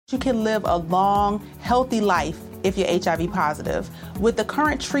You can live a long, healthy life if you're HIV positive. With the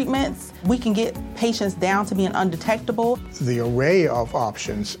current treatments, we can get patients down to being undetectable. The array of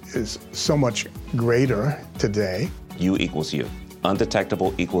options is so much greater today. U equals U.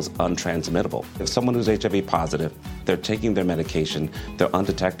 Undetectable equals untransmittable. If someone who's HIV positive, they're taking their medication, they're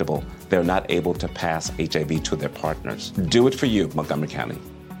undetectable, they're not able to pass HIV to their partners. Do it for you, Montgomery County.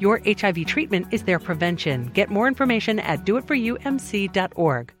 Your HIV treatment is their prevention. Get more information at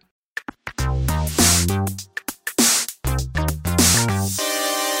doitforyoumc.org.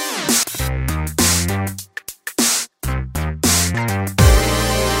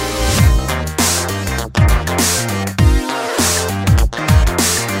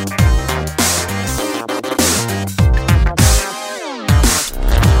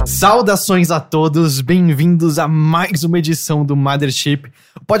 Saudações a todos, bem-vindos a mais uma edição do Mothership,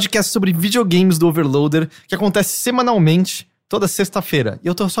 o podcast sobre videogames do Overloader, que acontece semanalmente, toda sexta-feira. E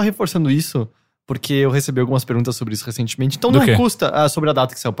eu tô só reforçando isso, porque eu recebi algumas perguntas sobre isso recentemente, então não custa sobre a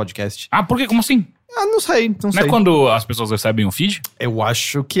data que sai o podcast. Ah, por quê? Como assim? Não sei. Não é quando as pessoas recebem um feed? Eu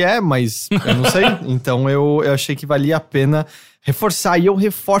acho que é, mas eu não sei. Então eu achei que valia a pena reforçar. E eu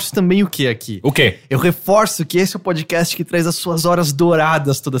reforço também o que aqui? O quê? Eu reforço que esse é o podcast que traz as suas horas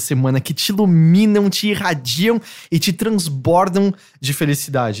douradas toda semana, que te iluminam, te irradiam e te transbordam de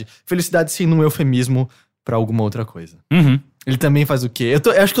felicidade. Felicidade sendo um eufemismo pra alguma outra coisa. Uhum. Ele também faz o quê?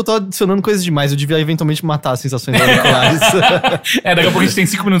 Eu acho que eu tô adicionando coisas demais. Eu devia eventualmente matar as sensações auriculares. Daqui a pouco a gente tem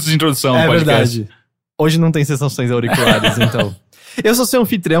 5 minutos de introdução no podcast. Verdade. Hoje não tem sensações auriculares, então. Eu sou seu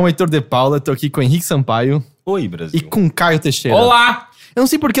anfitrião, Heitor de Paula. Tô aqui com o Henrique Sampaio. Oi, Brasil. E com Caio Teixeira. Olá! Eu não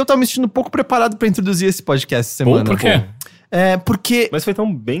sei porque eu tava me sentindo pouco preparado pra introduzir esse podcast essa semana. Por quê? Porque... Mas foi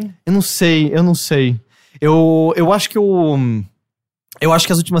tão bem. Eu não sei. Eu acho que eu acho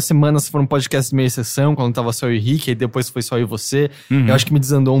que as últimas semanas foram podcasts meio exceção, quando tava só eu e o Henrique, e depois foi só eu e você. Uhum. Eu acho que me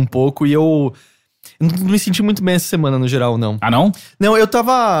desandou um pouco e eu não me senti muito bem essa semana no geral, não. Ah, não? Não, eu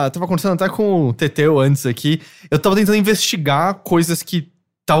tava conversando até com o Teteu antes aqui. Eu tava tentando investigar coisas que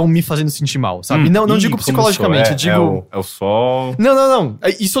estavam me fazendo sentir mal, sabe? Não digo psicologicamente, digo... É o sol... Não.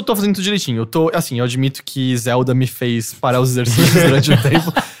 Isso eu tô fazendo tudo direitinho. Eu admito que Zelda me fez parar os exercícios durante o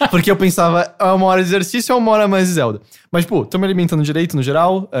tempo, porque eu pensava, é uma hora de exercício ou uma hora mais de Zelda. Mas, tô me alimentando direito no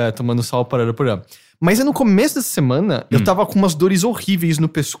geral, tomando sol, parando. Mas no começo dessa semana, eu tava com umas dores horríveis no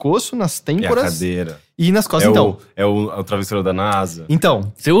pescoço, nas têmporas. E a cadeira. E nas costas, É o travesseiro da NASA.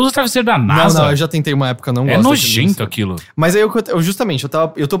 Então. Você usa o travesseiro da NASA? Não, eu já tentei uma época, não gosto. É nojento aquilo. Mas aí,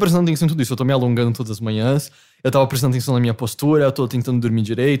 eu tô prestando atenção em tudo isso. Eu tô me alongando todas as manhãs. Eu tava prestando atenção na minha postura. Eu tô tentando dormir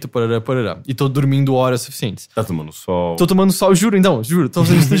direito, parará. E tô dormindo horas suficientes. Tá tomando sol. Tô tomando sol, juro, tô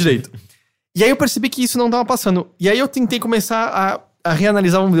fazendo isso direito. E aí eu percebi que isso não tava passando. E aí eu tentei começar a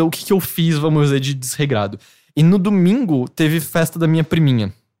reanalisar, vamos ver, o que eu fiz, vamos dizer, de desregrado. E no domingo, teve festa da minha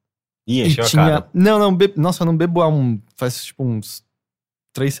priminha. E encheu a cara? Não, nossa, eu não bebo faz tipo uns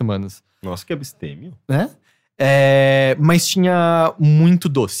 3 semanas. Nossa, que abstêmio. Né? Mas tinha muito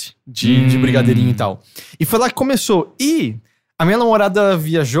doce de brigadeirinho e tal. E foi lá que começou. E a minha namorada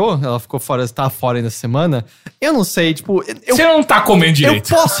viajou, ela tá fora ainda essa semana. Eu não sei, Você não tá comendo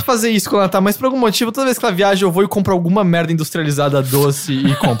direito. Eu posso fazer isso quando ela tá, mas por algum motivo, toda vez que ela viaja, eu vou e compro alguma merda industrializada doce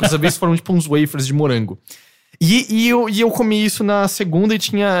e compro. Dessa vez foram uns wafers de morango. E eu comi isso na segunda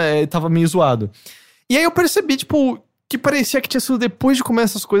e tava meio zoado. E aí eu percebi, que parecia que tinha sido depois de comer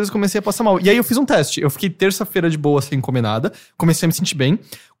essas coisas, comecei a passar mal. E aí eu fiz um teste. Eu fiquei terça-feira de boa sem comer nada. Comecei a me sentir bem.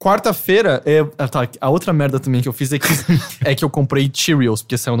 Quarta-feira, a outra merda também que eu fiz é que eu comprei Cheerios,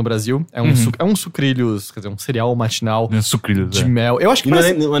 porque saiu no Brasil. É um sucrilhos, quer dizer, um cereal matinal sucrilhos, de mel. Eu acho que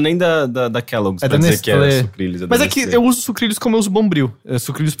não é nem da Kellogg's, pra dizer que é sucrilhos. Mas é que eu uso sucrilhos como eu uso Bombril.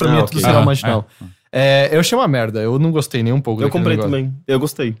 Sucrilhos pra mim é tudo cereal matinal. Eu achei uma merda, eu não gostei nem um pouco. Eu comprei também, eu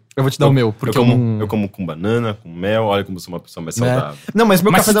gostei. Eu vou te dar o meu, porque eu como com banana, com mel, olha como eu sou uma pessoa mais saudável. Não, mas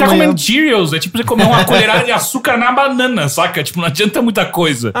meu café da manhã... Mas você tá comendo Cheerios, é tipo você comer uma colherada de açúcar na banana, saca? Não adianta muita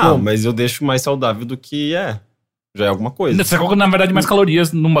coisa. Mas eu deixo mais saudável do que já é alguma coisa. Você coloca, na verdade, mais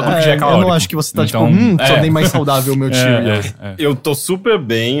calorias num bagulho que já é calórico. Eu não acho que você tá sou nem mais saudável o meu Cheerios. Eu tô super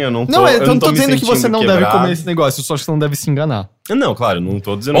bem, eu não tô... eu não tô dizendo que você não deve comer esse negócio, eu só acho que você não deve se enganar. Não, claro, não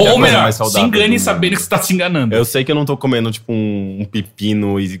tô dizendo que é a coisa coisa mais saudável. Se engane sabendo que você tá se enganando. Eu sei que eu não tô comendo, um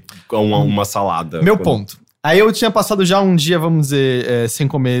pepino e uma salada. Meu ponto. Aí eu tinha passado já um dia, vamos dizer, sem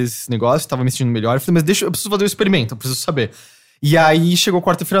comer esse negócio, tava me sentindo melhor. Eu falei, mas eu preciso fazer o experimento, eu preciso saber. E aí chegou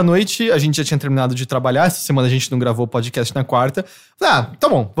quarta-feira à noite, a gente já tinha terminado de trabalhar, essa semana a gente não gravou o podcast na quarta. Falei, tá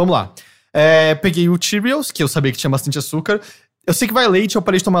bom, vamos lá. Peguei o Cheerios, que eu sabia que tinha bastante açúcar. Eu sei que vai leite, eu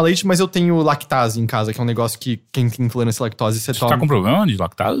parei de tomar leite, mas eu tenho lactase em casa, que é um negócio que quem tem intolerância à lactose, você Você toma. tá com problema de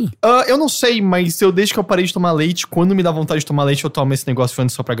lactase? Eu não sei, mas desde que eu parei de tomar leite, quando me dá vontade de tomar leite, eu tomo esse negócio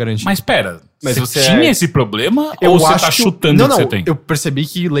antes só pra garantir. Mas pera, Mas você você tinha é- esse problema eu ou você acho tá que chutando não, que você tem? eu percebi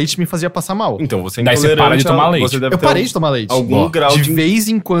que leite me fazia passar mal. Então, você é Daí você intolerante para de tomar leite. Você deve Eu ter parei de tomar leite. algum grau de de... vez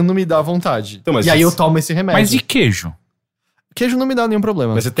em quando me dá vontade. Então, mas e aí você- eu tomo esse remédio. Mas e queijo? Queijo não me dá nenhum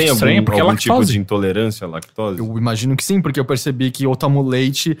problema. Mas você tem Estranho, porque é algum tipo lactose. de intolerância à lactose? Eu imagino que sim, porque eu percebi que eu tomo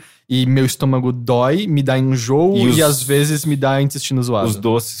leite e meu estômago dói, me dá enjoo e às vezes me dá intestino zoado. Os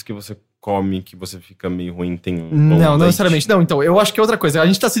doces que você come, que você fica meio ruim, tem um bom Não, não leite? necessariamente. Não, então, eu acho que é outra coisa. A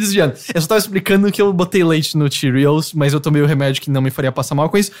gente tá se desviando. Eu só tava explicando que eu botei leite no Cheerios, mas eu tomei o remédio que não me faria passar mal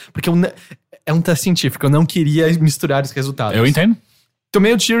com isso, porque é um teste científico, eu não queria misturar os resultados. Eu entendo.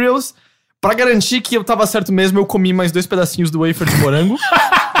 Tomei o Cheerios, pra garantir que eu tava certo mesmo, eu comi mais 2 pedacinhos do wafer de morango.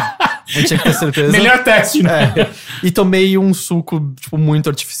 Eu tinha que ter certeza. Melhor teste, né? É. E tomei um suco, tipo, muito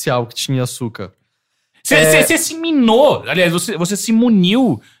artificial, que tinha açúcar. Você se minou. Aliás, você se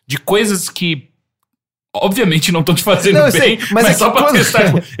muniu de coisas que obviamente não estão te fazendo Não, eu bem, sei, mas é só que pra quando- testar.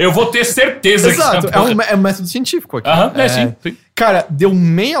 Tipo, eu vou ter certeza Exato, que essa é um método científico aqui. Aham, sim. Cara, deu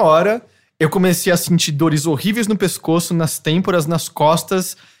meia hora, eu comecei a sentir dores horríveis no pescoço, nas têmporas, nas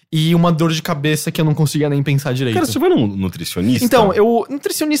costas e uma dor de cabeça que eu não conseguia nem pensar direito. Cara, você vai num nutricionista? Então,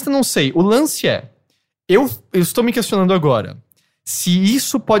 nutricionista não sei. O lance é, eu estou me questionando agora se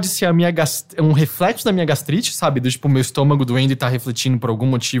isso pode ser um reflexo da minha gastrite, sabe? Do tipo, meu estômago doendo e tá refletindo por algum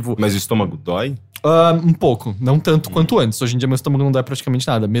motivo. Mas o estômago dói? Um pouco, não tanto quanto antes. Hoje em dia meu estômago não dói praticamente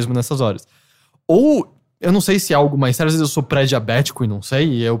nada, mesmo nessas horas. Ou, eu não sei se é algo mais sério, às vezes eu sou pré-diabético e não sei,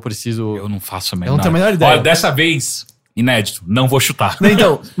 e eu preciso... Eu não faço a Eu menor. não tenho a menor ideia. Olha, dessa vez, inédito, não vou chutar.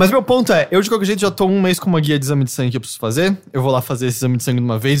 Então, mas meu ponto é, eu de qualquer jeito já tô 1 mês com uma guia de exame de sangue que eu preciso fazer. Eu vou lá fazer esse exame de sangue de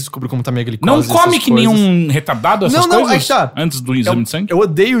uma vez, descubro como tá minha glicose. Não come essas que coisas. nenhum retardado essas Não, coisas aí tá. antes do exame de sangue? Eu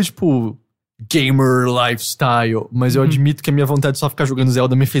odeio, tipo, gamer lifestyle, mas eu admito que a minha vontade de só ficar jogando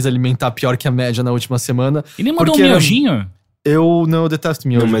Zelda me fez alimentar pior que a média na última semana. E nem mandou um porque miojinho? Eu detesto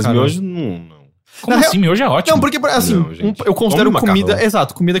miojo, Não, mas cara. miojo não. Como Na assim? Miojo é ótimo. Não, porque, assim, Não, gente. eu considero Come comida... macarrão.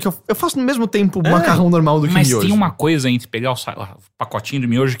 Exato, comida que eu faço no mesmo tempo macarrão normal do que Mas miojo. tem uma coisa entre pegar o pacotinho de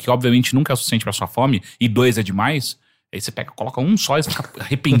miojo, que obviamente nunca é o suficiente pra sua fome, e 2 é demais. Aí você pega, coloca um só e você fica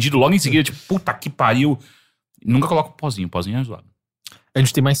arrependido logo em seguida, tipo, puta que pariu. Nunca coloca o pozinho é zoado. A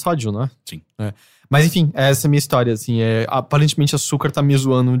gente tem mais sódio, não é? Sim. É. Mas enfim, essa é a minha história, assim. Aparentemente açúcar tá me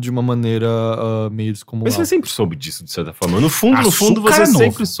zoando de uma maneira meio descomunal. Mas você sempre soube disso, de certa forma. No fundo, Açúcar você é novo.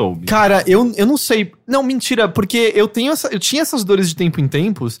 sempre soube. Cara, eu não sei. Não, mentira, porque eu tinha essas dores de tempo em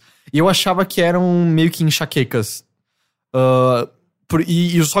tempos e eu achava que eram meio que enxaquecas.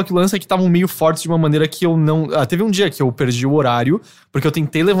 Só que o lance é que estavam meio fortes de uma maneira que eu não... teve um dia que eu perdi o horário, porque eu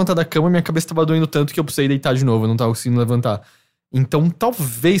tentei levantar da cama e minha cabeça tava doendo tanto que eu precisei deitar de novo, eu não tava conseguindo levantar. Então,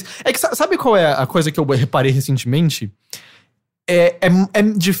 talvez... É que sabe qual é a coisa que eu reparei recentemente? É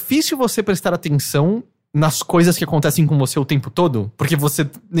difícil você prestar atenção nas coisas que acontecem com você o tempo todo, porque você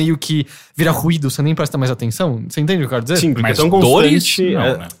meio que vira ruído, você nem presta mais atenção. Você entende o que eu quero dizer? Sim, porque Mas é tão dores, constante. não,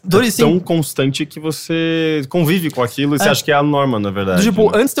 é, né? Dores, é tão sim. constante que você convive com aquilo e você acha que é a norma, na verdade.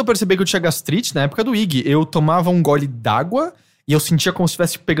 Tipo, né? antes de eu perceber que eu tinha gastrite, na época do IG, eu tomava um gole d'água e eu sentia como se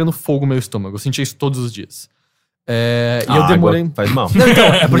estivesse pegando fogo no meu estômago. Eu sentia isso todos os dias. E eu A demorei... água faz mal. Não, então,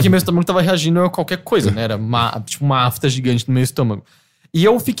 é porque meu estômago tava reagindo a qualquer coisa, né? Era uma afta gigante no meu estômago. E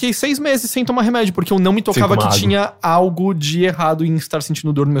eu fiquei 6 meses sem tomar remédio, porque eu não me tocava que tomar água. tinha algo de errado em estar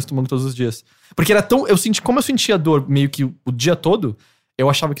sentindo dor no meu estômago todos os dias. Porque era tão... Como eu sentia dor meio que o dia todo, eu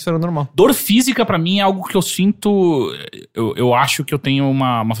achava que isso era normal. Dor física, pra mim, é algo que eu sinto... Eu acho que eu tenho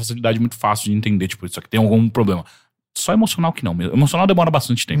uma facilidade muito fácil de entender, tipo, isso aqui tem algum problema. Só emocional que não. Emocional demora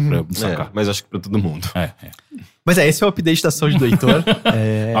bastante tempo pra eu me sacar. Mas acho que pra todo mundo. Mas esse é o update da saúde do Heitor.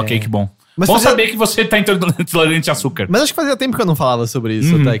 Ok, que bom. Mas Bom fazia- saber que você tá intolerante a açúcar. Mas acho que fazia tempo que eu não falava sobre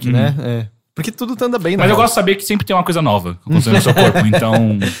isso, até que, né? Porque tudo anda bem, né? Mas eu gosto de saber que sempre tem uma coisa nova acontecendo no seu corpo,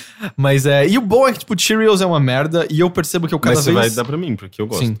 então... Mas e o bom é que, tipo, Cheerios é uma merda e eu percebo que eu cada Mas você vez... vai dar pra mim, porque eu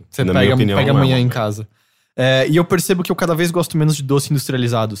gosto. Sim, você Na minha opinião, pega não é amanhã uma em merda. casa. E eu percebo que eu cada vez gosto menos de doce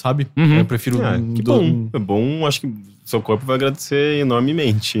industrializado, sabe? Eu prefiro... Que bom. É bom, acho que seu corpo vai agradecer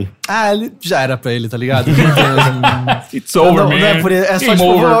enormemente. Ele já era pra ele, tá ligado? It's over, não man. é por é só, Game tipo,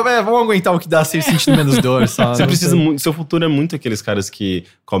 over. vamos aguentar o que dá sem sentir menos dor, só. Você não precisa sei. muito. Seu futuro é muito aqueles caras que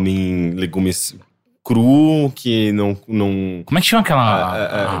comem legumes cru, que não. Como é que chama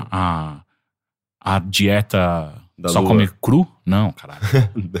aquela... A dieta... Da Só lua. come cru? Não, caralho.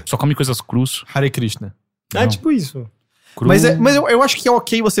 Só come coisas crus. Hare Krishna. É tipo isso. Cru. Mas eu acho que é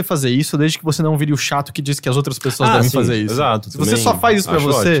ok você fazer isso, desde que você não vire o chato que diz que as outras pessoas devem sim, fazer isso. exato, Se você também só faz isso pra acho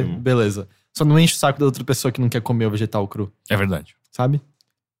você, ótimo. beleza. Só não enche o saco da outra pessoa que não quer comer o vegetal cru, É verdade. sabe?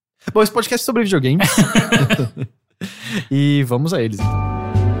 Bom, esse podcast é sobre videogames. E vamos a eles, então.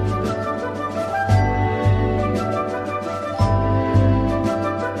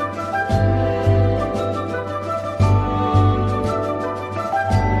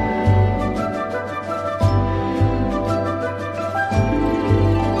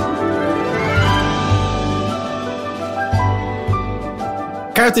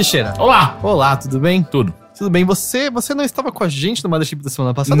 Caio Teixeira. Olá! Olá, tudo bem? Tudo. Tudo bem, você não estava com a gente no Mothership da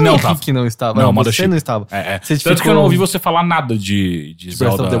semana passada? Não o tava. Henrique não estava. Não, você Mothership. não estava. Tanto Você que eu não ouvi você falar nada de Breath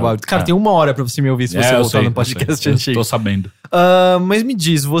Zelda. of the Wild. Cara, tem 1 hora pra você me ouvir se você eu voltar sei, no podcast eu antigo. tô sabendo. Mas me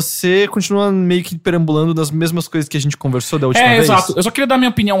diz, você continua meio que perambulando das mesmas coisas que a gente conversou da última vez? Exato. Eu só queria dar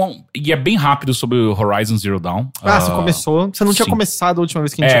minha opinião, e é bem rápido, sobre o Horizon Zero Dawn. Você começou. Você não tinha sim. começado a última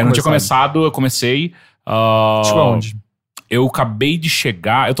vez que a gente tinha Não tinha conversado. começado, eu comecei. Chegou aonde? Eu acabei de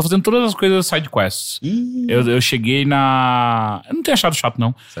chegar. Eu tô fazendo todas as coisas side quests. Eu cheguei na. Eu não tenho achado chato,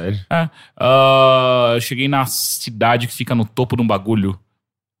 não. Sério? Eu cheguei na cidade que fica no topo de um bagulho.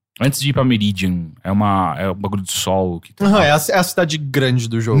 Antes de ir pra Meridian. É um bagulho de sol. Que tem lá. É a cidade grande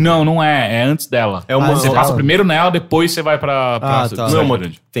do jogo. Não é. É antes dela. É uma- Você Ah, passa tá. primeiro nela, depois você vai pra tá. cidade Não é uma,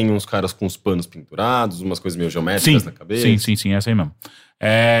 grande. tem uns caras com os panos pendurados, umas coisas meio geométricas na cabeça. Sim, essa aí mesmo.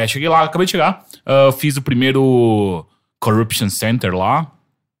 Cheguei lá, acabei de chegar. Fiz o primeiro Corruption Center lá,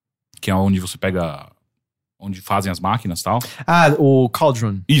 que é onde você pega... Onde fazem as máquinas e tal. O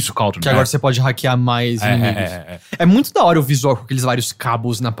Cauldron. Isso, Cauldron. Que agora você pode hackear mais inimigos. É muito da hora o visual com aqueles vários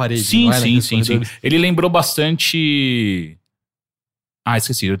cabos na parede. Sim, não é, sim, naqueles sim. corredores? Ele lembrou bastante...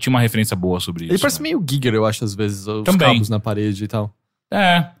 esqueci. Eu tinha uma referência boa sobre isso. Ele parece meio Giger, eu acho, às vezes, os Também. cabos na parede e tal.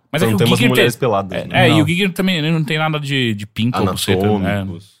 Mas Então é que tem o umas Giger mulheres tem... peladas. né? Não. E o Giger também ele não tem nada de pinto ou buceta, né?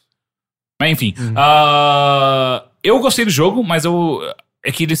 Anatômicos. Mas enfim. Eu gostei do jogo, mas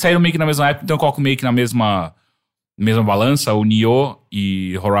é que eles saíram meio que na mesma época, então eu coloco meio que na mesma balança, o Nioh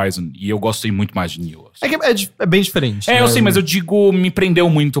e Horizon. E eu gostei muito mais de Nioh. Assim. É bem diferente. Eu né? sei, mas eu digo, me prendeu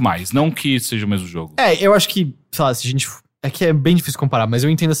muito mais. Não que seja o mesmo jogo. Eu acho que, sei lá, se a gente... É que é bem difícil comparar, mas eu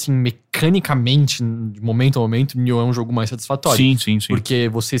entendo assim, mecanicamente, de momento a momento, Nioh é um jogo mais satisfatório. Sim. Porque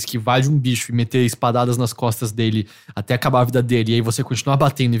você esquivar de um bicho e meter espadadas nas costas dele até acabar a vida dele, e aí você continuar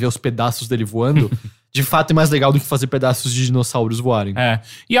batendo e ver os pedaços dele voando, de fato é mais legal do que fazer pedaços de dinossauros voarem.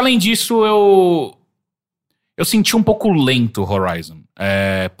 E além disso, eu senti um pouco lento o Horizon.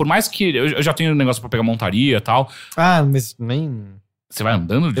 Por mais que eu já tenho um negócio pra pegar montaria e tal. Mas nem... Você vai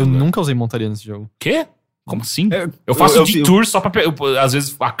andando? Eu nunca usei montaria nesse jogo. Quê? Como assim? Eu faço detour só pra pegar. Às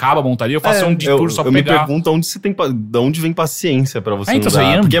vezes acaba a montaria, eu faço um detour só pra eu pegar. me pergunto de onde vem paciência pra você Então você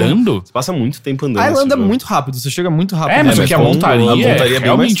andar. ia Porque andando? você passa muito tempo andando. Ela nesse anda jogo. muito rápido, você chega muito rápido. Mas né? o que a com- montaria, a montaria é bem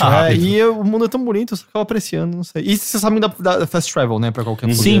realmente mais rápido. E o mundo é tão bonito, você acaba apreciando, não sei. E você sabe da fast travel, né, pra qualquer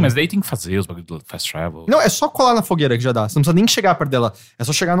fogueira. Sim, mas daí tem que fazer os bagulhos do fast travel. Não, é só colar na fogueira que já dá. Você não precisa nem chegar perto dela. É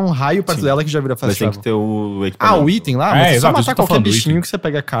só chegar num raio perto dela que já vira fast Mas tem travel. que ter o equipamento. O item lá? É, Mas é só exato, isso matar que eu tô qualquer falando, bichinho item. que você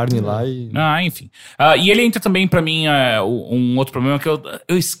pega a carne lá e... Enfim. E ele entra também pra mim, um outro problema que eu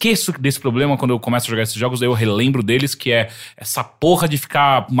esqueço desse problema quando eu começo a jogar esses jogos, daí eu relembro deles, que é essa porra de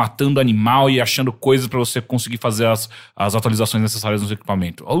ficar matando animal e achando coisas pra você conseguir fazer as atualizações necessárias no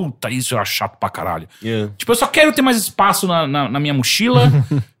equipamento. Isso é chato pra caralho. Yeah. Tipo, eu só quero ter mais espaço na minha mochila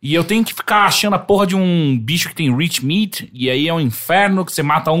e eu tenho que ficar achando a porra de um bicho que tem rich meat e aí é um inferno que você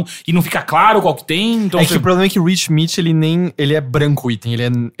mata um e não fica claro qual que tem. Então É que o problema é que o Rich Meat, ele é branco o item,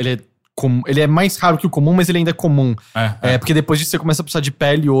 ele é mais raro que o comum, mas ele ainda é comum. Porque depois disso você começa a precisar de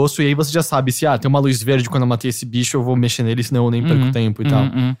pele e osso, e aí você já sabe se, tem uma luz verde quando eu matei esse bicho, eu vou mexer nele, senão eu nem perco tempo e tal.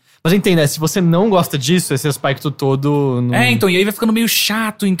 Mas entenda, se você não gosta disso, esse aspecto todo... Não... então, e aí vai ficando meio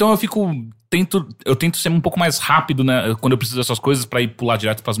chato, então eu tento ser um pouco mais rápido, né, quando eu preciso dessas coisas pra ir pular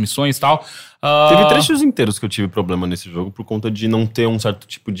direto pras missões e tal. Teve trechos inteiros que eu tive problema nesse jogo por conta de não ter um certo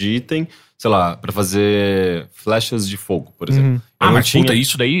tipo de item, sei lá, pra fazer flechas de fogo, por exemplo.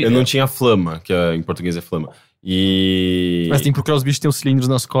 Isso daí... Eu não tinha flama, que em português é flama. Mas tem que procurar os bichos que tem os cilindros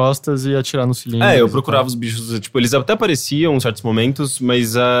nas costas e atirar nos cilindros. Eu procurava os bichos, tipo, eles até apareciam em certos momentos,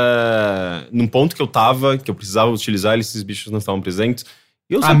 mas num ponto que eu tava, que eu precisava utilizar, esses bichos não estavam presentes.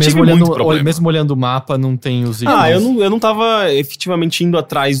 E eu sempre tive muito problema. Mesmo olhando o mapa, não tem os itens. Eu não tava efetivamente indo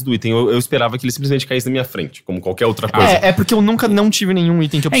atrás do item. Eu esperava que ele simplesmente caísse na minha frente, como qualquer outra coisa. É porque eu nunca não tive nenhum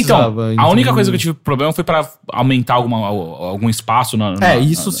item que eu precisava. Então, a única coisa que eu tive problema foi pra aumentar algum espaço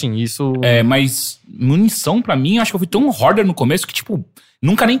isso sim, isso... Mas munição pra mim, eu acho que eu fui tão hoarder no começo que, tipo,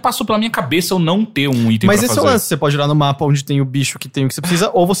 Nunca nem passou pela minha cabeça eu não ter um item Mas pra esse fazer. é o lance, você pode olhar no mapa onde tem o bicho que tem o que você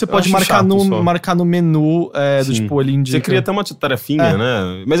precisa, ou você pode acho marcar no menu do Sim. tipo, ele indica. Você cria até uma tarefinha,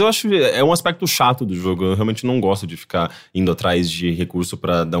 né? Mas eu acho é um aspecto chato do jogo. Eu realmente não gosto de ficar indo atrás de recurso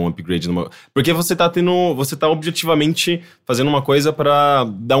pra dar um upgrade numa... Porque você tá objetivamente fazendo uma coisa pra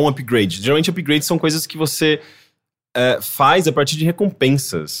dar um upgrade. Geralmente upgrades são coisas que você faz a partir de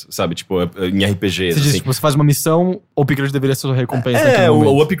recompensas, sabe? Tipo, em RPGs. Você diz, tipo, você faz uma missão, o upgrade deveria ser sua recompensa.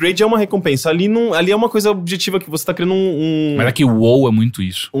 O upgrade é uma recompensa. Ali é uma coisa objetiva que você tá criando Mas é que o WoW é muito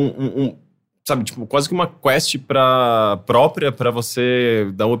isso. sabe, tipo, quase que uma quest própria pra você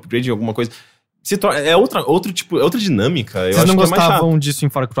dar um upgrade em alguma coisa. É outra dinâmica. Vocês não gostavam disso em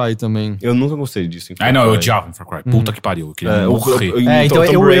Far Cry também? Eu nunca gostei disso em Far Cry. Não, eu odiava em Far Cry. Puta que pariu. Eu queria morrer. Então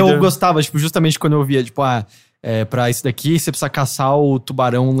eu gostava, tipo, justamente quando eu via, tipo, pra isso daqui, você precisa caçar o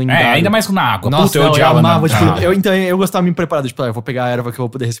tubarão lendário. Ainda mais na água. Nossa, Puta, eu odiava. Eu amava, tipo, eu gostava me preparado, tipo, eu vou pegar a erva que eu vou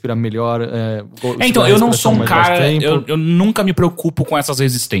poder respirar melhor. Então, eu não sou um cara... Eu nunca me preocupo com essas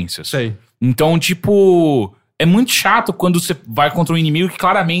resistências. Sei. Então, tipo... É muito chato quando você vai contra um inimigo que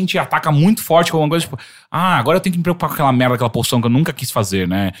claramente ataca muito forte com alguma coisa, tipo... agora eu tenho que me preocupar com aquela merda, aquela poção que eu nunca quis fazer,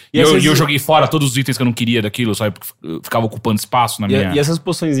 né? E eu joguei fora todos os itens que eu não queria daquilo, sabe? Porque ficava ocupando espaço na minha... E essas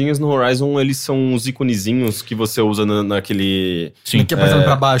poçõezinhas no Horizon, eles são uns iconezinhos que você usa naquele... Sim. Que apertando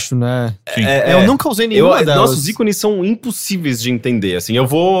pra baixo, né? Sim. Eu nunca usei nenhuma delas. Nossos ícones são impossíveis de entender, assim. Eu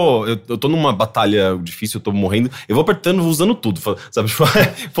tô numa batalha difícil, eu tô morrendo, eu vou apertando, usando tudo, sabe?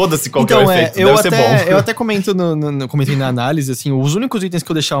 Foda-se qual que é o efeito, deve ser bom. Eu até comento comentei na análise, assim, os únicos itens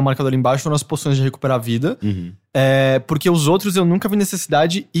que eu deixava marcado ali embaixo foram as poções de recuperar a vida. Uhum. Porque os outros eu nunca vi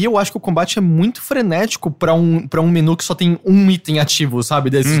necessidade, e eu acho que o combate é muito frenético pra um menu que só tem um item ativo, sabe?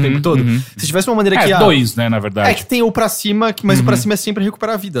 Desse tempo todo. Se tivesse uma maneira que... dois, né, na verdade. Que tem o pra cima, mas o pra cima é sempre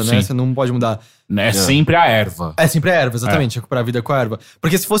recuperar a vida, né? Sim. Você não pode mudar. É sempre a erva. É sempre a erva, exatamente. Recuperar a vida com a erva.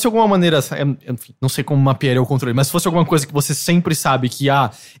 Porque se fosse alguma maneira... Enfim, não sei como mapearia o controle, mas se fosse alguma coisa que você sempre sabe que,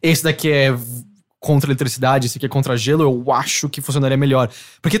 esse daqui é contra eletricidade, esse aqui é contra gelo, eu acho que funcionaria melhor.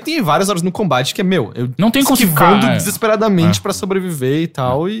 Porque tem várias horas no combate que eu não tem como esquivando desesperadamente pra sobreviver e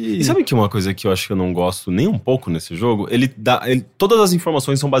tal. E sabe que uma coisa que eu acho que eu não gosto nem um pouco nesse jogo? Todas as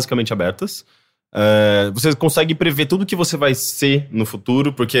informações são basicamente abertas. Você consegue prever tudo que você vai ser no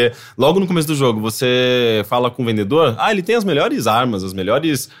futuro, porque logo no começo do jogo você fala com o vendedor, ele tem as melhores armas, os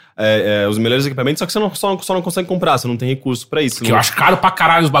melhores equipamentos, só que você só não consegue comprar, você não tem recurso pra isso. Que eu acho caro pra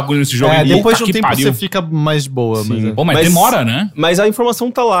caralho os bagulhos nesse jogo. Depois de um tempo você fica mais de boa. Mas demora, né? Mas a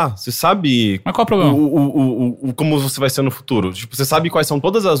informação tá lá, você sabe... Mas qual é o problema? Como você vai ser no futuro. Tipo, você sabe quais são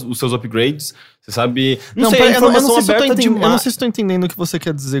todos os seus upgrades, você sabe... Eu não sei se tô entendendo o que você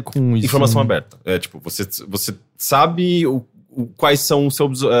quer dizer com isso. Informação aberta. Tipo, você sabe quais são os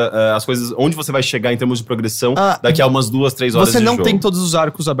seus, as coisas, onde você vai chegar em termos de progressão daqui a umas 2, 3 horas de jogo. Você não tem todos os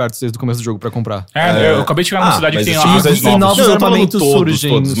arcos abertos desde o começo do jogo pra comprar. Eu acabei de chegar numa cidade que tem novos armamentos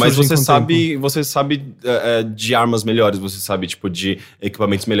surgem. Mas você sabe de armas melhores, você sabe, tipo, de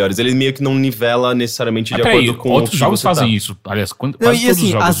equipamentos melhores. Ele meio que não nivela necessariamente de acordo com outros jogos fazem isso. Aliás, e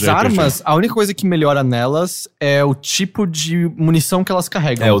assim, as armas, a única coisa que melhora nelas é o tipo de munição que elas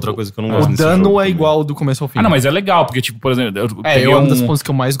carregam. É outra coisa que eu não gosto. O dano é igual do começo ao fim. Não, mas é legal, porque, tipo, por exemplo... É uma das pontos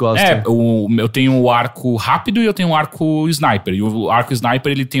que eu mais gosto. Eu tenho o arco rápido e eu tenho o arco sniper. E o arco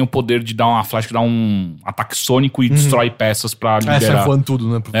sniper, ele tem o poder de dar uma flash que dá um ataque sônico e destrói peças pra liberar. Sai voando tudo,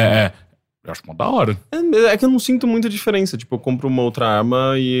 né? Eu acho mó da hora. É que eu não sinto muita diferença. Tipo, eu compro uma outra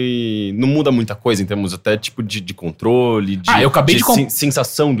arma e não muda muita coisa em termos até, tipo, de controle, de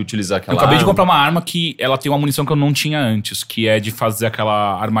sensação de utilizar aquela arma. Eu acabei de comprar uma arma que ela tem uma munição que eu não tinha antes, que é de fazer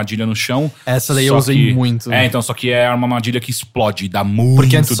aquela armadilha no chão. Essa daí eu usei muito. Então, só que é uma armadilha que explode, dá muito.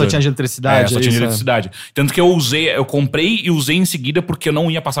 Porque antes só tinha de eletricidade. Só tinha de eletricidade. Tanto que eu comprei e usei em seguida porque eu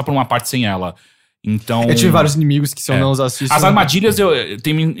não ia passar por uma parte sem ela. Então, eu tive vários inimigos que se eu não usasse isso... As armadilhas eu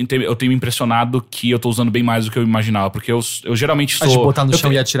tenho me impressionado que eu tô usando bem mais do que eu imaginava. Porque eu geralmente sou... de botar no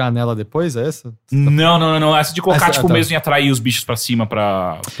chão e atirar nela depois, é essa? Não. Essa de colocar, mesmo e atrair os bichos pra cima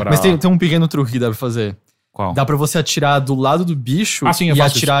pra... Mas tem um pequeno truque que dá pra fazer. Qual? Dá pra você atirar do lado do bicho sim, e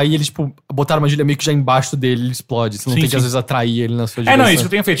atirar e ele, tipo, botar a armadilha meio que já embaixo dele, ele explode. Você não tem que, às vezes, atrair ele na sua direção. Isso que eu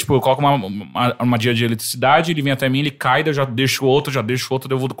tenho feito. Tipo, eu coloco uma armadilha de eletricidade, ele vem até mim, ele cai, eu já deixo outra, daí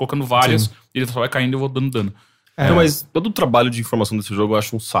eu vou colocando várias, e ele só vai caindo e eu vou dando dano. Não, mas todo o trabalho de informação desse jogo eu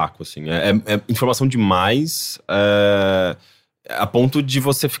acho um saco, assim. É informação demais, a ponto de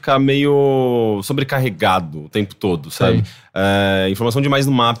você ficar meio sobrecarregado o tempo todo, sabe? informação demais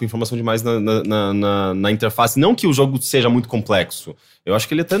no mapa, informação demais na interface. Não que o jogo seja muito complexo. Eu acho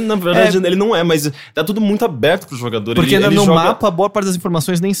que ele até, na verdade, ele não é, mas tá tudo muito aberto pro jogador. Porque ele no joga... mapa, boa parte das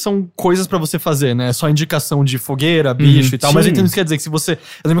informações nem são coisas pra você fazer, né? É só indicação de fogueira, bicho e tal. sim. Mas então isso quer dizer que se você...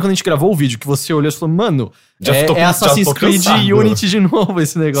 Eu lembro quando a gente gravou o vídeo, que você olhou e falou, mano, já Assassin's tô Creed cansado. Unity de novo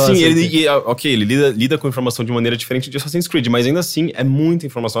esse negócio. Sim, aqui. ele lida com informação de maneira diferente de Assassin's Creed, mas ainda assim é muita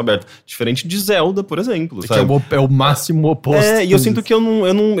informação aberta. Diferente de Zelda, por exemplo, Que sabe? é o máximo oposto. E eu sinto que eu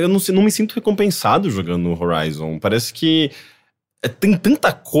não me sinto recompensado jogando no Horizon. Parece que tem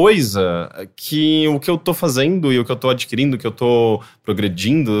tanta coisa que o que eu tô fazendo e o que eu tô adquirindo, o que eu tô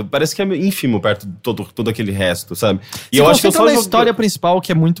progredindo, parece que é ínfimo perto de todo aquele resto, sabe? E Você eu acho que eu só na história principal,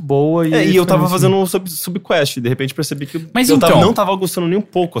 que é muito boa. E eu tava assim. fazendo um subquest, e de repente percebi que Mas eu então- não tava gostando nem um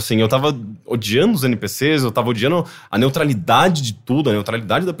pouco, assim. Eu tava odiando os NPCs, eu tava odiando a neutralidade de tudo, a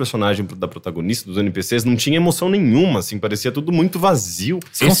neutralidade da personagem, da protagonista, dos NPCs. Não tinha emoção nenhuma, assim, parecia tudo muito vazio.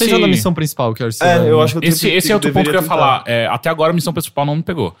 Você concentra na missão principal, que você Eu acho que eu Esse é outro ponto que eu ia tentar. falar. Até agora a missão principal não me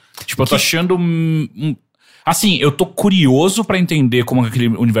pegou. Tipo, eu tô achando... Assim, eu tô curioso pra entender como aquele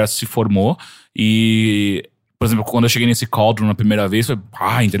universo se formou. E, por exemplo, quando eu cheguei nesse Cauldron na primeira vez, eu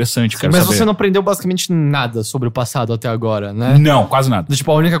falei, interessante, quero Mas saber. você não aprendeu basicamente nada sobre o passado até agora, né? Não, quase nada.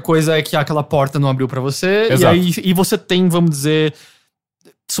 Tipo, a única coisa é que aquela porta não abriu pra você. Exato. E você tem, vamos dizer...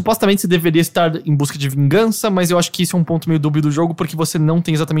 Supostamente você deveria estar em busca de vingança, mas eu acho que isso é um ponto meio dúbio do jogo, porque você não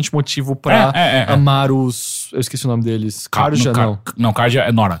tem exatamente motivo pra amar os... Eu esqueci o nome deles. Karja, não. Não, Karja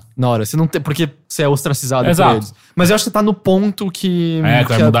é Nora. Nora. Você não tem... Porque você é ostracizado Exato. por eles. Mas eu acho que você tá no ponto que... Que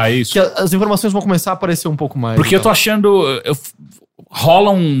vai mudar isso. Que as informações vão começar a aparecer um pouco mais. Porque eu tô então. achando...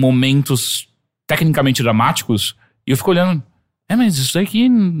 rolam momentos tecnicamente dramáticos e eu fico olhando... mas isso aqui...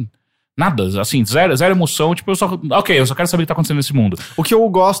 Nada, assim, zero emoção. Tipo, eu só quero saber o que tá acontecendo nesse mundo. O que eu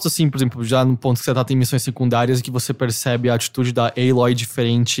gosto, assim, por exemplo, já no ponto que você tem missões secundárias, é que você percebe a atitude da Aloy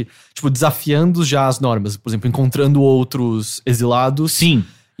diferente, tipo, desafiando já as normas. Por exemplo, encontrando outros exilados. Sim.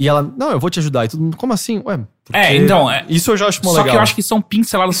 E ela, não, eu vou te ajudar. E todo mundo, como assim? Ué, porque... Então... Isso eu já acho mó Só legal. que eu acho que são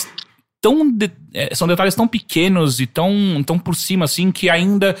pinceladas são detalhes tão pequenos e tão por cima, assim, que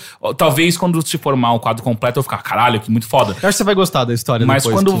ainda... Talvez quando se formar o quadro completo eu ficar, caralho, que muito foda. Eu acho que você vai gostar da história Mas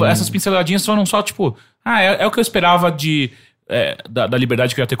depois. quando que- essas pinceladinhas foram só, tipo... é o que eu esperava da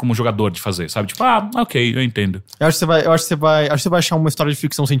liberdade que eu ia ter como jogador de fazer, sabe? Tipo, ok, eu entendo. Eu acho que você vai achar uma história de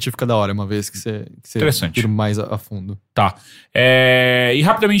ficção científica da hora, uma vez que você Interessante. ir mais a fundo. Tá. E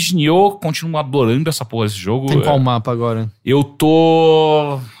rapidamente, Nioh, continuo adorando essa porra desse jogo. Tem qual mapa agora?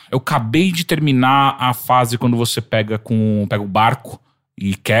 Eu acabei de terminar a fase quando você pega o barco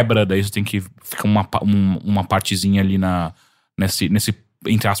e quebra, daí você tem que... Fica uma partezinha ali nesse,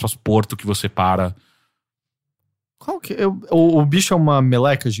 entre aspas, porto que você para. Qual que... o bicho é uma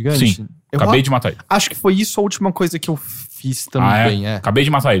meleca gigante? Sim, Eu acabei de matar ele. Acho que foi isso a última coisa que eu fiz também, é. Acabei de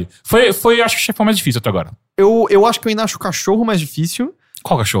matar ele. Foi acho que o chefão mais difícil até agora. Eu acho que eu ainda acho o cachorro mais difícil.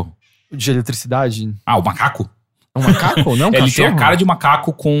 Qual cachorro? De eletricidade. O macaco? É um macaco? Não é um Ele cachorro? tem a cara de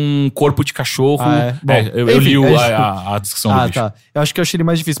macaco com corpo de cachorro. Bom, eu enfim, li a descrição do bicho. tá. Eu acho que eu achei ele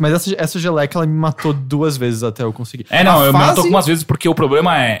mais difícil. Mas essa geleca, ela me matou 2 vezes até eu conseguir. Eu me matou algumas vezes porque o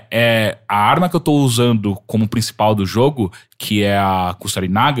problema é a arma que eu tô usando como principal do jogo, que é a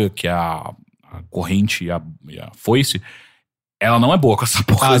Kusarinaga, que é a corrente e a foice, ela não é boa com essa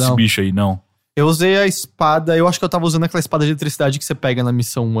porra desse não. bicho aí, não. Eu usei a espada, eu acho que eu tava usando aquela espada de eletricidade que você pega na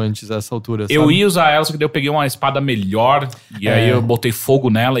missão antes, a essa altura, sabe? Eu ia usar ela, só que daí eu peguei uma espada melhor, e aí eu botei fogo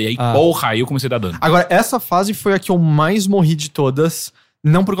nela, e aí, aí eu comecei a dar dano. Agora, essa fase foi a que eu mais morri de todas,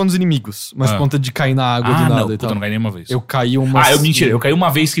 não por conta dos inimigos, mas por conta de cair na água do nada não, e puta, tal. não caí nenhuma vez. Eu caí uma... Mentira, eu caí uma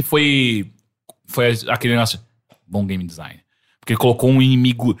vez que foi aquele negócio, bom game design. Porque colocou um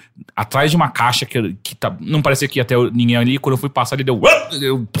inimigo atrás de uma caixa que não parecia que ia ter ninguém ali, quando eu fui passar ele deu...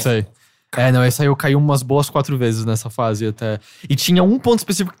 Sei. Essa aí eu caí umas boas 4 vezes nessa fase até. E tinha um ponto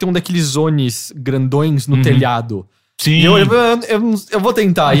específico que tem um daqueles zones grandões no telhado. Sim. E eu vou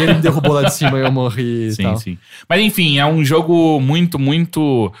tentar. E ele me derrubou lá de cima e eu morri e tal. Sim. Mas enfim, é um jogo muito,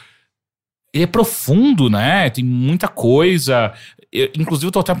 muito... Ele é profundo, né? Tem muita coisa. Inclusive,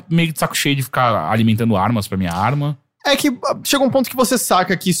 eu tô até meio de saco cheio de ficar alimentando armas pra minha arma. É que chega um ponto que você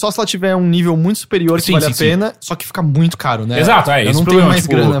saca que só se ela tiver um nível muito superior que Sim, vale sim, a pena, só que fica muito caro, né? Exato, Eu esse não tenho problema, mais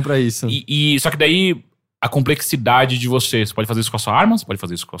tipo, grana pra isso. Só que daí, a complexidade de você pode fazer isso com a sua arma, você pode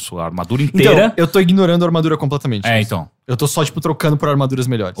fazer isso com a sua armadura inteira. Então, eu tô ignorando a armadura completamente. Então. Eu tô só, trocando por armaduras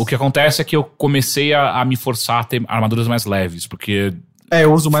melhores. O que acontece é que eu comecei a me forçar a ter armaduras mais leves, porque...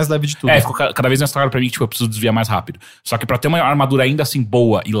 Eu uso o mais leve de tudo. Ficou cada vez mais claro pra mim que eu preciso desviar mais rápido. Só que pra ter uma armadura ainda assim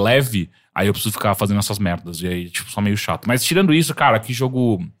boa e leve, aí eu preciso ficar fazendo essas merdas. E aí, só meio chato. Mas tirando isso, cara, que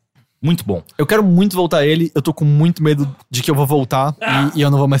jogo Muito bom. Eu quero muito voltar a ele, eu tô com muito medo de que eu vou voltar e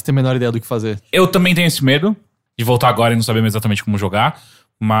eu não vou mais ter a menor ideia do que fazer. Eu também tenho esse medo de voltar agora e não saber exatamente como jogar,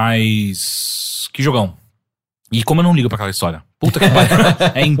 mas... Que jogão. E como eu não ligo pra aquela história. Puta que pariu.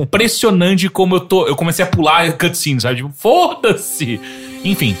 É impressionante como eu comecei a pular cutscene, sabe? Tipo, foda-se!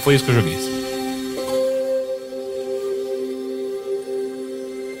 Enfim, foi isso que eu joguei.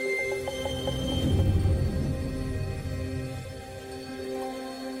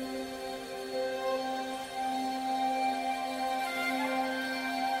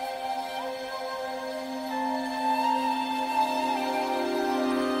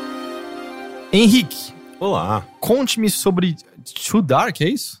 Henrique, Olá. conte-me sobre Too Dark, é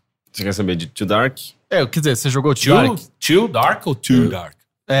isso? Você quer saber de Too Dark? Quer dizer, você jogou Too Dark? Too Dark ou Too Dark?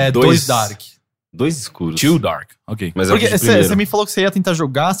 Dois Dark. Dois escuros. Too Dark, ok. Mas Porque é o de primeiro. você me falou que você ia tentar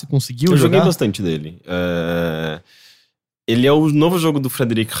jogar, você conseguiu Eu jogar? joguei bastante dele. Ele é o novo jogo do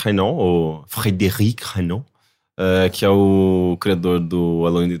Frédéric Renaud, que é o criador do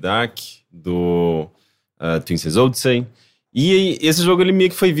Alone in the Dark, do Twin Odyssey. E esse jogo ele meio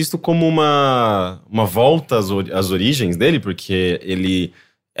que foi visto como uma volta às origens dele, porque ele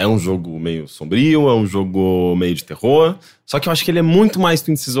é um jogo meio sombrio, é um jogo meio de terror. Só que eu acho que ele é muito mais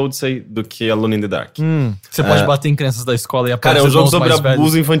Twin Odyssey do que Alone in the Dark. Você pode bater em crianças da escola e Cara, aparecer é um jogo irmãos sobre mais velhos.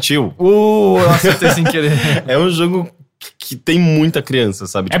 abuso infantil. Eu acertei sem querer. É um jogo que tem muita criança,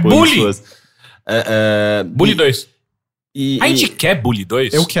 sabe? É bully! Bully 2. A gente quer Bully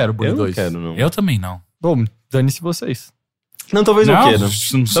 2? Eu quero Bully Eu não 2. quero, não. Eu também não. Bom, dane-se vocês. Não, talvez eu queira.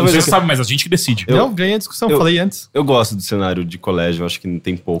 Você sabe, mas a gente que decide. Não, ganhei a discussão, eu- falei antes. Eu gosto do cenário de colégio, eu acho que não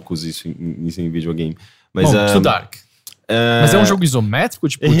tem poucos isso em videogame. Mas, Bom, Too Dark. Mas é um jogo isométrico,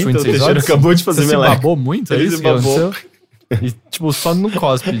 tipo Então, Twin o Teixeira Odyssey? acabou de fazer Você se meleca. babou muito, é Ele isso se que babou. aconteceu? E, tipo, só não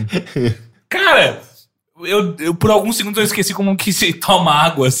cospe. Cara, eu por alguns segundos eu esqueci como que se toma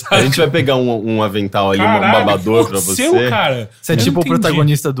água, A sabe? gente vai pegar um avental ali, um Caralho, babador que pra aconteceu, você. cara? Você é Eu tipo não o entendi.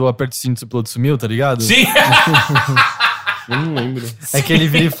 protagonista do Aperto Cinto e o Piloto Sumiu, tá ligado? Sim! Eu não lembro. É que ele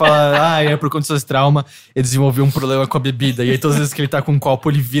vira e fala, é por conta dos seus traumas, ele desenvolveu um problema com a bebida. E aí todas as vezes que ele tá com um copo,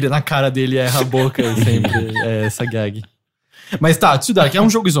 ele vira na cara dele e erra a boca. E sempre é essa gag. Mas tá, Too Dark é um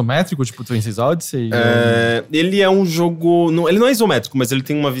jogo isométrico, tipo Twin Odyssey? Ele é um jogo... Ele não é isométrico, mas ele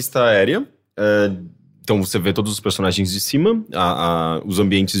tem uma vista aérea. Então você vê todos os personagens de cima, os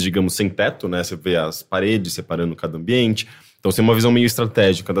ambientes, digamos, sem teto, né? Você vê as paredes separando cada ambiente. Então você tem uma visão meio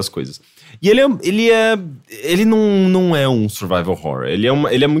estratégica das coisas. E ele não é um survival horror. Ele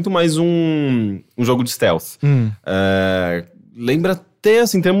é muito mais um jogo de stealth. Lembra até,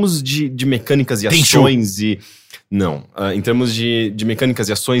 assim, em termos de mecânicas e ações e... Não. Em termos de mecânicas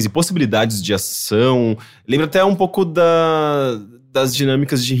e ações e possibilidades de ação, lembra até um pouco das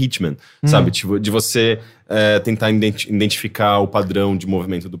dinâmicas de Hitman, sabe? Tipo, de você tentar identificar o padrão de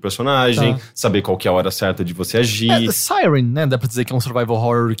movimento do personagem, saber qual que é a hora certa de você agir. Siren, né? Dá pra dizer que é um survival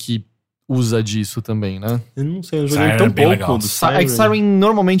horror que usa disso também, né? Eu não sei, eu joguei Siren tão é bem pouco legal. do É que Siren,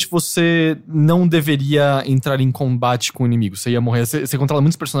 normalmente você não deveria entrar em combate com o inimigo. Você ia morrer. Você controla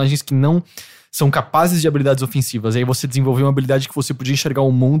muitos personagens que não são capazes de habilidades ofensivas. E aí você desenvolveu uma habilidade que você podia enxergar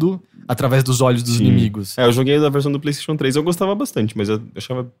o mundo através dos olhos dos inimigos. Eu joguei da versão do PlayStation 3, eu gostava bastante, mas eu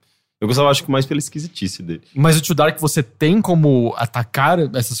gostava, acho que mais pela esquisitice dele. Mas o Too Dark, você tem como atacar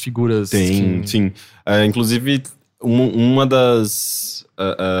essas figuras? Tem, sim. Inclusive, uma das...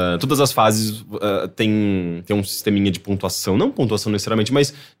 todas as fases tem um sisteminha de pontuação. Não pontuação necessariamente,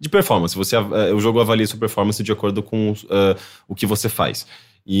 mas de performance. O jogo avalia sua performance de acordo com o que você faz.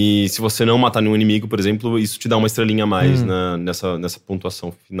 E se você não matar nenhum inimigo, por exemplo, isso te dá uma estrelinha a mais nessa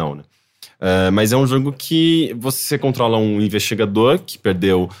pontuação final, né? Mas é um jogo que você controla um investigador que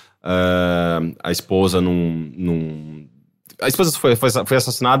perdeu a esposa A esposa foi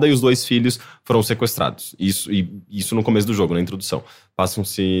assassinada e os 2 filhos foram sequestrados. Isso no começo do jogo, na introdução.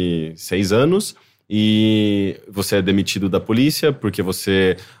 Passam-se 6 anos e você é demitido da polícia porque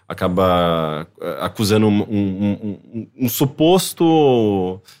você acaba acusando um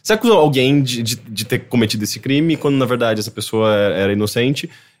suposto... Você acusa alguém de ter cometido esse crime quando, na verdade, essa pessoa era inocente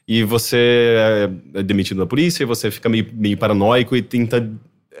e você é demitido da polícia e você fica meio paranoico e tenta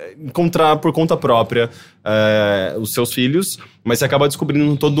encontrar por conta própria os seus filhos, mas você acaba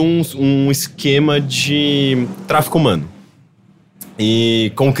descobrindo todo um esquema de tráfico humano.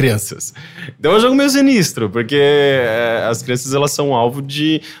 E com crianças. Então é um jogo meio sinistro, porque as crianças elas são alvo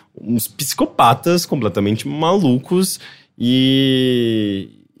de uns psicopatas completamente malucos e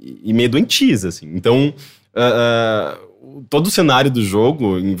meio doentios, assim. Então, todo o cenário do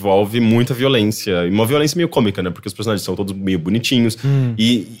jogo envolve muita violência. E uma violência meio cômica, né? Porque os personagens são todos meio bonitinhos.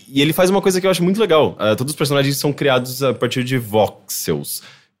 E ele faz uma coisa que eu acho muito legal. Todos os personagens são criados a partir de voxels,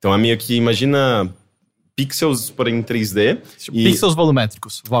 Então é meio que, imagina pixels, porém em 3D. Pixels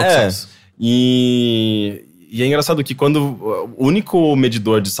volumétricos, voxels. E é engraçado que quando o único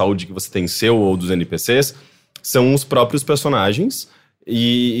medidor de saúde que você tem seu ou dos NPCs são os próprios personagens.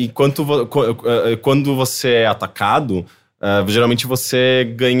 E quando você é atacado, geralmente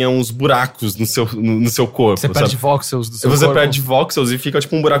você ganha uns buracos no seu corpo. Você perde voxels do seu corpo. Você perde voxels e fica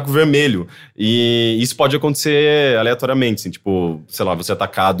tipo um buraco vermelho. E isso pode acontecer aleatoriamente. Assim, tipo, sei lá, você é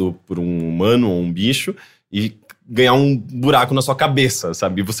atacado por um humano ou um bicho e ganhar um buraco na sua cabeça,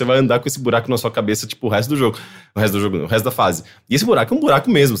 sabe? E você vai andar com esse buraco na sua cabeça, tipo, o resto da fase. E esse buraco é um buraco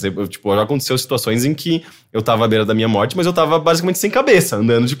mesmo. Tipo, já aconteceu situações em que eu tava à beira da minha morte, mas eu tava basicamente sem cabeça,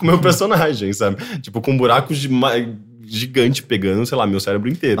 andando com o meu personagem, sabe? Tipo, com um buraco gigante pegando, sei lá, meu cérebro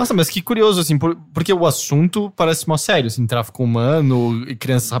inteiro. Nossa, mas que curioso, assim, porque o assunto parece mó sério, assim, tráfico humano e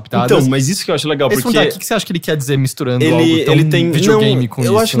crianças raptadas. Então, mas isso que eu acho legal, porque... O que você acha que ele quer dizer misturando algo tão videogame com isso?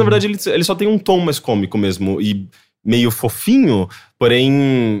 Eu acho que, na verdade, ele só tem um tom mais cômico mesmo, e meio fofinho,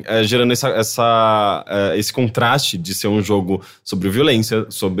 porém gerando esse contraste de ser um jogo sobre violência,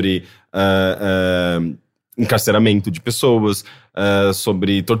 sobre encarceramento de pessoas,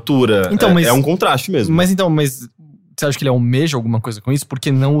 sobre tortura. Então, é um contraste mesmo. Mas você acha que ele almeja alguma coisa com isso? Por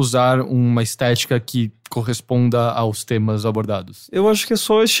que não usar uma estética que corresponda aos temas abordados? Eu acho que é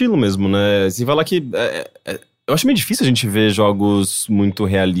só estilo mesmo, né? Sem falar que... eu acho meio difícil a gente ver jogos muito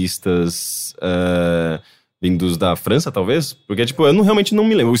realistas vindos da França, talvez. Porque, tipo, eu realmente não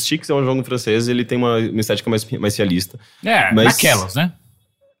me lembro. O Styx é um jogo francês, ele tem uma estética mais realista. Naquelas, né?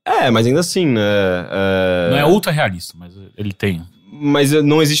 Mas ainda assim, né? Não é ultra realista, mas ele tem... Mas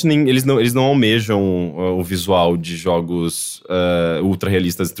não existe nem... Eles não almejam o visual de jogos ultra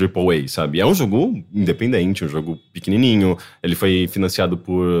realistas AAA, sabe? É um jogo independente, um jogo pequenininho. Ele foi financiado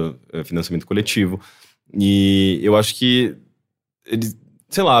por financiamento coletivo. E eu acho que...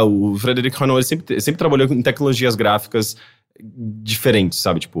 sei lá, o Frederic Arnault ele sempre trabalhou em tecnologias gráficas diferentes,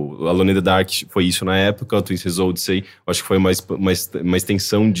 sabe? Tipo, Alone in the Dark foi isso na época, o Twin Seas Odyssey, eu acho que foi uma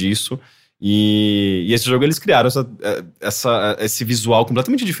extensão disso. E esse jogo eles criaram esse visual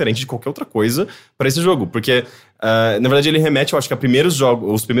completamente diferente de qualquer outra coisa para esse jogo. Porque, na verdade, ele remete, eu acho que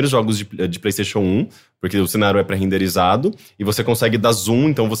os primeiros jogos de PlayStation 1, porque o cenário é pré-renderizado, e você consegue dar zoom,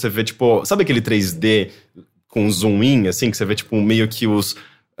 então você vê, tipo... Sabe aquele 3D com zoom in, assim, que você vê, tipo, meio que os...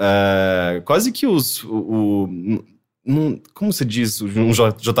 quase que os... como se diz um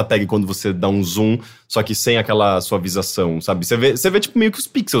JPEG quando você dá um zoom, só que sem aquela suavização, sabe? Você vê tipo, meio que os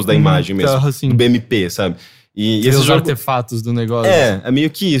pixels da imagem mesmo, assim. do BMP, sabe? E esse jogo... artefatos do negócio. É meio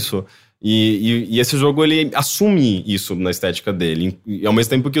que isso. E esse jogo, ele assume isso na estética dele. E ao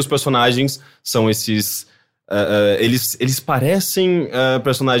mesmo tempo que os personagens são esses... eles parecem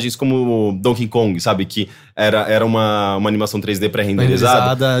personagens como Donkey Kong, sabe? Que era uma animação 3D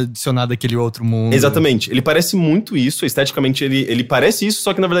pré-renderizada. Adicionada àquele outro mundo. Exatamente. Ele parece muito isso, esteticamente ele parece isso,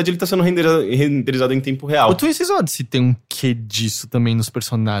 só que na verdade ele tá sendo renderizado em tempo real. O Twin Seas Odyssey tem um quê disso também nos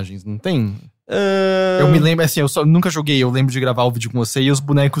personagens, não tem? Eu me lembro, assim, eu nunca joguei, eu lembro de gravar o vídeo com você e os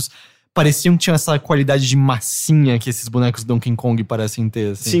bonecos... pareciam que tinham essa qualidade de massinha que esses bonecos Donkey Kong parecem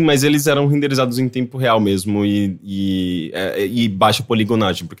ter, assim. Sim, mas eles eram renderizados em tempo real mesmo e baixa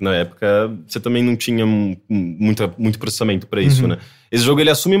poligonagem, porque na época você também não tinha muito processamento pra isso, né? Esse jogo, ele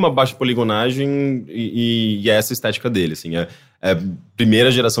assume uma baixa poligonagem e é essa estética dele, assim. É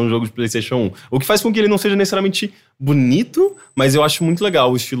primeira geração de jogo de PlayStation 1. O que faz com que ele não seja necessariamente bonito, mas eu acho muito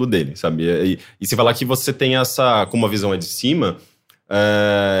legal o estilo dele, sabe? E se falar que você tem como a visão é de cima...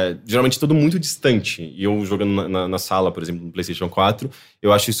 geralmente tudo muito distante. E eu jogando na sala, por exemplo, no PlayStation 4,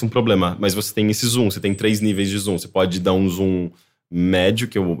 eu acho isso um problema. Mas você tem esse zoom, você tem 3 níveis de zoom. Você pode dar um zoom médio,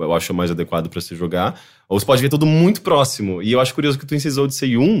 que eu acho mais adequado pra se jogar, ou você pode ver tudo muito próximo. E eu acho curioso que o Twin Seas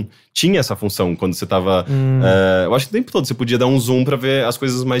Odyssey 1 tinha essa função quando você tava... eu acho que o tempo todo você podia dar um zoom pra ver as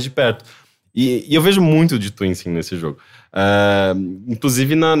coisas mais de perto. E eu vejo muito de Twin Sim nesse jogo.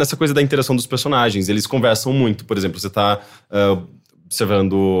 Inclusive nessa coisa da interação dos personagens. Eles conversam muito. Por exemplo, você tá...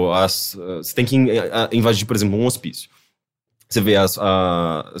 observando você tem que invadir, por exemplo, um hospício. Você vê as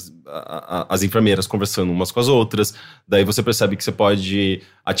enfermeiras conversando umas com as outras, daí você percebe que você pode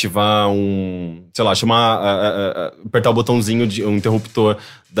ativar sei lá, apertar o botãozinho de um interruptor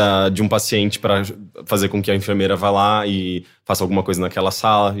de um paciente para fazer com que a enfermeira vá lá e faça alguma coisa naquela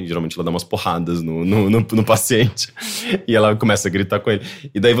sala, e geralmente ela dá umas porradas no paciente, e ela começa a gritar com ele.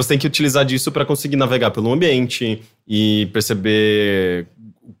 E daí você tem que utilizar disso para conseguir navegar pelo ambiente e perceber...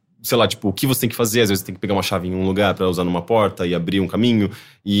 sei lá, tipo, o que você tem que fazer. Às vezes você tem que pegar uma chave em um lugar pra usar numa porta e abrir um caminho,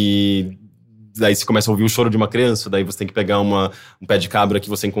 e daí você começa a ouvir o choro de uma criança, daí você tem que pegar um pé de cabra que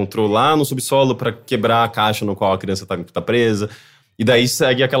você encontrou lá no subsolo pra quebrar a caixa no qual a criança tá presa. E daí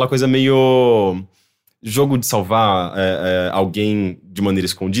segue aquela coisa meio... jogo de salvar alguém de maneira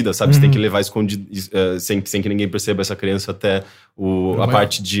escondida, sabe? Você tem que levar escondido, sem que ninguém perceba essa criança até a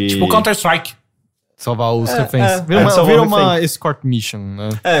parte de... Tipo Counter-Strike. Salvar os reféns. salvar Vira o uma refém. escort mission, né?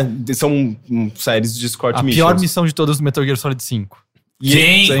 São séries de escort A missions. pior missão de todas do Metal Gear Solid 5.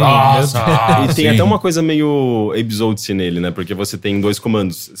 Sim, nossa. E tem sim. até uma coisa meio Episode nele, né? Porque você tem 2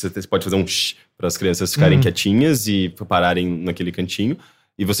 comandos. Você pode fazer um shh para as crianças ficarem quietinhas e pararem naquele cantinho.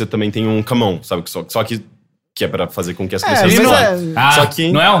 E você também tem um come on, sabe? Só que é pra fazer com que as crianças parem. Só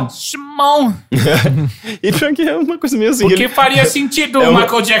que... Não é um Simão. E pior que é uma coisa meio assim. Porque faria sentido o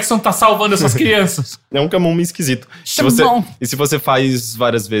Michael Jackson tá salvando essas crianças. É um come on meio esquisito. Simão. E se você faz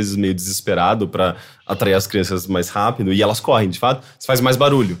várias vezes meio desesperado pra atrair as crianças mais rápido, e elas correm, de fato, você faz mais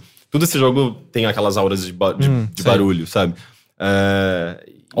barulho. Todo esse jogo tem aquelas auras de barulho, sabe?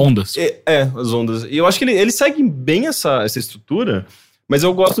 Ondas. As ondas. E eu acho que ele segue bem essa estrutura, mas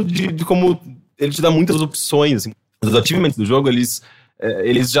eu gosto de como ele te dá muitas opções. Assim. Os achievements do jogo, eles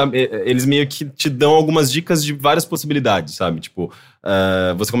meio que te dão algumas dicas de várias possibilidades, sabe? Tipo,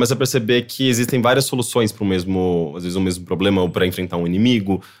 você começa a perceber que existem várias soluções para às vezes o mesmo problema, ou para enfrentar um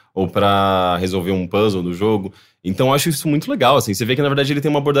inimigo, ou para resolver um puzzle do jogo. Então eu acho isso muito legal, assim. Você vê que, na verdade, ele tem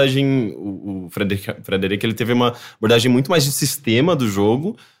uma abordagem... O Frederic, ele teve uma abordagem muito mais de sistema do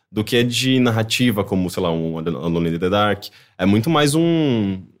jogo do que de narrativa, como, sei lá, um Alone in the Dark. É muito mais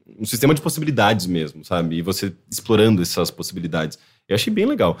um sistema de possibilidades mesmo, sabe? E você explorando essas possibilidades. Eu achei bem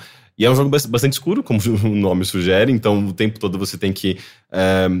legal. E é um jogo bastante escuro, como o nome sugere, então o tempo todo você tem que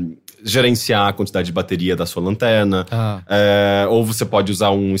gerenciar a quantidade de bateria da sua lanterna, ou você pode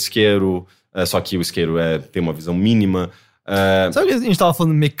usar um isqueiro, só que o isqueiro tem uma visão mínima. Sabe que a gente tava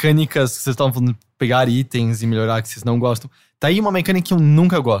falando mecânicas, que vocês estavam falando de pegar itens e melhorar, que vocês não gostam? Tá aí uma mecânica que eu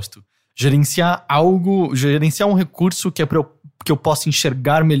nunca gosto. Gerenciar um recurso que é que eu possa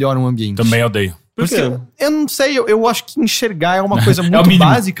enxergar melhor um ambiente. Também odeio. Porque eu não sei, eu acho que enxergar é uma coisa muito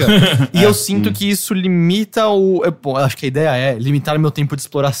básica. E eu sinto que isso limita eu acho que a ideia é limitar meu tempo de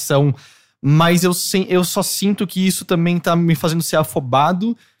exploração. Mas eu só sinto que isso também tá me fazendo ser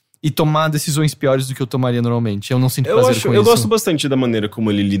afobado e tomar decisões piores do que eu tomaria normalmente. Eu não sinto prazer com isso. Eu gosto bastante da maneira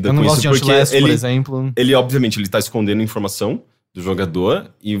como ele lida com isso. Eu não gosto de porque Outlast, por exemplo. Ele, obviamente, ele tá escondendo informação do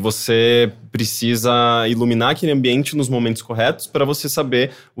jogador e você precisa iluminar aquele ambiente nos momentos corretos para você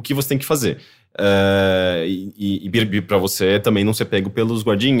saber o que você tem que fazer. E para você também não ser pego pelos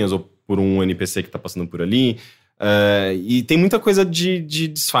guardinhas ou por um NPC que tá passando por ali. E tem muita coisa de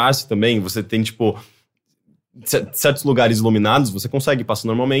disfarce também. Você tem, tipo, certos lugares iluminados, você consegue passar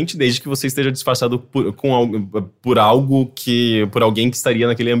normalmente, desde que você esteja disfarçado por alguém que estaria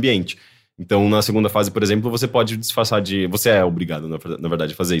naquele ambiente. Então, na segunda fase, por exemplo, você pode disfarçar você é obrigado, na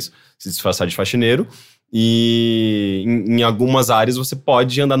verdade, a fazer isso. Se disfarçar de faxineiro. E em algumas áreas você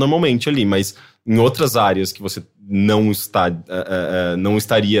pode andar normalmente ali, mas em outras áreas que você não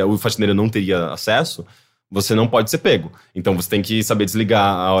estaria, o faxineiro não teria acesso, você não pode ser pego. Então você tem que saber desligar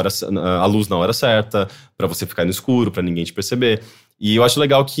a luz na hora certa, pra você ficar no escuro, pra ninguém te perceber. E eu acho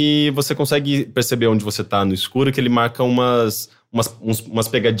legal que você consegue perceber onde você tá no escuro, que ele marca umas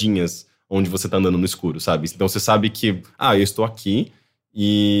pegadinhas onde você tá andando no escuro, sabe? Então você sabe que, eu estou aqui,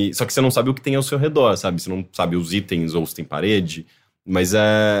 só que você não sabe o que tem ao seu redor, sabe? Você não sabe os itens ou se tem parede, mas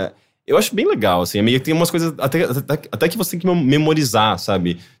eu acho bem legal, assim, meio que tem umas coisas até que você tem que memorizar,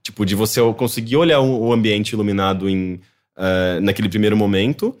 sabe? Tipo, de você conseguir olhar o ambiente iluminado naquele primeiro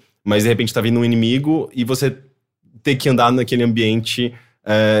momento, mas de repente tá vindo um inimigo e você ter que andar naquele ambiente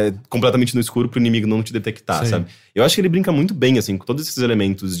completamente no escuro pro inimigo não te detectar, sabe? Eu acho que ele brinca muito bem, assim, com todos esses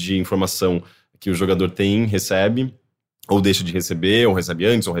elementos de informação que o jogador recebe, ou deixa de receber, ou recebe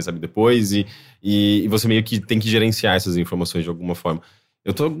antes, ou recebe depois, e você meio que tem que gerenciar essas informações de alguma forma.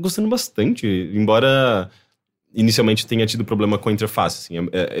 Eu tô gostando bastante, embora inicialmente tenha tido problema com a interface, assim,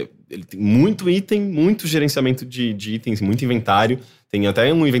 ele tem muito item, muito gerenciamento de itens, muito inventário, tem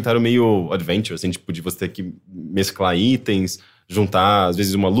até um inventário meio adventure, assim, tipo, de você ter que mesclar itens, juntar, às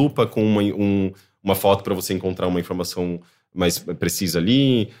vezes, uma lupa com uma foto para você encontrar uma informação mais precisa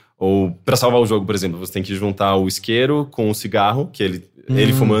ali, ou para salvar o jogo, por exemplo, você tem que juntar o isqueiro com o cigarro, que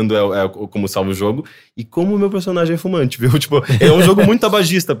ele fumando é como salva o jogo, e como o meu personagem é fumante, viu? Tipo, é um jogo muito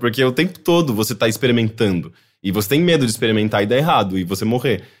tabagista, porque o tempo todo você tá experimentando, e você tem medo de experimentar e dar errado, e você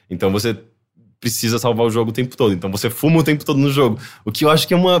morrer. Então você precisa salvar o jogo o tempo todo, então você fuma o tempo todo no jogo, o que eu acho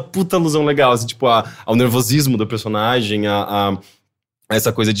que é uma puta alusão legal, assim, tipo, ao nervosismo do personagem, a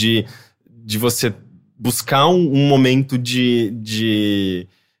essa coisa de você buscar um momento de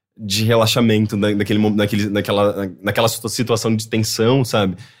relaxamento naquela situação de tensão,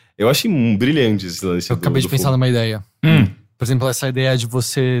 sabe? Eu achei brilhante esse Eu acabei de pensar numa ideia. Por exemplo, essa ideia de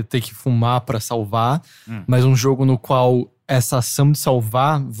você ter que fumar pra salvar, mas um jogo no qual essa ação de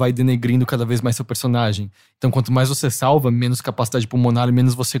salvar vai denegrindo cada vez mais seu personagem. Então, quanto mais você salva, menos capacidade pulmonar,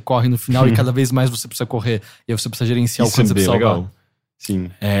 menos você corre no final e cada vez mais você precisa correr. E aí você precisa gerenciar o quanto você precisa salvar. Legal. Sim.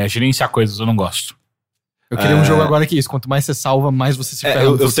 Gerenciar coisas eu não gosto. Eu queria um jogo agora que é isso. Quanto mais você salva, mais você se ferra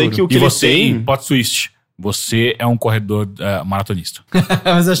no eu sei futuro. que o que E ele você, tem... plot twist, você é um corredor maratonista.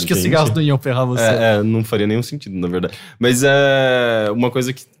 Mas acho que os Entendi. cigarros não iam ferrar você. não faria nenhum sentido, na verdade. Mas uma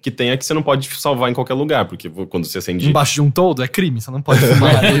coisa que tem é que você não pode salvar em qualquer lugar, porque quando você acende... Embaixo de um toldo é crime, você não pode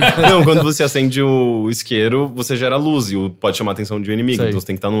fumar. Não, quando você acende o isqueiro, você gera luz e pode chamar a atenção de um inimigo. Sei. Então você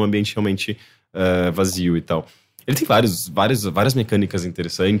tem que estar num ambiente realmente vazio e tal. Ele tem várias mecânicas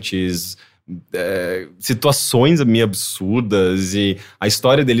interessantes, situações meio absurdas, e a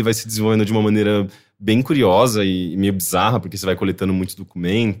história dele vai se desenvolvendo de uma maneira bem curiosa e meio bizarra, porque você vai coletando muitos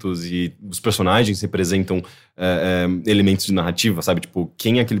documentos e os personagens representam elementos de narrativa, sabe? Tipo,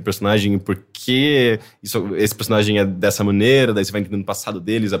 quem é aquele personagem e por que esse personagem é dessa maneira, daí você vai entendendo o passado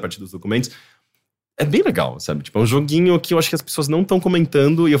deles a partir dos documentos. É bem legal, sabe? Tipo, é um joguinho que eu acho que as pessoas não estão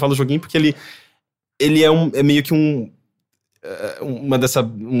comentando, e eu falo joguinho porque ele é meio que uma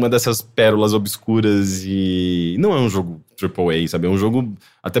dessas pérolas obscuras, e não é um jogo AAA, sabe? É um jogo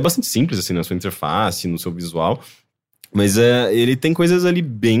até bastante simples, assim, na sua interface, no seu visual, mas ele tem coisas ali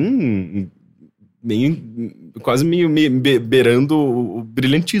quase meio beirando o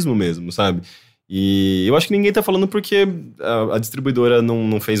brilhantismo mesmo, sabe? E eu acho que ninguém tá falando porque a distribuidora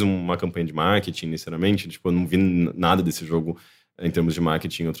não fez uma campanha de marketing, necessariamente. Tipo, eu não vi nada desse jogo em termos de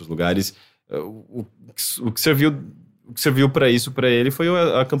marketing em outros lugares. O que serviu para isso, para ele, foi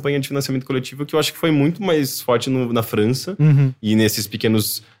a campanha de financiamento coletivo, que eu acho que foi muito mais forte na França, e nesses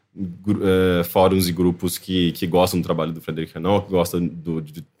pequenos fóruns e grupos que gostam do trabalho do Frédéric Renaud, que gostam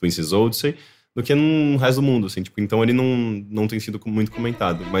de Princess Odyssey, do que no resto do mundo, assim. Tipo, então ele não tem sido muito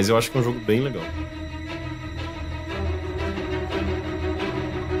comentado, mas eu acho que é um jogo bem legal.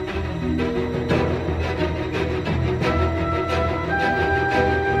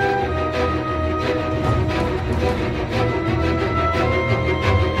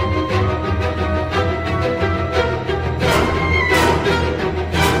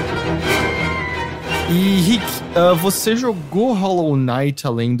 E Rick, você jogou Hollow Knight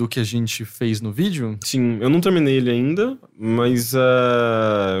além do que a gente fez no vídeo? Sim, eu não terminei ele ainda, mas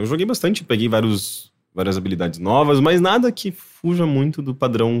eu joguei bastante, peguei várias habilidades novas, mas nada que fuja muito do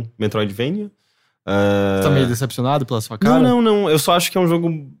padrão Metroidvania. Você tá meio decepcionado pela sua cara? Não, eu só acho que é um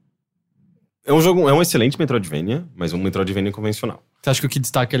jogo... É um excelente Metroidvania, mas um Metroidvania convencional. Você acha que o que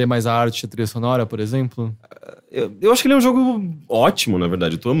destaca ele é mais a arte e a trilha sonora, por exemplo? Eu acho que ele é um jogo ótimo, na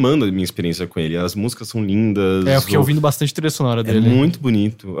verdade. Eu tô amando a minha experiência com ele. As músicas são lindas. Eu fiquei ouvindo bastante trilha sonora dele. É muito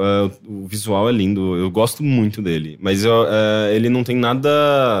bonito. O visual é lindo. Eu gosto muito dele. Mas ele não tem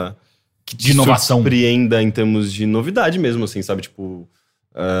nada que te de inovação, surpreenda em termos de novidade mesmo, assim, sabe? Tipo...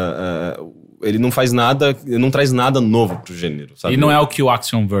 ele não faz nada... Ele não traz nada novo pro gênero, sabe? E não é o que o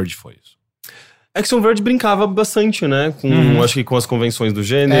Axiom Verge foi isso. Axiom Verge brincava bastante, né? Acho que com as convenções do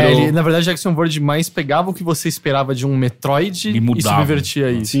gênero. Na verdade, Axiom Verge mais pegava o que você esperava de um Metroid e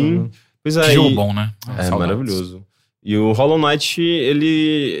subvertia isso. Sim. Né? Pois é. Que jogo bom, né? Saudades. Maravilhoso. E o Hollow Knight,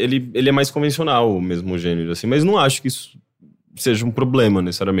 ele é mais convencional, o mesmo gênero, assim. Mas não acho que isso seja um problema,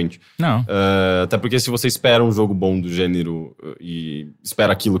 necessariamente. Não. Até porque se você espera um jogo bom do gênero e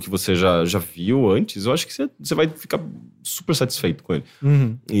espera aquilo que você já viu antes, eu acho que você vai ficar super satisfeito com ele.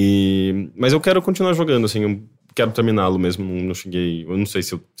 Mas eu quero continuar jogando, assim, eu quero terminá-lo mesmo, não cheguei... Eu não sei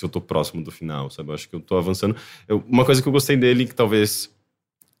se eu tô próximo do final, sabe? Eu acho que eu tô avançando. Uma coisa que eu gostei dele, que talvez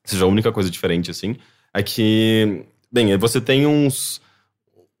seja a única coisa diferente, assim, é que... Bem, você tem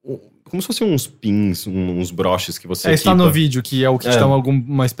como se fossem uns pins, uns broches que você está no vídeo, que é o que te dá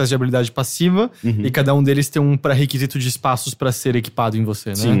uma espécie de habilidade passiva, e cada um deles tem um pré-requisito de espaços para ser equipado em você,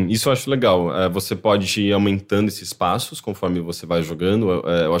 né? Sim, isso eu acho legal. Você pode ir aumentando esses espaços conforme você vai jogando.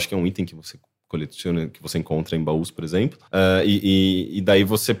 Eu acho que é um item que você coleciona, que você encontra em baús, por exemplo. E daí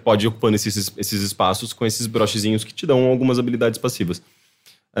você pode ir ocupando esses espaços com esses brochezinhos que te dão algumas habilidades passivas.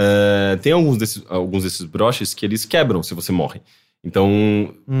 Tem alguns desses broches que eles quebram se você morre.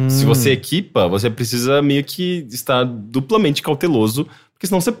 Então, se você equipa, você precisa meio que estar duplamente cauteloso, porque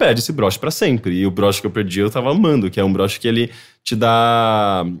senão você perde esse broche pra sempre. E o broche que eu perdi, eu tava amando, que é um broche que ele te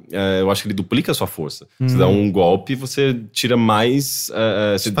dá... eu acho que ele duplica a sua força. Você dá um golpe, você tira mais...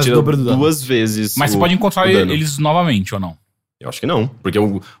 você tira duas vezes. Mas você pode encontrar eles novamente, ou não? Eu acho que não, porque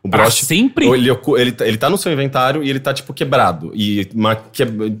o broche... sempre? Ele tá no seu inventário e ele tá, tipo, quebrado. E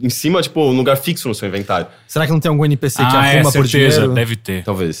em cima, tipo, um lugar fixo no seu inventário. Será que não tem algum NPC que arruma por dinheiro? Deve ter.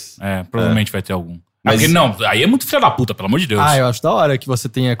 Talvez. Provavelmente vai ter algum. Mas Porque, não, aí é muito filha da puta, pelo amor de Deus. Eu acho da hora que você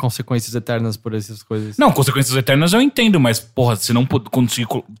tenha consequências eternas por essas coisas. Não, consequências eternas eu entendo, mas, porra, você não conseguir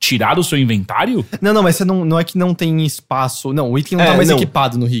tirar do seu inventário? Não, mas você não é que não tem espaço. Não, o item não tá mais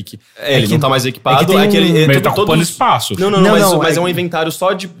equipado no Rick. ele que- não tá mais equipado. tem que ele Mas ele tá ocupando espaço. Não, mas é um inventário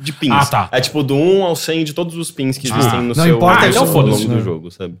só de pins. Ah, tá. É tipo do 1 ao 100 de todos os pins que existem no não seu importa, então ao foda-se, longo do né?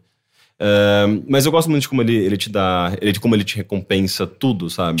 jogo, sabe? Mas eu gosto muito de como ele te dá... de como ele te recompensa tudo,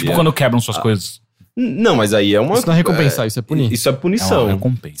 sabe? Tipo quando quebram suas coisas. Não, mas aí é uma... Isso não é recompensar, isso é punir. Isso é punição. É uma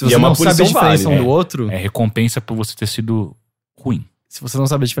recompensa. Se você é uma não sabe a punição diferença válida. um do outro, É recompensa por você ter sido ruim. se você não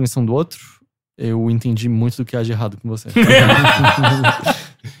sabe a diferença um do outro, eu entendi muito do que há de errado com você.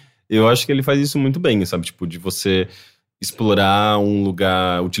 Eu acho que ele faz isso muito bem, sabe? Tipo, de você explorar um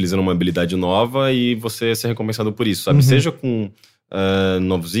lugar utilizando uma habilidade nova e você ser recompensado por isso, sabe? Uhum. Seja com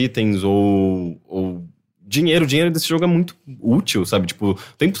novos itens ou dinheiro. O dinheiro desse jogo é muito útil, sabe? Tipo, o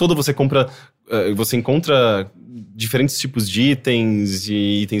tempo todo você compra... você encontra diferentes tipos de itens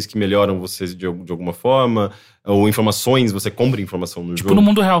e itens que melhoram você de alguma forma, ou informações, você compra informação no Tipo jogo. no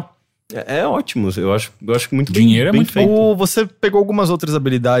mundo real. É ótimo, eu acho muito Dinheiro é bem muito feito. Ou você pegou algumas outras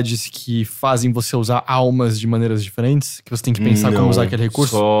habilidades que fazem você usar almas de maneiras diferentes, que você tem que pensar como usar aquele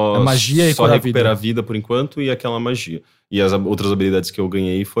recurso? Só, É magia e só curar a recuperar a vida. vida por enquanto e aquela magia. E as outras habilidades que eu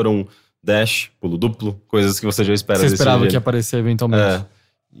ganhei foram dash, pulo duplo, coisas que você já espera Você desse esperava jeito. que ia aparecer eventualmente. É.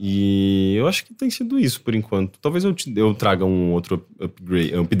 E eu acho que tem sido isso por enquanto. Talvez eu traga um outro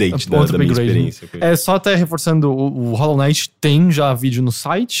update da Outro minha upgrade, experiência. com ele. É, só até reforçando, o Hollow Knight tem já vídeo no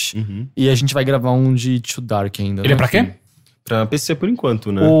site, Uhum. e a gente vai gravar um de To Dark ainda. Ele né? é pra quê? Pra PC por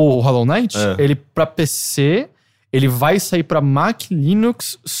enquanto, né? O Hollow Knight, É. ele pra PC, ele vai sair pra Mac,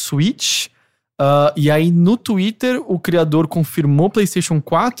 Linux, Switch, e aí no Twitter o criador confirmou PlayStation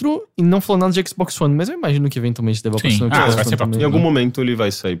 4 e não falou nada de Xbox One, mas eu imagino que eventualmente deve Sim. aparecer no Ah, Xbox vai One ser pra também. Em algum momento ele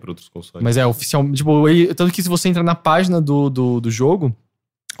vai sair pra outros consoles. Mas é oficial, tipo, tanto que se você entra na página do jogo,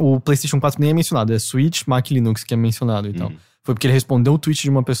 o PlayStation 4 nem é mencionado, é Switch, Mac, Linux que é mencionado e tal. Uhum. Foi porque ele respondeu um tweet de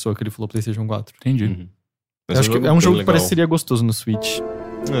uma pessoa que ele falou PlayStation 4. Entendi. Uhum. Eu Mas acho que é um bem jogo que legal. pareceria gostoso no Switch.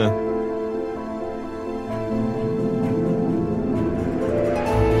 É.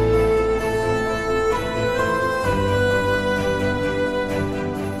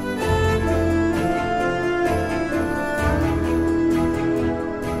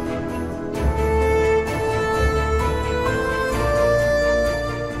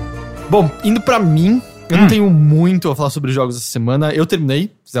 Bom, indo pra mim, eu não tenho muito a falar sobre jogos essa semana. Eu terminei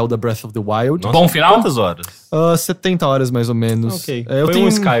Zelda Breath of the Wild. Nossa, Bom final? Quantas horas? 70 horas mais ou menos. Ok. Eu Foi tenho, um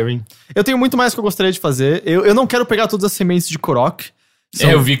Skyrim. eu tenho muito mais que eu gostaria de fazer. Eu não quero pegar todas as sementes de Korok. São-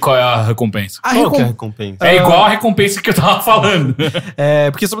 Eu vi qual é a recompensa. A Qual que é a recom- recompensa? É igual a recompensa que eu tava falando.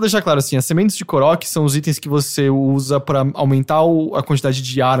 Porque só pra deixar claro assim, as sementes de Korok são os itens que você usa pra aumentar a quantidade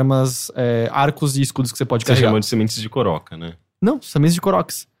de armas, arcos e escudos que você pode Você carregar. chama de sementes de coroca, né? Não, sementes de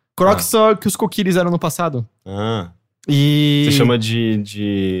Koroks. Koroks são que os Kokiris eram no passado. Ah. E... Você chama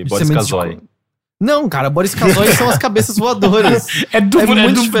de Boris sementes de Casoy. Ko- Não, cara, Boris Casoy são as cabeças voadoras. É do, É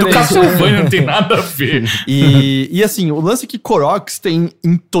muito do diferente. Castlevania, não tem nada a ver. E assim, o lance é que Koroks tem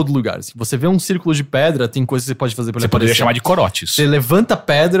em todo lugar. Assim, você vê um círculo de pedra, tem coisas que você pode fazer pra Você ele poderia aparecer. chamar de corotes. Você levanta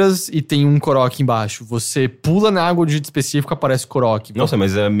pedras e tem um Korok embaixo. Você pula na água de um jeito específico, aparece Korok. Nossa,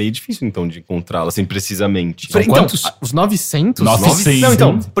 mas é meio difícil então de encontrá-la, assim, precisamente. São Então, quantos? os 900? 900? Não,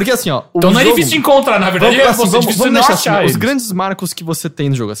 então, porque assim, ó... Então não é difícil de encontrar, na verdade. Vamos, assim, É difícil vamos não deixar achar assim, os eles. grandes marcos que você tem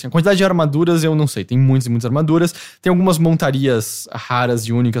no jogo. Assim, a quantidade de armaduras eu não sei. Tem muitas e muitas armaduras. Tem algumas montarias raras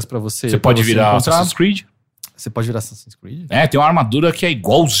e únicas pra você. Você pode virar encontrar. Assassin's Creed? Você pode virar Assassin's Creed? É, tem uma armadura que é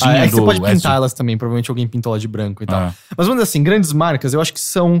igualzinha É que do você pode Ezio. pintar elas também. Provavelmente alguém pintou ela de branco e tal. Ah. Mas vamos dizer assim, grandes marcas, eu acho que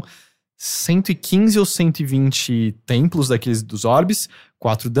são 115 ou 120 templos daqueles dos orbes,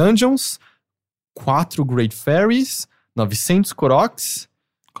 4 dungeons, 4 Great Fairies, 900 Koroks.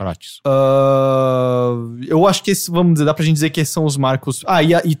 Corotes. Eu acho que esses, vamos dizer, dá pra gente dizer que esses são os marcos.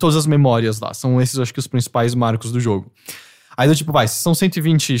 E todas as memórias lá. São esses, acho que, os principais marcos do jogo. Aí do tipo, se são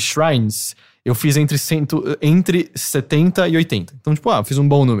 120 shrines, eu fiz entre 70 e 80. Então, tipo, eu fiz um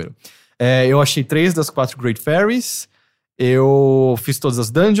bom número. Eu achei 3 das 4 Great Fairies. Eu fiz todas as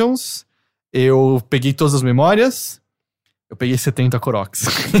dungeons. Eu peguei todas as memórias. Eu peguei 70 Koroks.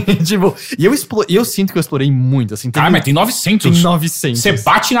 Tipo, e eu sinto que eu explorei muito, assim. Ah, mas tem 900. Tem 900. Você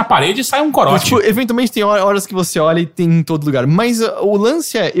bate na parede e sai um corote. Tipo, eventualmente tem horas que você olha e tem em todo lugar. Mas o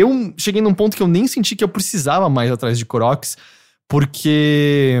lance é, eu cheguei num ponto que eu nem senti que eu precisava mais atrás de Koroks,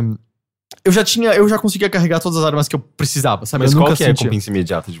 porque eu já conseguia carregar todas as armas que eu precisava, sabe? Mas eu qual nunca que é a sentia. recompensa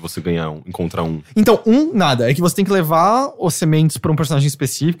imediata de você ganhar encontrar um? Então, nada. É que você tem que levar os sementes pra um personagem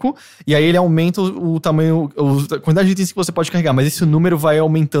específico, e aí ele aumenta o tamanho, a quantidade de itens que você pode carregar, mas esse número vai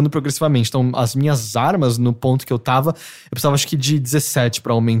aumentando progressivamente. Então, as minhas armas, no ponto que eu tava, eu precisava acho que de 17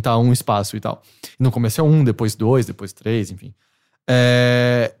 pra aumentar um espaço e tal. No começo é 1, depois 2, depois 3, enfim.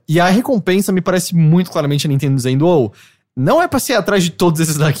 E a recompensa me parece muito claramente a Nintendo dizendo, não é pra ser atrás de todos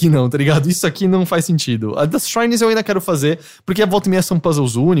esses daqui não, tá ligado? Isso aqui não faz sentido. A das Shrines eu ainda quero fazer, porque a volta e meia são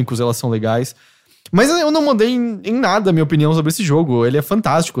puzzles únicos, elas são legais. Mas eu não mudei em nada a minha opinião sobre esse jogo. Ele é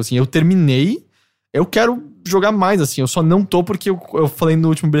fantástico, assim. Eu terminei, eu quero jogar mais, assim. Eu só não tô porque eu falei no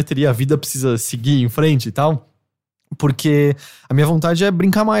último bilheteria, a vida precisa seguir em frente e tal. Porque a minha vontade é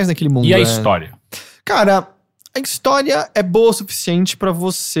brincar mais naquele mundo. E a história? Cara, a história é boa o suficiente pra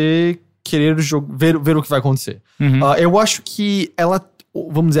você querer ver o que vai acontecer. Eu acho que ela,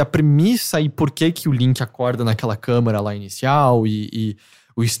 vamos dizer, a premissa e por que o Link acorda naquela câmara lá inicial e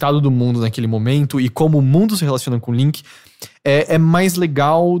o estado do mundo naquele momento e como o mundo se relaciona com o Link é mais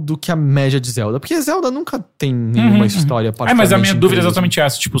legal do que a média de Zelda. Porque Zelda nunca tem nenhuma história particularmente mas a minha dúvida é incrível. exatamente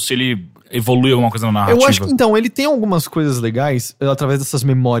essa. Tipo, se ele evolui alguma coisa na narrativa. Eu acho que, então, ele tem algumas coisas legais através dessas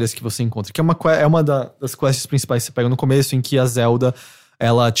memórias que você encontra. Que é uma das quests principais que você pega no começo, em que a Zelda,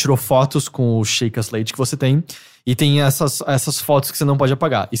 ela tirou fotos com o Sheikah Slate que você tem. E tem essas fotos que você não pode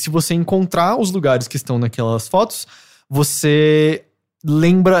apagar. E se você encontrar os lugares que estão naquelas fotos, você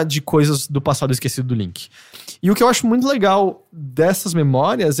lembra de coisas do passado esquecido do Link. E o que eu acho muito legal dessas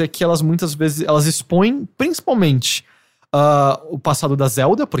memórias é que elas muitas vezes elas expõem principalmente o passado da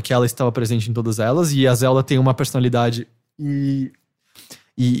Zelda, porque ela estava presente em todas elas, e a Zelda tem uma personalidade e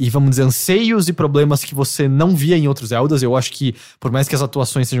vamos dizer, anseios e problemas que você não via em outros Zeldas. Eu acho que, por mais que as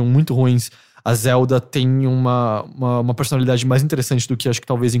atuações sejam muito ruins, a Zelda tem uma personalidade mais interessante do que acho que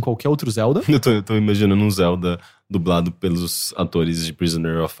talvez em qualquer outro Zelda. Eu tô imaginando um Zelda dublado pelos atores de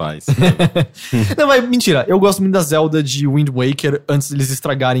Prisoner of Ice. Não, mas mentira. Eu gosto muito da Zelda de Wind Waker antes deles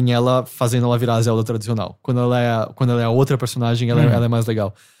estragarem ela, fazendo ela virar a Zelda tradicional. Quando ela é outra personagem, ela é mais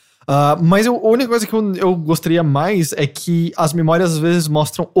legal. Mas a única coisa que eu gostaria mais é que as memórias às vezes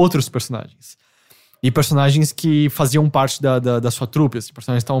mostram outros personagens. E personagens que faziam parte da sua trupe, assim,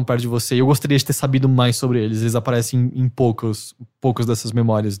 personagens que estavam perto de você. E eu gostaria de ter sabido mais sobre eles. Eles aparecem em poucos dessas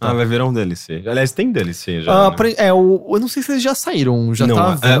memórias. Então. Vai virar um DLC. Aliás, tem DLC já, né? Eu não sei se eles já saíram. Já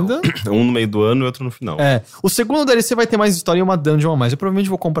tá à venda. Um no meio do ano e outro no final. O segundo DLC vai ter mais história e uma dungeon a mais. Eu provavelmente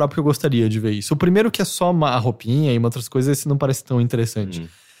vou comprar porque eu gostaria de ver isso. O primeiro, que é só a roupinha e uma outras coisas, esse não parece tão interessante.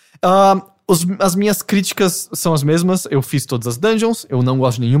 As minhas críticas são as mesmas. Eu fiz todas as dungeons. Eu não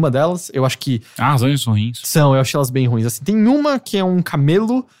gosto de nenhuma delas. Eu acho que... as dungeons são ruins. Eu achei elas bem ruins. Assim, tem uma que é um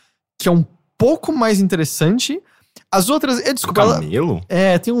camelo, que é um pouco mais interessante. As outras... Desculpa, camelo?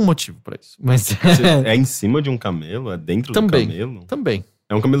 Tem um motivo pra isso. Mas... É em cima de um camelo? É dentro do camelo? Também.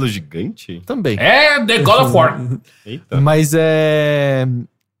 É um camelo gigante? Também. É The God of War. Eita. Mas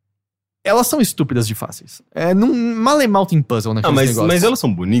elas são estúpidas de fáceis. Mal e mal tem puzzle naqueles negócios. Mas elas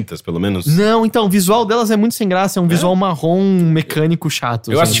são bonitas, pelo menos? Não, então, o visual delas é muito sem graça. É um visual marrom, mecânico,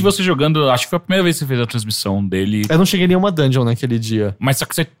 chato. Eu assisti você jogando, acho que foi a primeira vez que você fez a transmissão dele. Eu não cheguei em nenhuma dungeon naquele dia. Mas só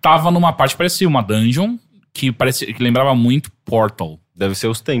que você tava numa parte que parecia uma dungeon, que lembrava muito Portal. Deve ser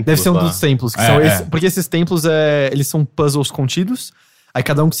os templos. Deve ser um lá. dos templos. Que são porque esses templos, eles são puzzles contidos. Aí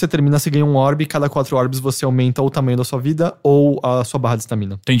cada um que você termina, você ganha um orbe. E cada 4 orbes você aumenta ou o tamanho da sua vida ou a sua barra de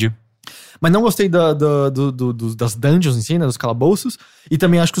estamina. Entendi. Mas não gostei das dungeons em si, né? Dos calabouços. E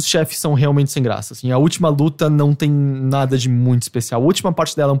também acho que os chefes são realmente sem graça. Assim, a última luta não tem nada de muito especial. A última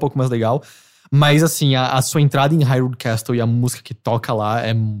parte dela é um pouco mais legal. Mas assim, a sua entrada em Hyrule Castle e a música que toca lá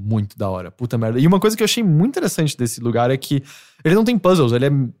é muito da hora. Puta merda. E uma coisa que eu achei muito interessante desse lugar é que ele não tem puzzles. Ele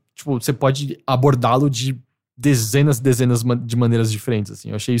é, tipo, você pode abordá-lo de dezenas e dezenas de maneiras diferentes, assim.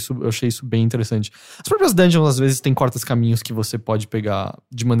 Eu achei isso bem interessante. As próprias dungeons, às vezes, tem cortas-caminhos que você pode pegar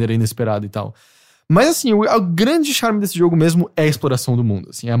de maneira inesperada e tal. Mas, assim, o grande charme desse jogo mesmo é a exploração do mundo,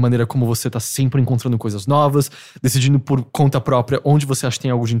 assim. É a maneira como você tá sempre encontrando coisas novas, decidindo por conta própria onde você acha que tem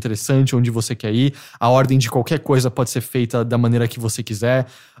algo de interessante, onde você quer ir. A ordem de qualquer coisa pode ser feita da maneira que você quiser.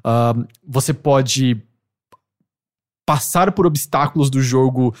 Você pode passar por obstáculos do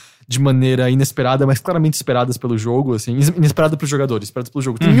jogo de maneira inesperada, mas claramente esperadas pelo jogo, assim. Inesperada pros jogadores, esperadas pelo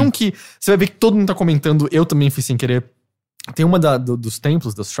jogo. Tem um que você vai ver que todo mundo tá comentando, eu também fiz sem querer. Tem uma dos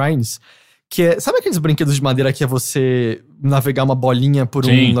templos, das shrines, que é... Sabe aqueles brinquedos de madeira que é você navegar uma bolinha por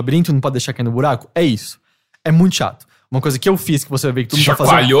um labirinto e não pode deixar cair no buraco? É isso. É muito chato. Uma coisa que eu fiz, que você vai ver que todo mundo tá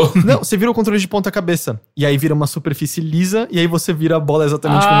Chacoalhou. fazendo. Não, você vira o controle de ponta cabeça. E aí vira uma superfície lisa, e aí você vira a bola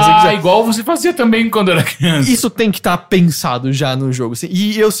exatamente como você quiser. Igual você fazia também quando era criança. Isso tem que estar pensado já no jogo. Assim.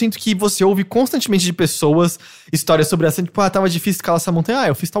 E eu sinto que você ouve constantemente de pessoas histórias sobre essa, tipo, tava difícil escalar essa montanha.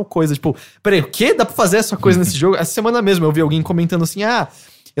 Eu fiz tal coisa. Tipo, peraí, o quê? Dá pra fazer essa coisa nesse jogo? Essa semana mesmo eu vi alguém comentando assim,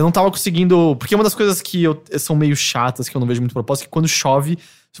 eu não tava conseguindo... Porque uma das coisas que são meio chatas, que eu não vejo muito propósito, é que quando chove,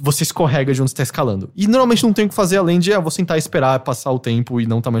 você escorrega de onde você tá escalando. E normalmente não tem o que fazer além de, vou sentar e esperar passar o tempo e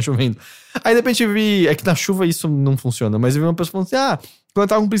não tá mais chovendo. Aí de repente eu vi... É que na chuva isso não funciona, mas eu vi uma pessoa falando assim, quando eu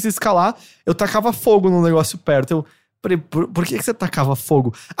tava com preguiça de escalar, eu tacava fogo num negócio perto. Por que você tacava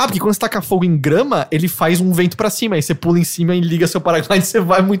fogo? Porque quando você taca fogo em grama, ele faz um vento pra cima. Aí você pula em cima e liga seu paraglide e você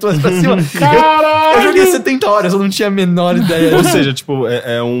vai muito mais pra cima. Caralho! Eu joguei 70 horas, eu não tinha a menor ideia. Ou seja, tipo,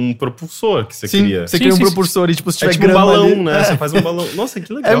 é um propulsor que você cria. Você cria um propulsor e, tipo, se tiver tipo um grama balão, ali, né? Você faz um balão. Nossa,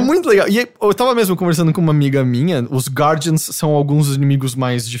 que legal. É muito legal. E eu tava mesmo conversando com uma amiga minha, os Guardians são alguns dos inimigos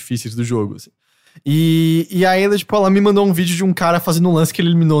mais difíceis do jogo, assim. E aí ela, tipo, ela me mandou um vídeo de um cara fazendo um lance que ele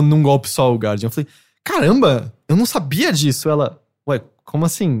eliminou num golpe só o Guardian. Eu falei, caramba, eu não sabia disso. Ela, como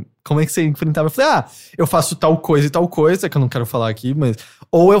assim? Como é que você enfrentava? Eu falei, eu faço tal coisa e tal coisa, que eu não quero falar aqui, mas...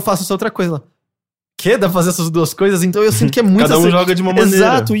 Ou eu faço essa outra coisa. Ela, quê? Dá pra fazer essas duas coisas? Então eu sinto que é muito... Cada um joga de uma maneira.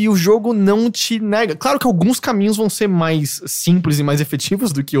 Exato, e o jogo não te nega. Claro que alguns caminhos vão ser mais simples e mais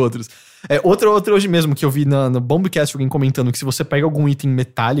efetivos do que outros. Outro hoje mesmo que eu vi no Bombcast, alguém comentando que se você pega algum item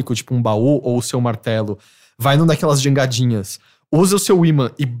metálico, tipo um baú ou o seu martelo, vai numa daquelas jangadinhas, usa o seu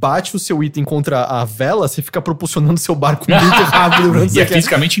imã e bate o seu item contra a vela, você fica propulsionando seu barco muito rápido. E é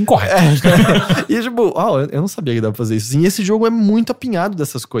fisicamente incorreto. E tipo, eu não sabia que dava pra fazer isso. E esse jogo é muito apinhado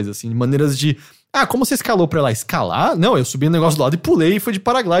dessas coisas, assim, de maneiras de... como você escalou pra lá? Escalar? Não, eu subi no negócio do lado e pulei e fui de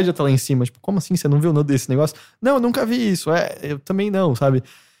paraglide até lá em cima. Tipo, como assim? Você não viu nada desse negócio? Não, eu nunca vi isso. Eu também não, sabe?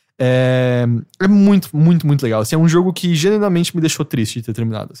 É muito, muito, muito legal. Assim, é um jogo que genuinamente me deixou triste de ter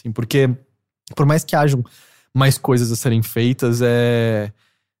terminado, assim, porque por mais que hajam mais coisas a serem feitas,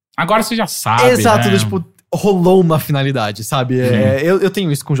 Agora você já sabe, exato, né? tipo, rolou uma finalidade, sabe? Eu tenho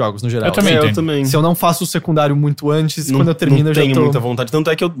isso com jogos, no geral. Eu também tenho. Eu também. Se eu não faço o secundário muito antes, quando eu termino, eu já tenho tô... muita vontade.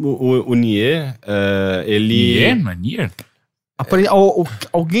 Tanto é que o Nier, ele... Nier? Não é Nier?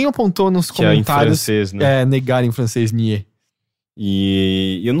 Alguém apontou nos Que é em comentários francês, né? negar em francês Nier.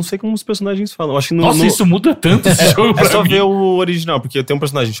 E eu não sei como os personagens falam. Eu acho que Nossa, isso muda tanto esse jogo pra É só mim. ver o original, porque tem um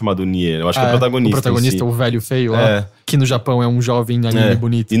personagem chamado Nier. Eu acho que é o protagonista. O protagonista, em si. o velho feio, lá, que no Japão é um jovem anime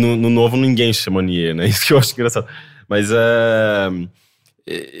bonito. E no novo ninguém chama Nier, né? Isso que eu acho engraçado. Mas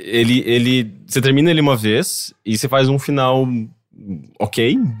você termina ele uma vez e você faz um final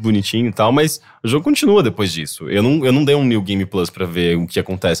ok, bonitinho e tal, mas o jogo continua depois disso. Eu não dei um New Game Plus pra ver o que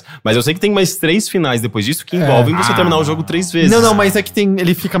acontece. Mas eu sei que tem mais 3 finais depois disso que envolvem você terminar o jogo 3 vezes. Não, mas é que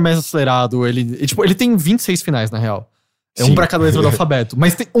ele fica mais acelerado. Ele tem 26 finais, na real. É Sim. um pra cada letra do alfabeto.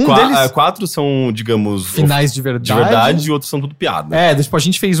 Mas tem deles... 4 são, digamos... finais de verdade. E outros são tudo piada. Tipo, a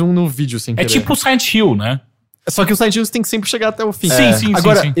gente fez um no vídeo sem É querer. tipo o Silent Hill, né? Só que o Silent Hill tem que sempre chegar até o fim. Sim.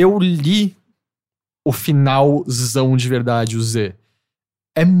 Agora, sim. eu li o finalzão de verdade, o Z.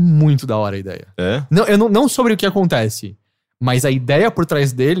 É muito da hora a ideia. Não sobre o que acontece, mas a ideia por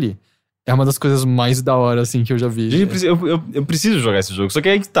trás dele é uma das coisas mais da hora, assim, que eu já vi. Gente, eu preciso jogar esse jogo. Só que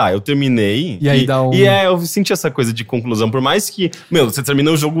aí que tá, eu terminei. E aí dá um... eu senti essa coisa de conclusão. Por mais que... você termina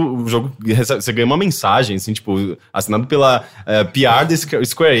o jogo você ganha uma mensagem, assim, tipo, assinado pela PR da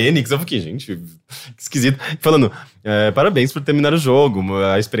Square Enix. Eu fiquei, gente, que esquisito. Falando, parabéns por terminar o jogo.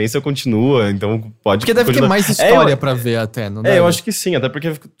 A experiência continua, então pode... Porque deve ter mais história pra ver até, não deve? Eu acho que sim, até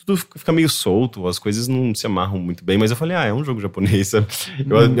porque tudo fica meio solto, as coisas não se amarram muito bem. Mas eu falei, é um jogo japonês, sabe?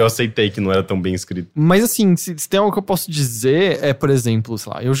 Eu aceitei que não era tão bem escrito. Mas assim, se tem algo que eu posso dizer por exemplo,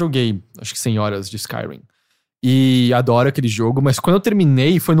 sei lá, eu joguei acho que 100 horas de Skyrim e adoro aquele jogo, mas quando eu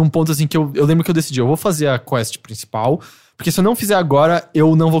terminei foi num ponto assim que eu lembro que eu decidi, eu vou fazer a quest principal, porque se eu não fizer agora,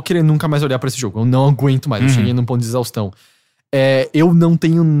 eu não vou querer nunca mais olhar pra esse jogo, eu não aguento mais, eu cheguei num ponto de exaustão. Eu não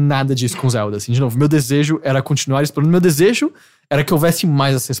tenho nada disso com Zelda, assim, de novo, meu desejo era continuar explorando, meu desejo era que houvesse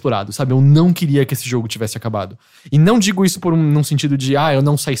mais a ser explorado, sabe? Eu não queria que esse jogo tivesse acabado. E não digo isso num sentido de, eu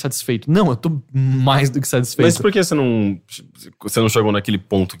não saí satisfeito. Não, eu tô mais do que satisfeito. Mas por que você não chegou naquele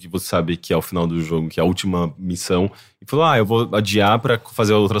ponto que você sabe que é o final do jogo, que é a última missão, e falou, eu vou adiar pra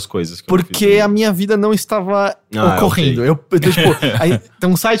fazer outras coisas? Porque a minha vida não estava ocorrendo. Okay. Aí, tem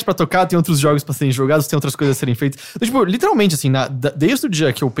um site pra tocar, tem outros jogos pra serem jogados, tem outras coisas a serem feitas. Então, tipo, literalmente, assim, desde o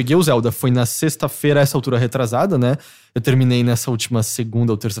dia que eu peguei o Zelda, foi na sexta-feira, essa altura retrasada, né? Eu terminei nessa última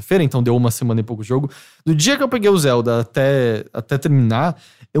segunda ou terça-feira, então deu uma semana e pouco o jogo. Do dia que eu peguei o Zelda até terminar,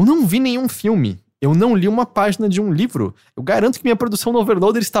 eu não vi nenhum filme. Eu não li uma página de um livro. Eu garanto que minha produção no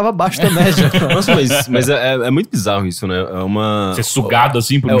Overloader estava abaixo da média. Nossa, mas é muito bizarro isso, né? É uma... Ser sugado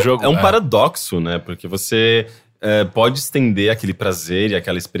assim por um jogo. É um paradoxo, né? Porque você pode estender aquele prazer e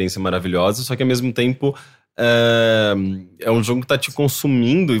aquela experiência maravilhosa, só que ao mesmo tempo é um jogo que tá te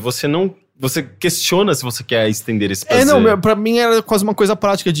consumindo e você não... Você questiona se você quer estender esse prazer. Pra mim era quase uma coisa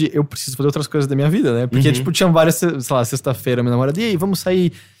prática de eu preciso fazer outras coisas da minha vida, né? Porque, tipo, tinha várias, sei lá, sexta-feira, minha namorada, e aí, vamos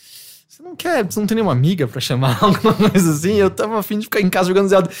sair... Você não tem nenhuma amiga pra chamar, alguma coisa assim? Eu tava afim de ficar em casa jogando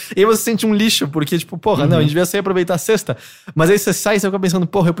Zelda. E aí você sente um lixo, porque tipo, porra, não, a gente devia sair e aproveitar a sexta. Mas aí você sai e você fica pensando,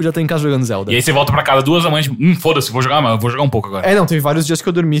 porra, eu podia estar em casa jogando Zelda. E aí você volta pra casa 2 da manhã, foda-se, vou jogar um pouco agora. Não, teve vários dias que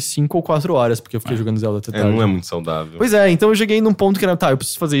eu dormi 5 ou 4 horas, porque eu fiquei jogando Zelda até tarde. Não é muito saudável. Pois então eu cheguei num ponto que era, eu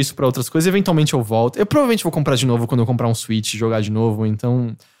preciso fazer isso pra outras coisas, eventualmente eu volto. Eu provavelmente vou comprar de novo quando eu comprar um Switch e jogar de novo,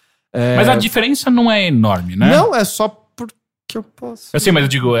 então... Mas a diferença não é enorme, né? Não, é só que eu posso... Eu sei, mas eu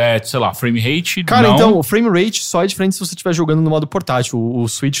digo, sei lá, frame rate... Cara, não... então, o frame rate só é diferente se você estiver jogando no modo portátil. O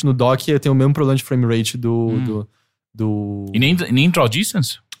Switch no dock tem o mesmo problema de frame rate do... E nem draw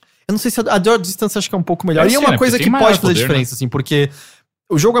distance? Eu não sei se a draw distance acho que é um pouco melhor. Deve E é ser, uma né? coisa Porque que tem pode maior fazer poder, diferença, assim, porque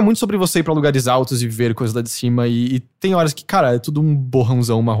o jogo é muito sobre você ir pra lugares altos e ver coisas lá de cima. E tem horas que, cara, é tudo um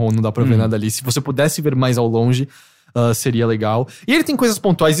borrãozão marrom, não dá pra ver nada ali. Se você pudesse ver mais ao longe... seria legal. E ele tem coisas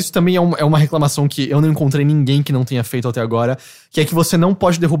pontuais, isso também é uma reclamação que eu não encontrei ninguém que não tenha feito até agora, que é que você não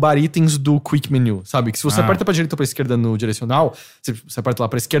pode derrubar itens do Quick Menu, sabe? Que se você aperta pra direita ou pra esquerda no direcional, você aperta lá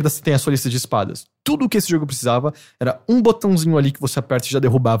pra esquerda, você tem a sua lista de espadas. Tudo o que esse jogo precisava era um botãozinho ali que você aperta e já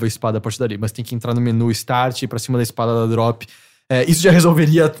derrubava a espada a partir dali. Mas tem que entrar no menu Start, ir pra cima da espada da Drop. Isso já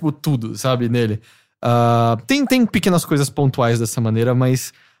resolveria tudo, sabe, nele. Tem pequenas coisas pontuais dessa maneira,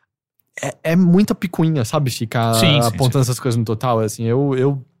 mas... É muita picuinha, sabe? Ficar apontando essas coisas no total, assim,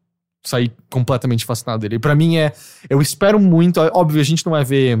 eu saí completamente fascinado dele. E pra mim eu espero muito, óbvio, a gente não vai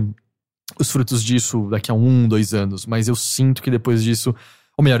ver os frutos disso daqui a 1, 2 anos, mas eu sinto que depois disso,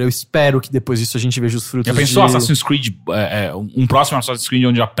 ou melhor, eu espero que depois disso a gente veja os frutos. Já pensou Assassin's Creed, um próximo Assassin's Creed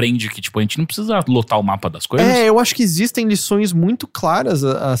onde aprende que, tipo, a gente não precisa lotar o mapa das coisas? Eu acho que existem lições muito claras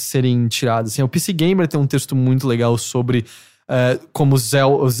a serem tiradas, assim, o PC Gamer tem um texto muito legal sobre... como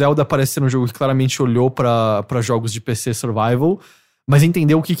o Zelda parece ser um jogo que claramente olhou pra jogos de PC Survival, mas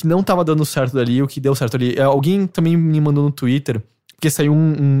entendeu o que não tava dando certo dali e o que deu certo ali. Alguém também me mandou no Twitter, porque saiu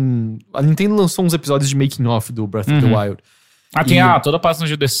a Nintendo lançou uns episódios de making of do Breath of the Wild. Tem toda a página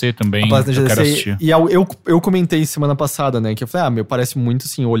de GDC também. A página de GDC, quero assistir. E eu comentei semana passada, né, que eu falei, parece muito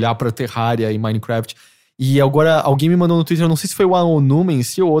assim, olhar pra Terraria e Minecraft. E agora alguém me mandou no Twitter, eu não sei se foi o Aonuma em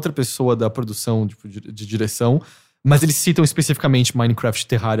si ou outra pessoa da produção de direção, mas eles citam especificamente Minecraft e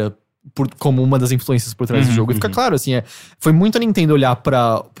Terraria como uma das influências por trás do jogo. E fica claro, assim, foi muito a Nintendo olhar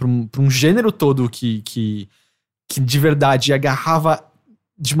pra um gênero todo que de verdade agarrava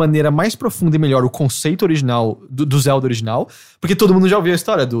de maneira mais profunda e melhor o conceito original do Zelda original, porque todo mundo já ouviu a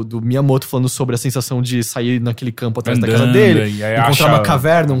história do Miyamoto falando sobre a sensação de sair naquele campo atrás da casa dele, encontrar uma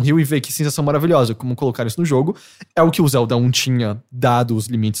caverna, um rio e ver que sensação maravilhosa. Como colocar isso no jogo é o que o Zelda 1 tinha dado os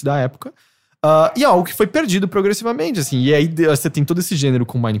limites da época. E é algo que foi perdido progressivamente, assim. E aí você tem todo esse gênero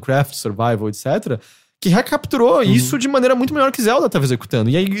com Minecraft, Survival, etc., que recapturou isso de maneira muito melhor que Zelda estava executando.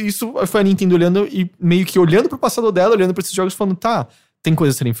 E aí isso foi a Nintendo olhando e meio que olhando pro passado dela, olhando pra esses jogos e falando, tem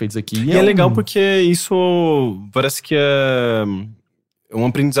coisas a serem feitas aqui. E é legal porque isso parece que é um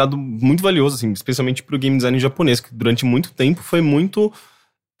aprendizado muito valioso, assim, especialmente pro game design japonês, que durante muito tempo foi muito...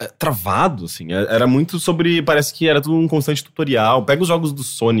 travado, assim, era muito sobre, parece que era tudo um constante tutorial. Pega os jogos do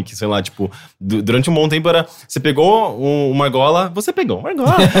Sonic, sei lá, tipo, durante um bom tempo era, você pegou uma argola, você pegou uma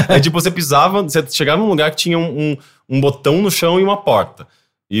argola. Aí tipo, você pisava, você chegava num lugar que tinha um botão no chão e uma porta.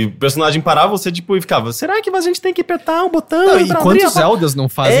 E o personagem parava, você tipo, e ficava, será que a gente tem que apertar um botão? E quantos Zeldas não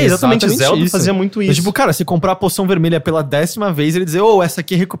fazem exatamente, Zelda isso? fazia muito isso. Mas, tipo, cara, você comprar a poção vermelha pela 10ª vez, ele dizer, essa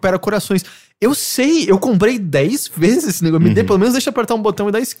aqui recupera corações. Eu sei, eu comprei 10 vezes esse negócio. Me dê, pelo menos deixa eu apertar um botão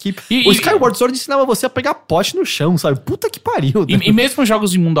e dar skip. O Skyward Sword ensinava você a pegar pote no chão, sabe? Puta que pariu. E mesmo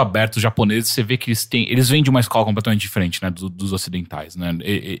jogos de mundo aberto japoneses, você vê que eles vêm de uma escola completamente diferente, né? Dos ocidentais, né?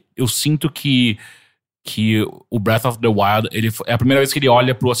 Eu sinto que o Breath of the Wild, é a primeira vez que ele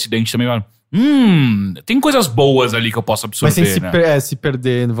olha pro ocidente também e fala, tem coisas boas ali que eu posso absorver, mas sem se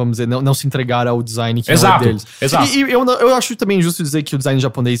perder, vamos dizer, não se entregar ao design que é deles. Exato. E eu acho também injusto dizer que o design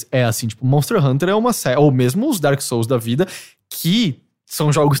japonês é assim, tipo, Monster Hunter é uma série, ou mesmo os Dark Souls da vida, que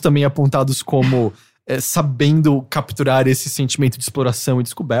são jogos também apontados como sabendo capturar esse sentimento de exploração e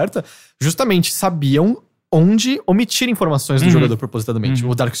descoberta, justamente sabiam onde omitir informações do jogador propositadamente.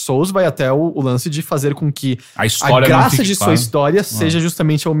 O Dark Souls vai até o lance de fazer com que A história não graça fique de sua clara. história seja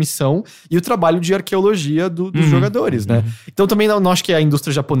justamente a omissão e o trabalho de arqueologia dos jogadores, né? Então também não acho que é a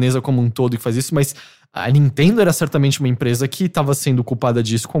indústria japonesa como um todo que faz isso, mas a Nintendo era certamente uma empresa que estava sendo culpada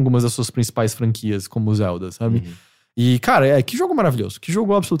disso com algumas das suas principais franquias, como o Zelda, sabe? E, cara, que jogo maravilhoso. Que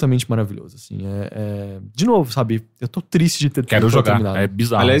jogo absolutamente maravilhoso, assim. De novo, sabe? Eu tô triste de ter Quero jogar. terminado. É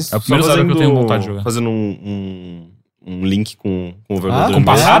bizarro. Aliás, é o primeiro Zelda que eu tenho vontade de jogar. Fazendo um link com o Overlord. com o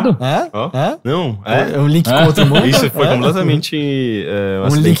passado? Ó. É? Não, É um link com outro mundo? Isso foi É? completamente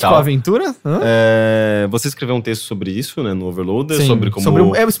Um link com acidental. a aventura? Hã? Você escreveu um texto sobre isso, né, no Overloader, Sim, sobre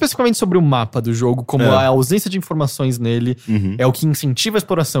como... especificamente sobre o mapa do jogo, como a ausência de informações nele é o que incentiva a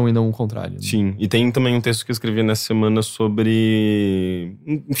exploração e não o contrário. Sim, e tem também um texto que eu escrevi nessa semana sobre,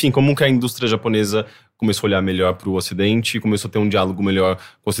 enfim, como que a indústria japonesa começou a olhar melhor pro Ocidente, começou a ter um diálogo melhor com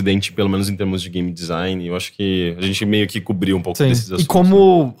o Ocidente, pelo menos em termos de game design. Eu acho que a gente meio que cobriu um pouco Sim. desses assuntos. E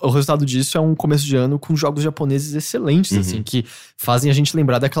como o resultado disso é um começo de ano com jogos japoneses excelentes, assim, que fazem a gente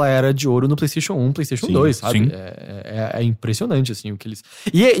lembrar daquela era de ouro no PlayStation 1, PlayStation 2, sabe? sim. É impressionante, assim, o que eles...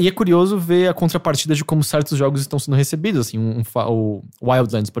 E é curioso ver a contrapartida de como certos jogos estão sendo recebidos, assim, o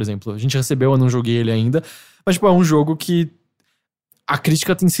Wildlands, por exemplo. A gente recebeu, eu não joguei ele ainda, mas, tipo, é um jogo que a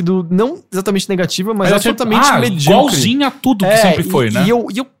crítica tem sido não exatamente negativa, mas absolutamente medíocre. Igualzinho a tudo que sempre foi, né? E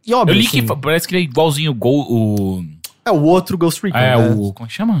óbvio, Eu li que assim, parece que ele é igualzinho o o outro Ghost Recon, né? como é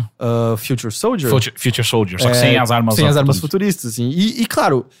que chama? Future Soldier. Future Soldier, só que sem as armas. Sem as armas futuristas, assim. E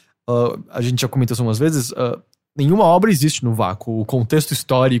claro, a gente já comentou isso umas vezes, nenhuma obra existe no vácuo. O contexto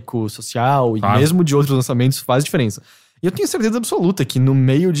histórico, social e mesmo de outros lançamentos faz diferença. E eu tenho certeza absoluta que no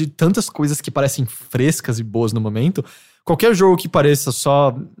meio de tantas coisas que parecem frescas e boas no momento, qualquer jogo que pareça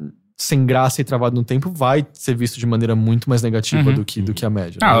só sem graça e travado no tempo vai ser visto de maneira muito mais negativa do que a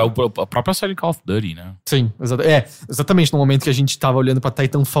média. Né? A própria série Call of Duty, né? Sim, exatamente no momento que a gente tava olhando pra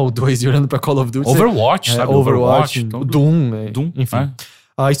Titanfall 2 e olhando pra Call of Duty. Overwatch, sabe? Overwatch, Doom, Doom, enfim.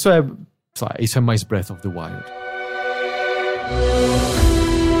 Isso é mais Breath of the Wild.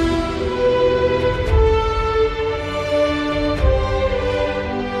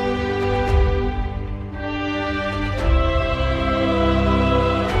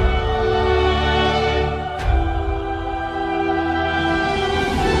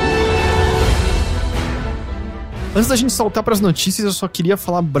 Antes da gente saltar pras notícias, eu só queria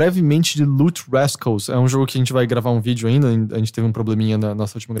falar brevemente de Loot Rascals. É um jogo que a gente vai gravar um vídeo ainda. A gente teve um probleminha na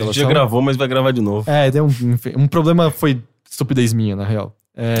nossa última A gravação. gente já gravou, mas vai gravar de novo. Deu um problema, foi estupidez minha, na real.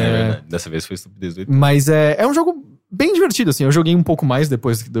 É verdade. Dessa vez foi estupidez do Mas é um jogo bem divertido, assim. Eu joguei um pouco mais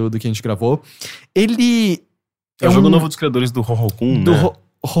depois do que a gente gravou. Ele... É um jogo novo dos criadores do Hohokun, do né?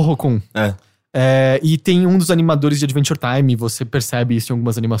 Hohokun. E tem um dos animadores de Adventure Time, você percebe isso em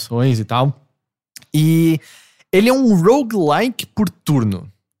algumas animações e tal. E ele é um roguelike por turno.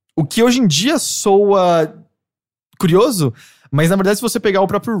 O que hoje em dia soa curioso, mas na verdade se você pegar o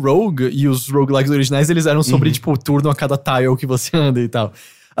próprio Rogue e os roguelikes originais, eles eram sobre, tipo, o turno a cada tile que você anda e tal.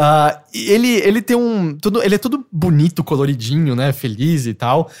 Ele tem ele é todo bonito, coloridinho, né? Feliz e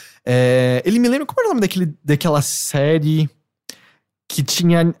tal. Ele me lembra, como era o nome daquela série que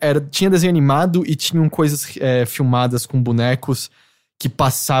tinha desenho animado e tinham coisas filmadas com bonecos que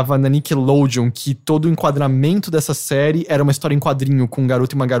passava na Nickelodeon, que todo o enquadramento dessa série era uma história em quadrinho com um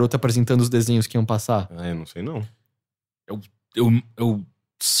garoto e uma garota apresentando os desenhos que iam passar. Eu não sei, não. Eu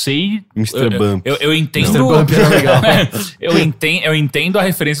sei... Mr. Bump. Eu entendo... Mr. Bump era legal. eu entendo a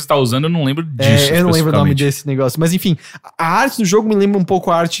referência que você tá usando, eu não lembro disso eu não lembro o nome desse negócio. Mas enfim, a arte do jogo me lembra um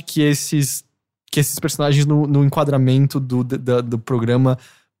pouco a arte que esses personagens no enquadramento do programa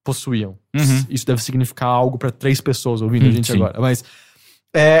possuíam. Isso deve significar algo pra 3 pessoas ouvindo a gente agora. Mas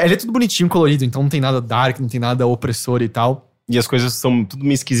ele é tudo bonitinho, colorido, então não tem nada dark, não tem nada opressor e tal. E as coisas são tudo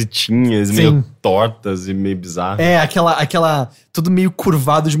meio esquisitinhas, Sim. meio tortas e meio bizarras. Aquela tudo meio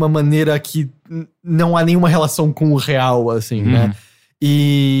curvado de uma maneira que não há nenhuma relação com o real, assim, né?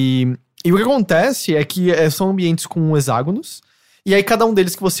 E o que acontece é que são ambientes com hexágonos, e aí cada um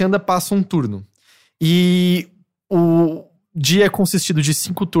deles que você anda passa um turno. E o dia é consistido de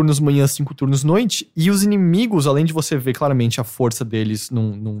 5 turnos manhã, 5 turnos noite, e os inimigos, além de você ver claramente a força deles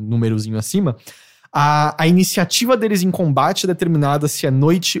num númerozinho acima, a iniciativa deles em combate é determinada se é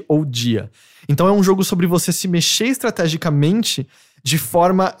noite ou dia. Então é um jogo sobre você se mexer estrategicamente de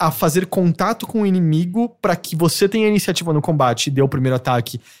forma a fazer contato com o inimigo para que você tenha iniciativa no combate e dê o primeiro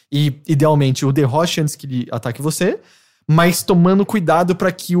ataque e, idealmente, o derrote antes que ele ataque você. mas tomando cuidado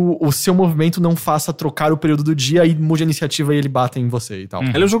pra que o seu movimento não faça trocar o período do dia e mude a iniciativa e ele bata em você e tal.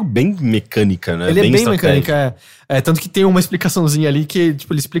 Ele é um jogo bem mecânica, né? Ele é bem estratégico. mecânica, tanto que tem uma explicaçãozinha ali que,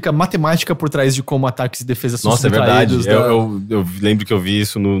 tipo, ele explica matemática por trás de como ataques e defesas são Nossa, é verdade. subtraídos Eu lembro que eu vi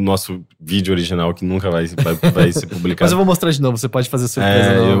isso no nosso vídeo original, que nunca vai ser publicado. Mas eu vou mostrar de novo, você pode fazer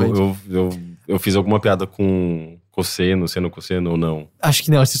surpresa novamente. Eu fiz alguma piada com cosseno, seno, cosseno ou não. Acho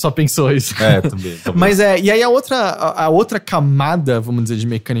que não, você só pensou isso. Também. Mas e aí a outra camada, vamos dizer, de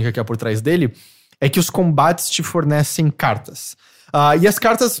mecânica que é por trás dele, é que os combates te fornecem cartas. E as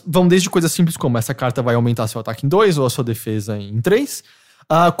cartas vão desde coisas simples como essa carta vai aumentar seu ataque em 2 ou a sua defesa em 3,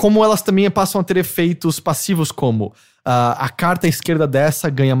 como elas também passam a ter efeitos passivos como a carta à esquerda dessa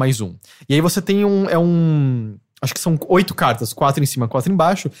ganha mais 1. E aí você tem acho que são 8 cartas, 4 em cima, 4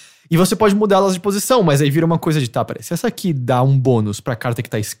 embaixo, e você pode mudá-las de posição, mas aí vira uma coisa de, peraí, se essa aqui dá um bônus pra carta que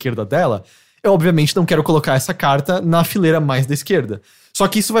tá à esquerda dela, eu obviamente não quero colocar essa carta na fileira mais da esquerda. Só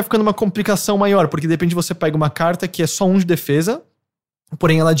que isso vai ficando uma complicação maior, porque de repente você pega uma carta que é só 1 de defesa,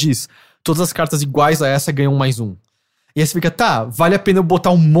 porém ela diz, todas as cartas iguais a essa ganham mais 1. E aí você fica, vale a pena eu botar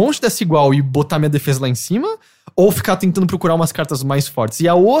um monte dessa igual e botar minha defesa lá em cima? Ou ficar tentando procurar umas cartas mais fortes? E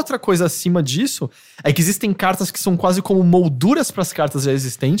a outra coisa acima disso é que existem cartas que são quase como molduras para as cartas já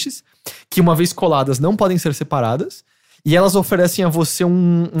existentes, que uma vez coladas não podem ser separadas, e elas oferecem a você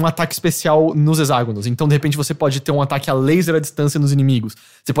um ataque especial nos hexágonos. Então, de repente, você pode ter um ataque a laser à distância nos inimigos.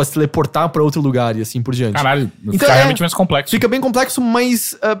 Você pode se teleportar para outro lugar e assim por diante. Caralho, então, fica realmente mais complexo. Fica bem complexo,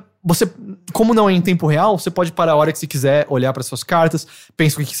 mas você, como não é em tempo real, você pode parar a hora que você quiser, olhar para suas cartas,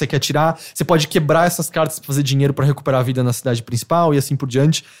 pensa o que você quer tirar. Você pode quebrar essas cartas para fazer dinheiro para recuperar a vida na cidade principal e assim por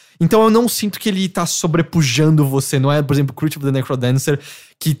diante. Então eu não sinto que ele tá sobrepujando você. Não é, por exemplo, Crypt of the Necrodancer,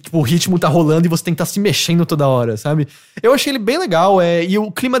 que tipo, o ritmo tá rolando e você tem que estar se mexendo toda hora, sabe? Eu achei ele bem legal, e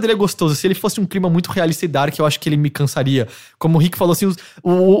o clima dele é gostoso. Se ele fosse um clima muito realista e dark, eu acho que ele me cansaria. Como o Rick falou assim,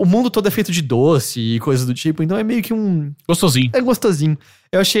 o mundo todo é feito de doce e coisas do tipo, então é meio que Gostosinho. É gostosinho.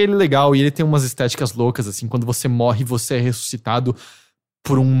 Eu achei ele legal e ele tem umas estéticas loucas, assim, quando você morre, você é ressuscitado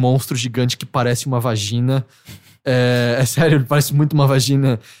por um monstro gigante que parece uma vagina. É sério, ele parece muito uma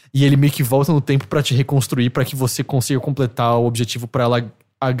vagina. E ele meio que volta no tempo pra te reconstruir, pra que você consiga completar o objetivo pra ela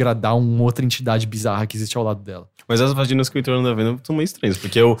agradar uma outra entidade bizarra que existe ao lado dela. Mas as vaginas que eu entrou na venda são meio estranhas,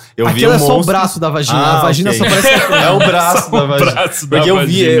 porque eu vi Aquilo um é só o monstro... braço da vagina. A vagina ok. só parece... É o braço da vagina. braço da Porque eu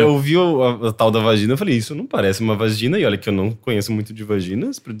vagina. vi a tal da vagina, eu falei, isso não parece uma vagina, e olha que eu não conheço muito de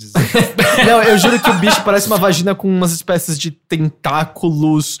vaginas, pra dizer. Não, eu juro que o bicho parece uma vagina com umas espécies de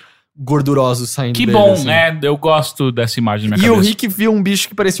tentáculos gordurosos saindo Que dele, bom, assim. né? Eu gosto dessa imagem na minha E o cabeça. Rick viu um bicho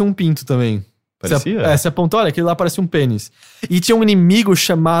que parecia um pinto também. Parecia? Você apontou, olha, aquele lá parecia um pênis. E tinha um inimigo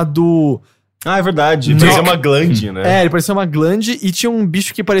chamado... Ah, é verdade. Não. Parecia uma glande, né? ele parecia uma glande. E tinha um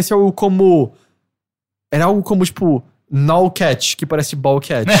bicho que parecia algo como... Era algo como, tipo... Nullcat, que parece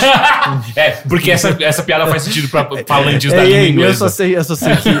ballcat. Porque essa piada faz sentido pra falantes da língua Eu inglesa. só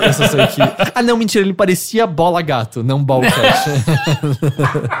sei que... Ah, não, mentira. Ele parecia bola gato, não ballcat.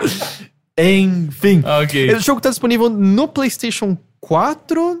 Enfim. Ok. O jogo tá disponível no PlayStation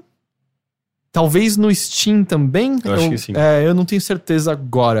 4... Talvez no Steam também. Eu acho que sim. Eu não tenho certeza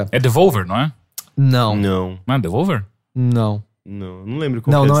agora. É Devolver, não é? Não. Não, Não é Devolver? Não. não lembro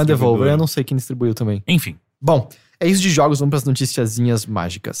qual Não, que não é a Devolver. distribuidora. Eu não sei quem distribuiu também. Enfim. Bom, é isso de jogos. Vamos pras noticiazinhas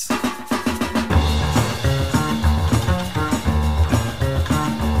mágicas.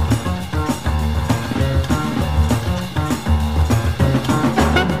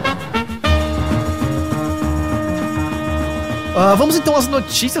 Vamos então às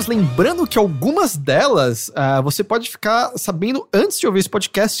notícias, lembrando que algumas delas você pode ficar sabendo antes de ouvir esse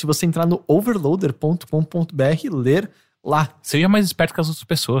podcast, se você entrar no overloader.com.br e ler lá. Seja mais esperto que as outras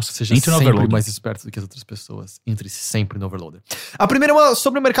pessoas. Seja Entre no sempre Overloader. mais esperto do que as outras pessoas. Entre sempre no Overloader. A primeira é uma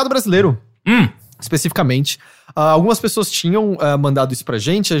sobre o mercado brasileiro. Especificamente. Algumas pessoas tinham mandado isso pra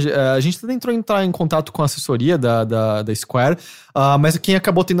gente. A gente tentou entrar em contato com a assessoria da Square, mas quem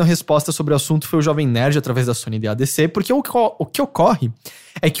acabou tendo a resposta sobre o assunto foi o Jovem Nerd através da Sony DADC, porque o que ocorre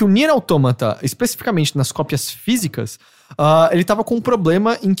é que o Nier Automata, especificamente nas cópias físicas, ele tava com um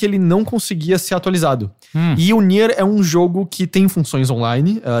problema em que ele não conseguia ser atualizado. E o Nier é um jogo que tem funções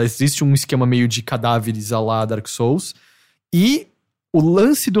online, existe um esquema meio de cadáveres à la Dark Souls, e o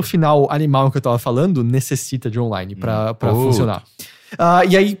lance do final animal que eu tava falando necessita de online pra funcionar.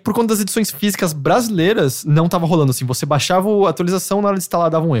 E aí, por conta das edições físicas brasileiras, não tava rolando assim. Você baixava a atualização, na hora de instalar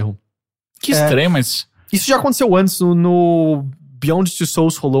dava um erro. Que estranho, mas... Isso já aconteceu antes, no Beyond Two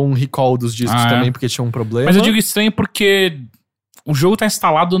Souls rolou um recall dos discos também, porque tinha um problema. Mas eu digo estranho porque o jogo tá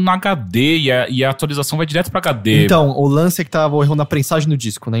instalado no HD e a atualização vai direto pra HD. Então, o lance é que tava o erro na prensagem do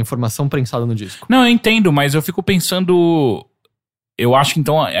disco, na informação prensada no disco. Não, eu entendo, mas eu fico pensando... Eu acho que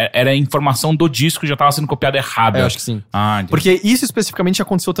então era a informação do disco que já tava sendo copiada errada. Eu acho que sim. Ah, entendi. Porque isso especificamente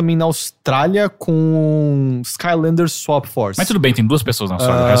aconteceu também na Austrália com Skylanders Swap Force. Mas tudo bem, tem 2 pessoas na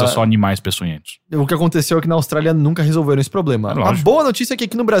Austrália, o resto é só animais peçonhentos. O que aconteceu é que na Austrália nunca resolveram esse problema. É A lógico. boa notícia é que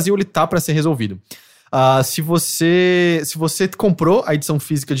aqui no Brasil ele tá pra ser resolvido. Se você comprou a edição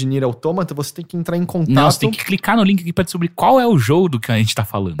física de Nier Automata, você tem que entrar em contato. Não, você tem que clicar no link aqui pra descobrir qual é o jogo do que a gente tá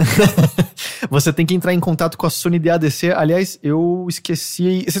falando. Você tem que entrar em contato com a Sony DADC. Aliás, eu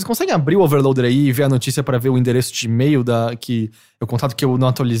esqueci. Vocês conseguem abrir o Overloader aí e ver a notícia para ver o endereço de e-mail o contato que eu não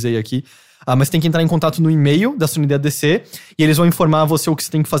atualizei aqui. Mas tem que entrar em contato no e-mail da Sony DADC e eles vão informar você o que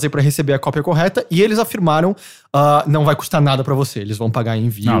você tem que fazer para receber a cópia correta. E eles afirmaram não vai custar nada para você. Eles vão pagar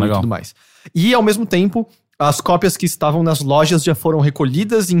envio e tudo mais. E ao mesmo tempo, as cópias que estavam nas lojas já foram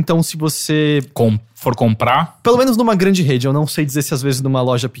recolhidas. Então, se você for comprar... Pelo menos numa grande rede. Eu não sei dizer se às vezes numa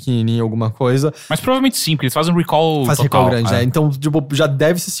loja pequenininha alguma coisa. Mas provavelmente sim, porque eles fazem um recall Faz total. recall grande, né? Então, tipo, já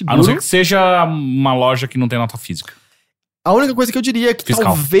deve ser seguro. A não ser que seja uma loja que não tem nota física. A única coisa que eu diria é que Fiscal.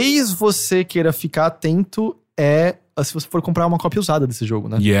 talvez você queira ficar atento se você for comprar uma cópia usada desse jogo,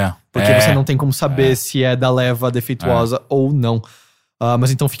 né? Porque você não tem como saber se é da leva defeituosa ou não.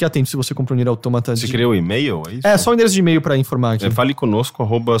 Mas então fique atento se você comprou um Nier Automata. Você criou o e-mail? É isso? É, só o endereço de e-mail pra informar aqui. Fale conosco,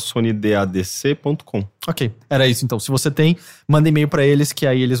 @sonydadc.com. Ok, era isso então. Se você tem, manda e-mail pra eles, que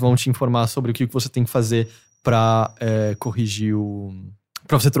aí eles vão te informar sobre o que você tem que fazer pra corrigir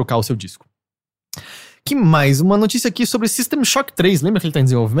pra você trocar o seu disco. Que mais? Uma notícia aqui sobre System Shock 3. Lembra que ele tá em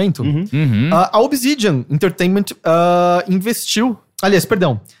desenvolvimento? A Obsidian Entertainment investiu... Aliás,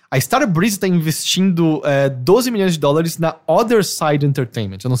 perdão. A Starbreeze tá investindo $12 milhões na Other Side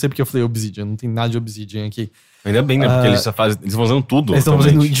Entertainment. Eu não sei porque eu falei Obsidian. Não tem nada de Obsidian aqui. Ainda bem, né? Porque eles vão fazendo tudo. Eles estão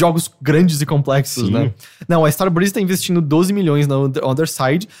atualmente. fazendo jogos grandes e complexos, Sim. né? Não, a Starbreeze tá investindo $12 milhões na Other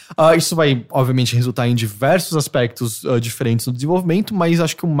Side. Isso vai, obviamente, resultar em diversos aspectos diferentes no desenvolvimento, mas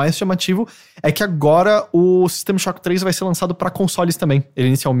acho que o mais chamativo é que agora o System Shock 3 vai ser lançado para consoles também. Ele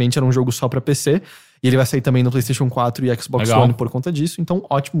inicialmente era um jogo só para PC, e ele vai sair também no PlayStation 4 e Xbox Legal. One por conta disso. Então,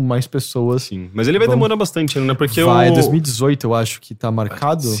 ótimo, mais pessoas. Sim. Mas ele vai demorar bastante, né? Porque Vai, 2018 eu acho que tá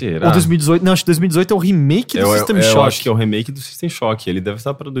marcado. Será? Ou 2018, não, acho que 2018 é o remake do System Shock. Eu acho que é o remake do System Shock. Ele deve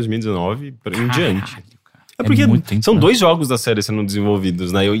estar para 2019 em diante. É É porque muito tempo, são né? 2 jogos da série sendo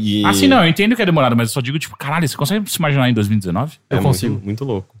desenvolvidos, né? Sim, não, eu entendo que é demorado, mas eu só digo, tipo, caralho, você consegue se imaginar em 2019? Eu É consigo. Muito, muito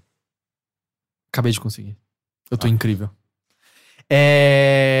louco. Acabei de conseguir. Eu tô incrível.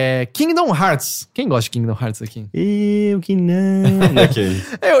 Kingdom Hearts. Quem gosta de Kingdom Hearts aqui? Eu que não. Ok.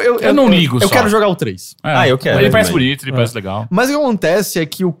 Eu não ligo Eu só. quero jogar o 3. Eu quero. Ele parece também. bonito, ele parece legal. Mas o que acontece é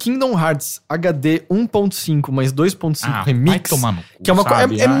que o Kingdom Hearts HD 1.5 mais 2.5 Vai Remix, tomar no cu, que é,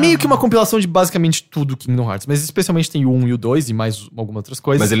 sabe? é meio que uma compilação de basicamente tudo Kingdom Hearts, mas especialmente tem o 1 e o 2 e mais algumas outras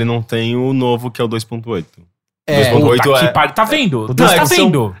coisas. Mas ele não tem o novo, que é o 2.8. É, 2.8 Puta que pariu, tá vendo? O Tá dois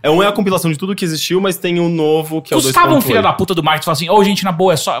vendo? Um é a compilação de tudo que existiu, mas tem o novo, que é o 2.8. Gustavo, filho da puta do marketing, fala assim, ô, gente, na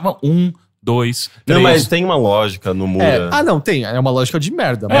boa, é só 1, 2, 3. Não, mas tem uma lógica no Mura. não, tem. É uma lógica de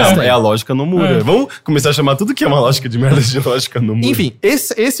merda. Mas tem. É a lógica no Mura. É. Vamos começar a chamar tudo que é uma lógica de merda de lógica no Mura. Enfim,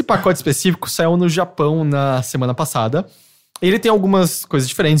 esse pacote específico saiu no Japão na semana passada. Ele tem algumas coisas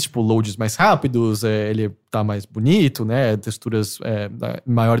diferentes, tipo loads mais rápidos, ele tá mais bonito, né? Texturas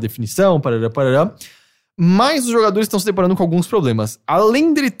maior definição, parará. Mas os jogadores estão se deparando com alguns problemas.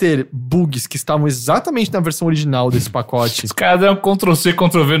 Além dele ter bugs que estavam exatamente na versão original desse pacote, Os caras deram Ctrl-C,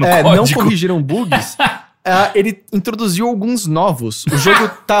 Ctrl-V no não código. corrigiram bugs, ele introduziu alguns novos. O jogo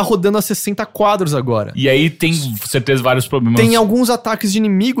tá rodando a 60 quadros agora. E aí tem, certeza, vários problemas. Tem alguns ataques de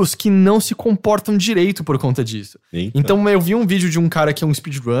inimigos que não se comportam direito por conta disso. Eita. Então eu vi um vídeo de um cara que é um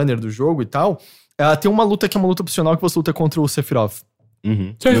speedrunner do jogo e tal. Tem uma luta que é uma luta opcional que você luta contra o Sephiroth.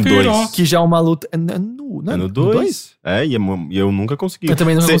 Uhum. Sephiroth. No 2. Que já é uma luta... É No 2? E eu nunca consegui. Eu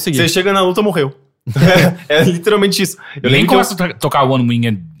também nunca consegui. Você chega na luta, morreu. é literalmente isso. Eu Nem lembro que começa a tocar One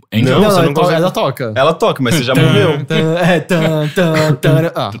Winged Angel. Não, você não consegue. ela toca. Ela toca, mas você já morreu.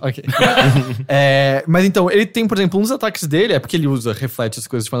 Ok. Mas então, ele tem, por exemplo, um dos ataques dele, é porque ele reflete as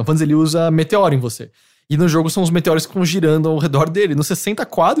coisas de Final Fantasy, ele usa meteoro em você. E no jogo são os meteoros que estão girando ao redor dele. Nos 60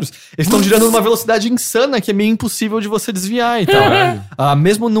 quadros, eles estão girando numa velocidade insana que é meio impossível de você desviar e tal.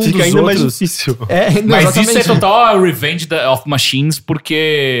 Mesmo num Fica dos ainda outros... mais difícil. Mas isso é exatamente. total a Revenge of Machines,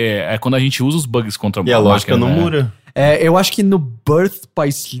 porque é quando a gente usa os bugs contra E a lógica máquina, não né? Mura. Eu acho que no Birth by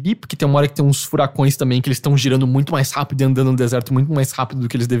Sleep, que tem uma hora que tem uns furacões também, que eles estão girando muito mais rápido e andando no deserto muito mais rápido do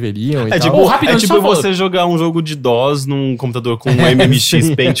que eles deveriam. É tipo, você jogar um jogo de DOS num computador com um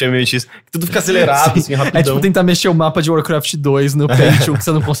MMX, Paint MMX, que tudo fica acelerado, assim, rapidão. É tipo tentar mexer o mapa de Warcraft 2 no Paint, que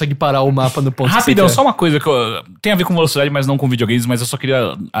você não consegue parar o mapa no ponto Rapidão, que você só uma coisa que tem a ver com velocidade, mas não com videogames, mas eu só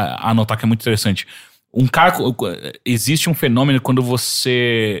queria anotar que é muito interessante. Existe um fenômeno quando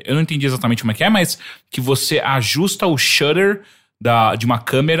você... Eu não entendi exatamente como é que é, mas que você ajusta o shutter de uma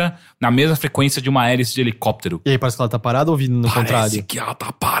câmera na mesma frequência de uma hélice de helicóptero. E aí parece que ela tá parada ou vindo no contrário? Parece que ela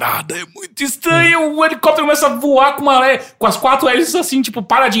tá parada, é muito estranho. O helicóptero começa a voar com as 4 hélices assim, tipo,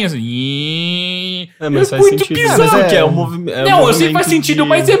 paradinhas. Mas faz muito sentido. bizarro. Que é um movimento. Não, eu sei que faz sentido,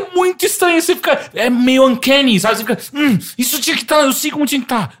 mas é muito estranho. Você fica... É meio uncanny, sabe? Você fica... isso tinha que estar, eu sei como tinha que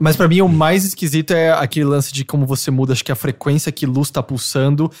estar. Mas pra mim o mais esquisito é aquele lance de como você muda, acho que a frequência que luz tá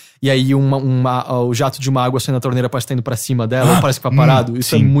pulsando, e aí o jato de uma água saindo da torneira parece que tá indo pra cima dela, ou parece que tá parado. Isso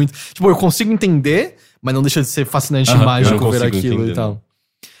sim. é muito... Tipo, eu consigo entender, mas não deixa de ser fascinante e mágico ver aquilo e tal.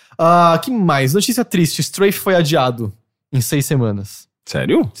 Que mais? Notícia triste. Strafe foi adiado em 6 semanas.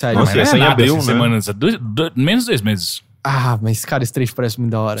 Sério? Sério. Nossa, Mas essa não é em nada, abril, assim, né? semanas, menos 2 meses. Mas cara, Strafe parece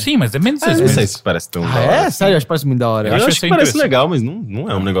muito da hora. Sim, mas é menos 2 Não sei meses. se parece tão da hora, É? assim. Sério? Acho que parece muito da hora. Eu acho acho isso que parece interessante. legal, mas não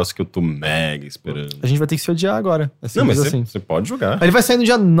é um negócio que eu tô mega esperando. A gente vai ter que se odiar agora. Assim, Não, mas assim. você pode jogar. Ele vai sair no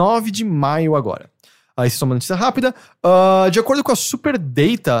dia 9 de maio agora. Isso é só uma notícia rápida. De acordo com a Super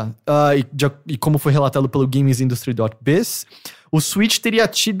Data, e como foi relatado pelo GamesIndustry.biz, o Switch teria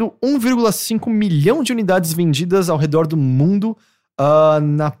tido 1,5 milhão de unidades vendidas ao redor do mundo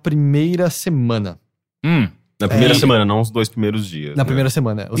na primeira semana. Na primeira semana, não os 2 primeiros dias. Na né? primeira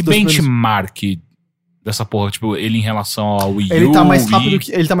semana. Os E dois primeiros- benchmark dessa porra, tipo, ele em relação ao Wii U, Ele tá mais Wii, rápido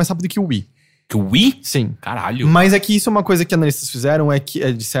que o Wii. que o Wii? Sim. Caralho. Mas é que isso é uma coisa que analistas disseram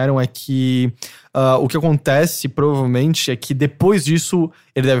é que o que acontece, provavelmente, é que depois disso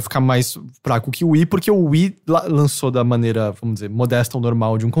ele deve ficar mais fraco que o Wii, porque o Wii lançou da maneira, vamos dizer, modesta ou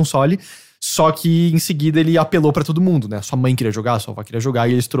normal de um console, só que em seguida ele apelou pra todo mundo, né? Sua mãe queria jogar, sua avó queria jogar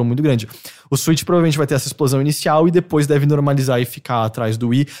e ele estourou muito grande. O Switch provavelmente vai ter essa explosão inicial e depois deve normalizar e ficar atrás do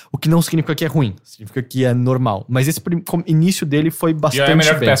Wii, o que não significa que é ruim, significa que é normal. Mas esse início dele foi bastante Já é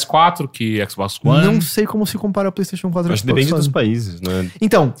melhor que bem. PS4, que Xbox One. Não sei como se compara ao PlayStation 4 e Acho que Xbox depende One. dos países, né?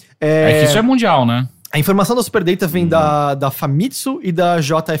 Então, É que isso é mundial, né? a informação da Super Data vem da Famitsu e da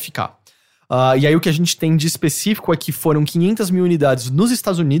JFK. E aí o que a gente tem de específico é que foram 500 mil unidades nos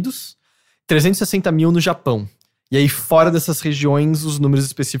Estados Unidos, 360 mil no Japão. E aí fora dessas regiões, os números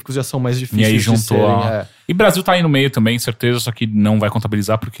específicos já são mais difíceis E aí de juntou serem. E Brasil tá aí no meio também, certeza, só que não vai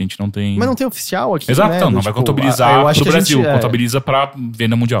contabilizar porque a gente não tem... Mas não tem oficial aqui, Exato, né? então, não Do vai tipo, contabilizar eu acho pro que a gente- Brasil, contabiliza pra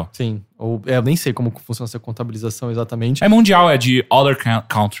venda mundial. Sim, eu nem sei como funciona essa contabilização exatamente. É mundial, é de other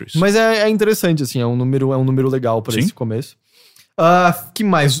countries. Mas é interessante, assim, é um número legal para Sim. esse começo. Que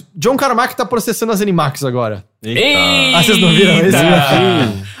mais? John Carmack tá processando as Animax agora. Eita! Vocês não viram esse?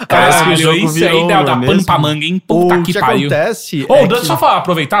 Caralho, que o jogo isso aí virou, dá não é pano mesmo? pra manga, hein? Puta O que que pariu. acontece Deixa eu que... só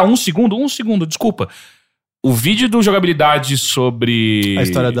aproveitar um segundo, desculpa. O vídeo do jogabilidade sobre A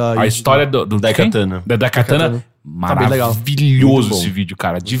história do Da quem? Katana. Da Katana. Tá bem legal. Maravilhoso Muito bom. esse vídeo,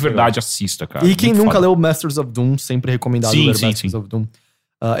 cara. De verdade, assista, cara. E quem Muito nunca foda. leu Masters of Doom, sempre recomendado Sim, ler sim, Masters sim. of Doom.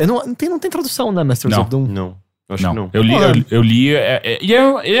 Não tem tradução, né, Masters Não. of Doom? Não, acho que não. Eu li. Ele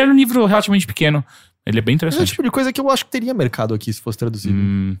é um livro relativamente pequeno. Ele é bem Esse é o interessante. tipo de coisa que eu acho que teria mercado aqui se fosse traduzido.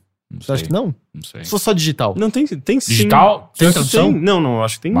 Não Você acha sei, que não? não sei. Se fosse só digital. Não, tem sim. Digital? Tem tradução? Não,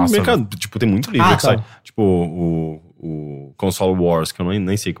 acho que tem Nossa. mercado. Tipo, tem muito livro Ah, que tá. sai. Tipo, o Console Wars, que eu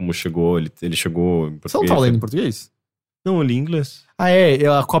nem sei como chegou. Ele chegou em português. Você não tava lendo em português? Não, eu li em inglês.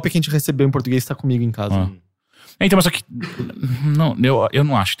 A cópia que a gente recebeu em português tá comigo em casa. Ah. Então, mas aqui. Não, eu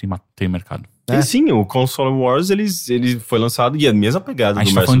não acho que tem mercado. Tem sim, o Console Wars, ele foi lançado e é a mesma pegada A do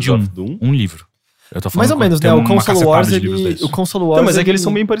gente tá falando Masters de of Doom. um livro. Eu tô falando Mais ou menos, tem né? O uma Console cacetada Wars, de livros desses. o Console Wars... Não, mas é que eles ele-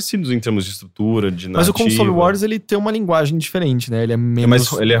 são bem parecidos em termos de estrutura, de narrativa. Mas o Console Wars, ele tem uma linguagem diferente, né? Ele é É, menos...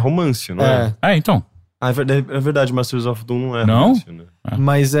 mas ele é romance, não é? Então. Ah, é verdade, Masters of Doom não é Não? romance, né?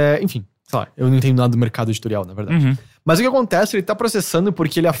 Mas enfim, sei lá, eu não entendo nada do mercado editorial, na verdade. Uhum. Mas o que acontece, ele tá processando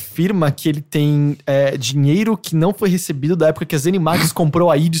porque ele afirma que ele tem dinheiro que não foi recebido da época que a ZeniMax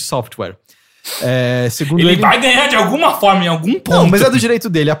comprou a id Software. Segundo Ele ele... vai ganhar de alguma forma, em algum ponto. Não, mas é do direito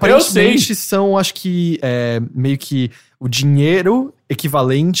dele. Aparentemente sei. são, acho que, meio que o dinheiro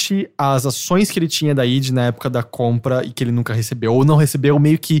equivalente às ações que ele tinha da id na época da compra e que ele nunca recebeu. Ou não recebeu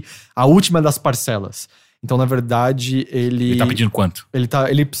meio que a última das parcelas. Então, na verdade, Ele tá pedindo quanto?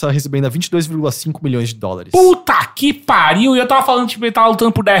 ele precisa receber ainda 22,5 milhões de dólares. Puta que pariu! E eu tava falando, tipo, ele tava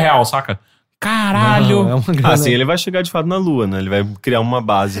lutando por R$10, saca? Caralho! Não, é uma grana. Assim, ele vai chegar de fato na Lua, né? Ele vai criar uma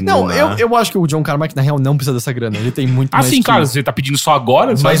base. Não, lunar. eu acho que o John Carmack, na real, não precisa dessa grana. Ele tem muito mais Assim, que cara, isso. você tá pedindo só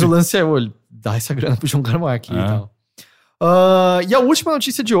agora? Mas sabe? o lance é, ele dá essa grana pro John Carmack e É. tal. E a última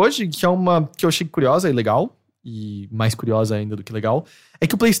notícia de hoje, que é uma que eu achei curiosa e legal, e mais curiosa ainda do que legal, é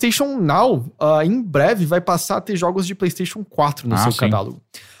que o PlayStation Now, em breve, vai passar a ter jogos de PlayStation 4 no seu sim. catálogo.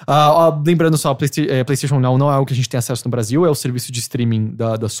 Lembrando só, PlayStation Now não é algo que a gente tem acesso no Brasil, é o serviço de streaming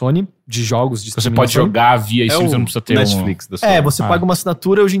da Sony, de jogos de Você streaming. pode da Sony. jogar via stream, você não precisa ter Netflix da Sony. Você paga uma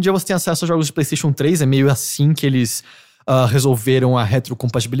assinatura, hoje em dia você tem acesso a jogos de PlayStation 3, é meio assim que eles resolveram a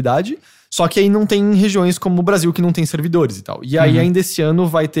retrocompatibilidade. Só que aí não tem regiões como o Brasil que não tem servidores e tal. E aí ainda esse ano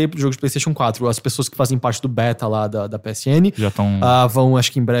vai ter jogo de PlayStation 4. As pessoas que fazem parte do beta lá da PSN Já estão... vão, acho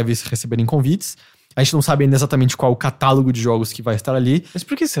que em breve, receberem convites. A gente não sabe ainda exatamente qual o catálogo de jogos que vai estar ali. Mas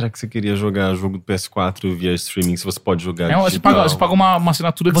por que será que você queria jogar jogo do PS4 via streaming se você pode jogar você paga uma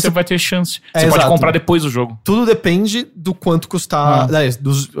assinatura que você vai ter chance. Você pode exato. comprar depois o jogo. Tudo depende do quanto custar. Aliás,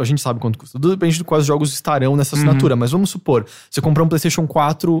 a gente sabe quanto custa. Tudo depende de quais jogos estarão nessa assinatura. Mas vamos supor, você comprou um PlayStation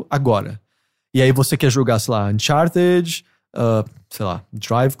 4 agora. E aí você quer jogar, sei lá, Uncharted, sei lá,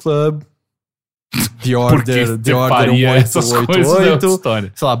 Drive Club, The Order 1888,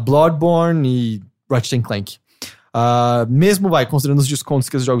 sei lá, Bloodborne e Ratchet & Clank. Mesmo considerando os descontos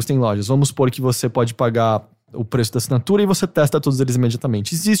que esses jogos têm em lojas, vamos supor que você pode pagar o preço da assinatura e você testa todos eles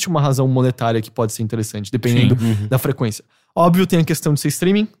imediatamente. Existe uma razão monetária que pode ser interessante, dependendo da frequência. Óbvio, tem a questão de ser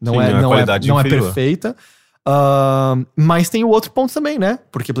streaming, não é perfeita. Mas tem o outro ponto também, né?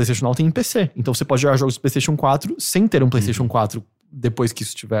 Porque PlayStation Now tem em PC. Então você pode jogar jogos do PlayStation 4 sem ter um PlayStation 4 depois que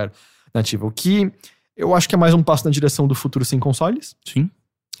isso estiver nativo. O que eu acho que é mais um passo na direção do futuro sem consoles. Sim.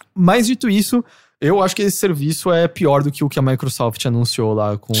 Mas dito isso, eu acho que esse serviço é pior do que o que a Microsoft anunciou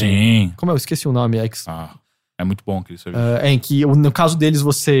lá com... Sim. Como eu esqueci o nome? É muito bom aquele serviço. Em que no caso deles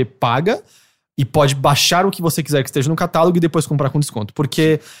você paga e pode baixar o que você quiser que esteja no catálogo e depois comprar com desconto.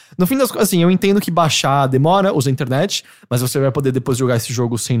 Porque, no fim das contas, assim, eu entendo que baixar demora, usa a internet, mas você vai poder depois jogar esse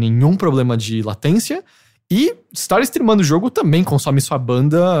jogo sem nenhum problema de latência. E estar streamando o jogo também consome sua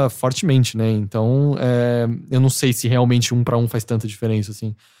banda fortemente, né? Então, eu não sei se realmente 1 para 1 faz tanta diferença,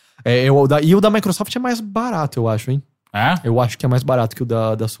 assim. E o da Microsoft é mais barato, eu acho, hein? É? Eu acho que é mais barato que o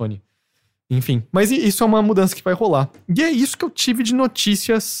da Sony. Enfim, mas isso é uma mudança que vai rolar. E é isso que eu tive de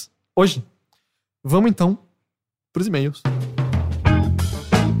notícias hoje. Vamos então pros e-mails.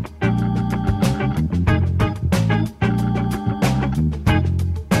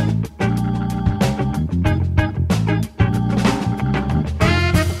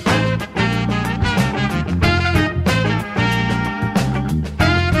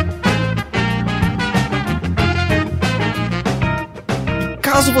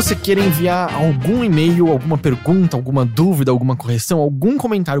 Caso você queira enviar algum e-mail, alguma pergunta, alguma dúvida, alguma correção, algum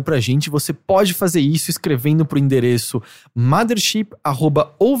comentário pra gente, você pode fazer isso escrevendo pro endereço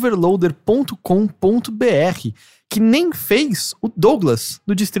mothership@overloader.com.br, que nem fez o Douglas,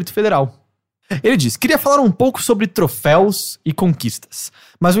 do Distrito Federal. Ele diz: queria falar um pouco sobre troféus e conquistas,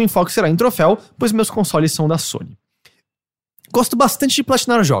 mas o enfoque será em troféu, pois meus consoles são da Sony. Gosto bastante de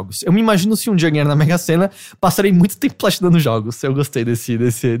platinar jogos. Eu me imagino se um dia ganhar na Mega Sena, passarei muito tempo platinando jogos. Eu gostei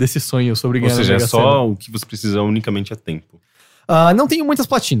desse sonho sobre ganhar na Mega Sena. Ou seja, só o que você precisa unicamente é tempo. Não tenho muitas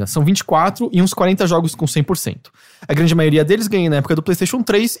platinas, são 24 e uns 40 jogos com 100%. A grande maioria deles ganhei na época do PlayStation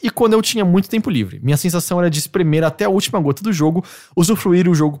 3 e quando eu tinha muito tempo livre. Minha sensação era de espremer até a última gota do jogo, usufruir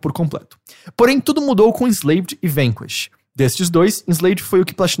o jogo por completo. Porém, tudo mudou com Enslaved e Vanquish. Destes dois, Enslaved foi o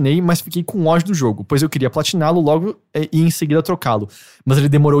que platinei, mas fiquei com ódio do jogo, pois eu queria platiná-lo logo e em seguida trocá-lo. Mas ele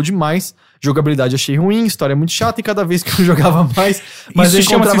demorou demais, jogabilidade achei ruim, história muito chata e cada vez que eu jogava mais, mas eu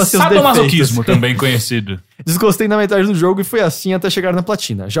encontrava seus sadomasoquismo, também conhecido. Desgostei na metade do jogo e foi assim até chegar na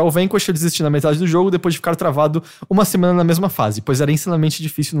platina. Já o Vanquish eu desisti na metade do jogo depois de ficar travado uma semana na mesma fase, pois era insanamente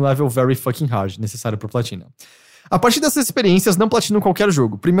difícil no level very fucking hard, necessário pra platina. A partir dessas experiências, não platino qualquer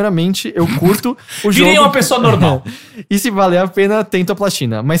jogo. Primeiramente, eu curto o jogo... Virei uma pessoa normal. E se valer a pena, tento a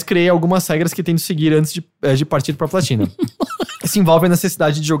platina. Mas criei algumas regras que tento seguir antes de partir pra platina. Isso envolve a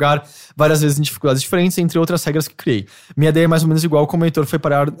necessidade de jogar várias vezes em dificuldades diferentes, entre outras regras que criei. Minha ideia é mais ou menos igual como o Heitor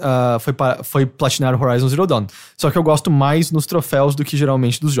foi platinar Horizon Zero Dawn. Só que eu gosto mais nos troféus do que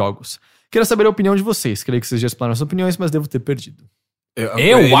geralmente dos jogos. Quero saber a opinião de vocês. Creio que vocês já explanaram as opiniões, mas devo ter perdido.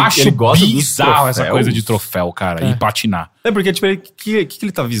 Eu acho ele gosta dos bizarro essa troféus. coisa de troféu, cara, e platinar. Porque, tipo, o que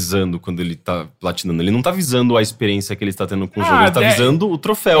ele tá visando quando ele tá platinando? Ele não tá visando a experiência que ele está tendo com o jogo, ele tá visando o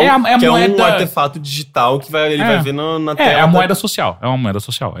troféu, que é um artefato digital que ele vai ver na tela. É a moeda social,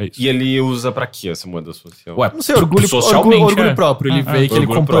 é isso. E ele usa pra quê essa moeda social? Ué, Não sei, orgulho próprio. Ele vê que ele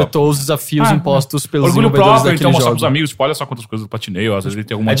completou os desafios impostos pelos orgulho desenvolvedores próprio, então daquele mostrar jogo. pros amigos, tipo, olha só quantas coisas eu platinei, às vezes ele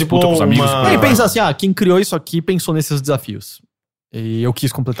tem alguma tipo disputa pros amigos. E pensa assim, quem criou isso aqui pensou nesses desafios. E eu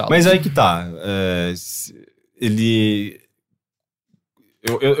quis completá-los. Mas aí que tá. Ele...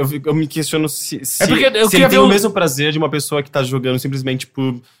 Eu me questiono se ele tem o mesmo prazer de uma pessoa que tá jogando simplesmente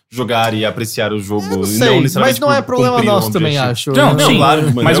por jogar e apreciar o jogo. Não sei, mas não é problema nosso também, acho. Não, sim,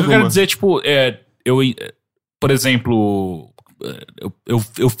 claro, mas o que eu quero dizer, tipo, por exemplo...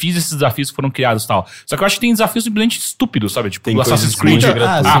 Eu fiz esses desafios que foram criados e tal. Só que eu acho que tem desafios simplesmente estúpidos, sabe? Tipo, tem o Assassin's Creed.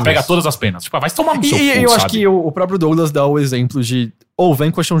 sim, pega todas as penas. Tipo, vai tomar no seu cu, eu acho sabe? que o próprio Douglas dá o exemplo de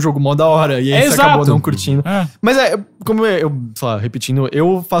Vanquish é um jogo mó da hora. E aí você acabou não curtindo. Mas como eu sei lá, repetindo,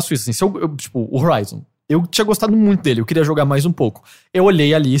 eu faço isso assim. Tipo, o Horizon. Eu tinha gostado muito dele, eu queria jogar mais um pouco. Eu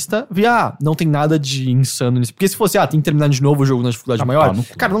olhei a lista, vi, não tem nada de insano nisso. Porque se fosse, tem que terminar de novo o jogo na dificuldade maior,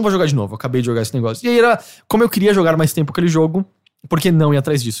 cara, não vou jogar de novo, eu acabei de jogar esse negócio. E aí era, como eu queria jogar mais tempo aquele jogo, por que não ir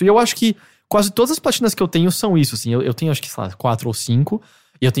atrás disso? E eu acho que quase todas as platinas que eu tenho são isso, assim. Eu tenho, acho que, sei lá, 4 ou 5.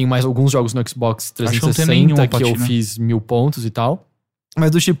 E eu tenho mais alguns jogos no Xbox 360 que eu fiz 1000 pontos e tal.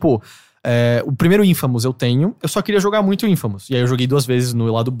 Mas do tipo... o primeiro Infamous eu tenho, eu só queria jogar muito Infamous. E aí eu joguei 2 vezes no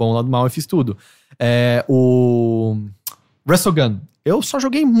lado bom, no lado mal e fiz tudo. O Resogun, eu só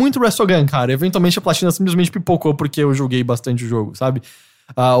joguei muito Resogun, cara. Eventualmente a platina simplesmente pipocou porque eu joguei bastante o jogo, sabe?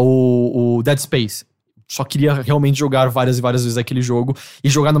 O Dead Space, só queria realmente jogar várias e várias vezes aquele jogo. E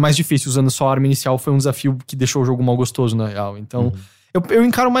jogar no mais difícil, usando só a arma inicial, foi um desafio que deixou o jogo mal gostoso, na real. Então, eu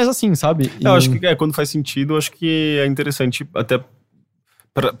encaro mais assim, sabe? Eu acho que quando faz sentido, eu acho que é interessante até...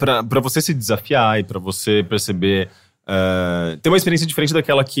 Pra você se desafiar e pra você perceber... ter uma experiência diferente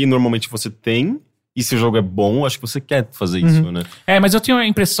daquela que normalmente você tem. E se o jogo é bom, acho que você quer fazer isso, né? Mas eu tenho a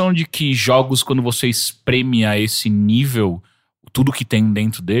impressão de que jogos, quando você espreme a esse nível, tudo que tem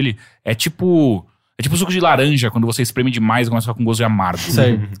dentro dele, é tipo suco de laranja, quando você espreme demais e começa a ficar com gosto de amargo.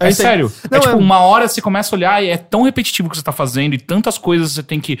 Sério. Sério. Não, uma hora você começa a olhar e é tão repetitivo o que você tá fazendo, e tantas coisas você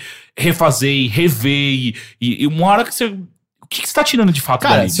tem que refazer e rever, e uma hora que você... O que você tá tirando de fato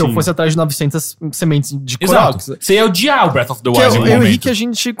Cara, daí? se eu fosse atrás de 900 sementes de Koroks... Você ia odiar o Breath of the Wild. Eu e o Henrique, a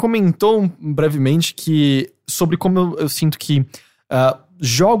gente comentou brevemente sobre como eu sinto que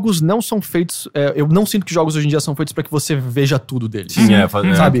jogos não são feitos... eu não sinto que jogos hoje em dia são feitos pra que você veja tudo deles. Sim,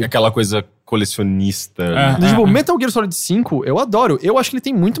 sabe? Aquela coisa colecionista. Tipo, Metal Gear Solid 5, eu adoro. Eu acho que ele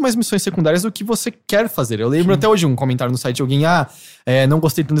tem muito mais missões secundárias do que você quer fazer. Eu lembro até hoje um comentário no site de alguém, não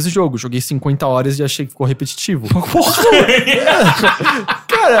gostei tanto desse jogo, joguei 50 horas e achei que ficou repetitivo.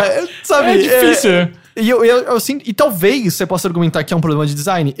 Cara, sabe... É difícil, E eu sinto, e talvez você possa argumentar que é um problema de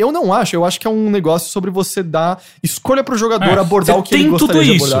design. Eu não acho, eu acho que é um negócio sobre você dar escolha pro jogador abordar o que ele gostaria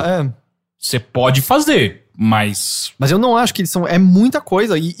de abordar. Você pode fazer, mas eu não acho que eles são... É muita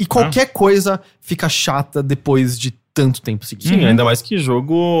coisa, e qualquer coisa fica chata depois de tanto tempo seguido. Sim, ainda mais que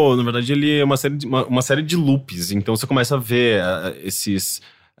jogo, na verdade, ele é uma série de loops. Então você começa a ver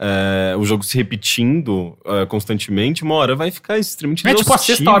o jogo se repetindo constantemente, uma hora vai ficar extremamente é tipo a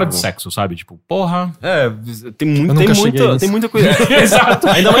 6ª hora de sexo, sabe? Tipo, porra. Tem muita coisa. Exato.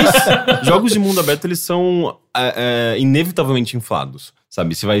 Ainda mais jogos de mundo aberto, eles são inevitavelmente inflados,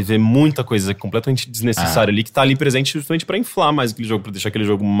 sabe? Você vai ver muita coisa completamente desnecessária ali, que tá ali presente justamente pra inflar mais aquele jogo, pra deixar aquele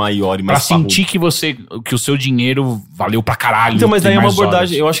jogo maior e mais sentir que o seu dinheiro valeu pra caralho. Então, mas daí é uma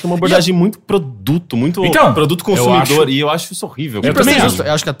abordagem, eu acho que é uma abordagem muito produto consumidor, e eu acho isso horrível. Eu também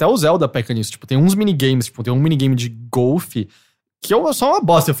acho que até o Zelda peca nisso. Tipo, tem uns minigames, tem um minigame de golfe que é só uma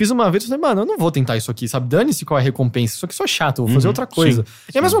bosta. Eu fiz uma vez e falei, mano, eu não vou tentar isso aqui, sabe? Dane-se qual é a recompensa. Isso aqui só é chato, eu vou fazer outra coisa.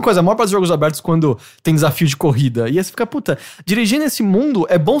 E a mesma coisa, a maior parte dos jogos abertos quando tem desafio de corrida. E aí você fica, dirigir nesse mundo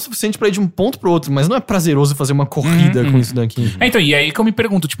é bom o suficiente pra ir de um ponto pro outro, mas não é prazeroso fazer uma corrida com isso daqui. Então, e aí que eu me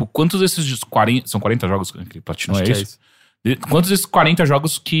pergunto, tipo, quantos desses 40... São 40 jogos que platinou, é isso? Quantos desses 40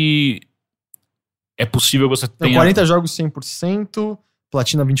 jogos que é possível você tenha... 40 jogos 100%...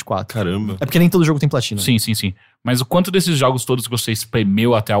 Platina 24. Caramba. É porque nem todo jogo tem platina. Sim. Mas o quanto desses jogos todos que você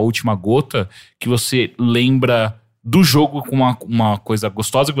espremeu até a última gota, que você lembra do jogo com uma coisa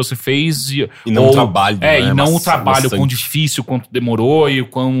gostosa que você fez e não o trabalho, né? E não o trabalho, Bastante. quão difícil, quanto demorou e o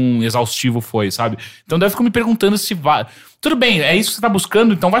quão exaustivo foi, sabe? Então daí eu fico me perguntando se vai... Tudo bem, é isso que você tá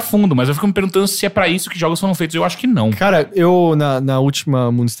buscando, então vai fundo, mas eu fico me perguntando se é pra isso que jogos foram feitos. Eu acho que não. Cara, eu, na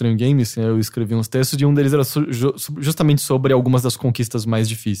última Mundo Estranho Games, eu escrevi uns textos e um deles era justamente sobre algumas das conquistas mais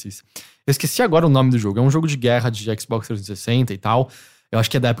difíceis. Eu esqueci agora o nome do jogo. É um jogo de guerra de Xbox 360 e tal. Eu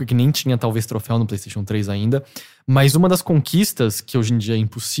acho que é da época que nem tinha, talvez, troféu no PlayStation 3 ainda. Mas uma das conquistas, que hoje em dia é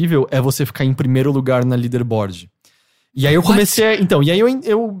impossível, é você ficar em primeiro lugar na leaderboard. E aí eu comecei... Então, e aí eu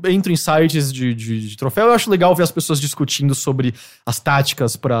entro em sites de troféu. Eu acho legal ver as pessoas discutindo sobre as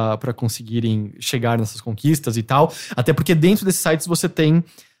táticas pra conseguirem chegar nessas conquistas e tal. Até porque dentro desses sites você tem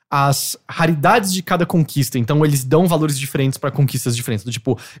as raridades de cada conquista. Então eles dão valores diferentes pra conquistas diferentes. Do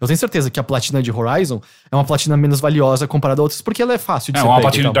tipo, eu tenho certeza que a platina de Horizon é uma platina menos valiosa comparada a outras, porque ela é fácil de ser uma pega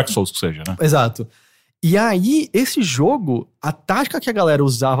platina e de tal. Dark Souls que seja, né? Exato. E aí, esse jogo, a tática que a galera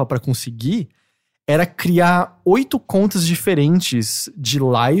usava pra conseguir era criar 8 contas diferentes de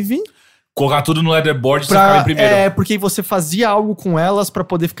live. Colocar tudo no leaderboard e você ficava em primeiro. Porque você fazia algo com elas pra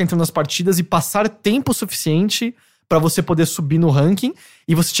poder ficar entrando nas partidas e passar tempo suficiente pra você poder subir no ranking.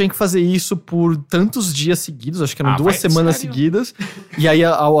 E você tinha que fazer isso por tantos dias seguidos, acho que eram 2 semanas sério? seguidas. E aí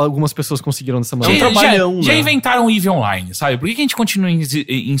algumas pessoas conseguiram dessa maneira. Já inventaram o EVE Online, sabe? Por que a gente continua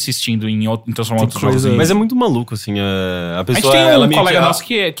insistindo em transformar outros jogos em... Mas é muito maluco, assim. A A pessoa, gente tem ela um meio colega que- nosso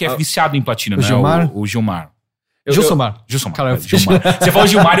que é viciado em platina, O né? Gilmar? O Gilmar. Gilsomar. Gilsomar. Cara, Gilmar. Você falou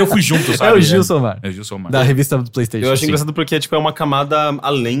Gilmar e eu fui junto, sabe? É o Gilsomar. É o Gilsomar. Da revista do PlayStation. Eu acho Sim. engraçado porque, tipo, é uma camada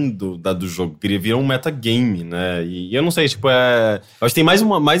além do jogo. Queria virar um metagame, né? E eu não sei, tipo, eu acho que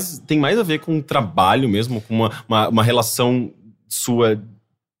tem mais a ver com o trabalho mesmo, com uma relação sua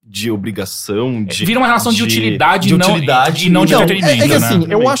de obrigação, de... Vira uma relação de utilidade, de utilidade e não de Então, entretenimento, é que né? assim,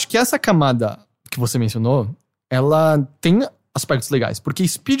 eu acho que essa camada que você mencionou, ela tem aspectos legais. Porque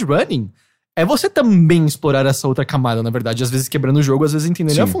speedrunning é você também explorar essa outra camada, na verdade. Às vezes quebrando o jogo, às vezes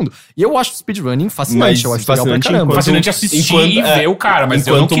entendendo ele a fundo. E eu acho speedrunning fascinante. Mas Eu acho legal pra fascinante caramba. enquanto- Fascinante assistir enquanto- e ver o cara, mas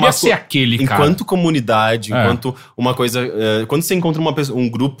eu não enquanto queria uma ser aquele cara. Enquanto comunidade, É. enquanto uma coisa... quando você encontra um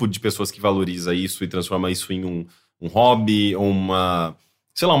grupo de pessoas que valoriza isso e transforma isso em um hobby, ou uma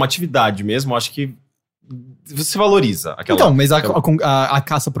atividade mesmo, eu acho que você valoriza aquela... Então, mas a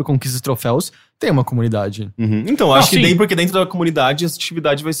caça por conquistas e troféus tem uma comunidade. Uhum. Então, acho Não, que sim. porque dentro da comunidade essa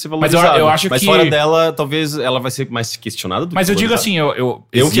atividade vai ser Mas valorizada. eu acho mas que- fora dela, talvez ela vai ser mais questionada do Mas que eu digo valorizada. assim, eu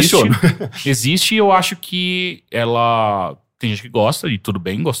Eu questiono. Existe e eu acho que ela... Tem gente que gosta, e tudo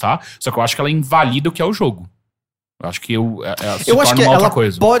bem gostar, só que eu acho que ela invalida o que é o jogo. Eu acho que se Eu acho torna que uma outra ela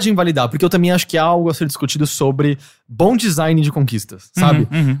coisa. pode invalidar, porque eu também acho que há algo a ser discutido sobre bom design de conquistas, sabe?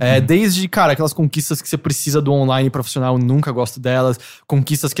 Desde, cara, aquelas conquistas que você precisa do online profissional, eu nunca gosto delas.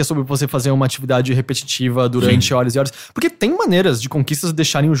 Conquistas que é sobre você fazer uma atividade repetitiva durante horas e horas. Porque tem maneiras de conquistas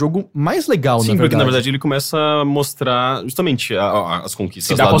deixarem o jogo mais legal, Sim, porque na verdade ele começa a mostrar justamente as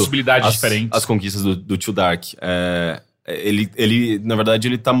conquistas. Se dá lá possibilidades diferentes. As conquistas do Too Dark. Ele, na verdade,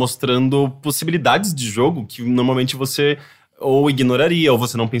 ele tá mostrando possibilidades de jogo que normalmente você ou ignoraria, ou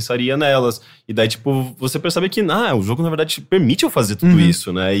você não pensaria nelas. E daí, tipo, você percebe que, o jogo, na verdade, permite eu fazer tudo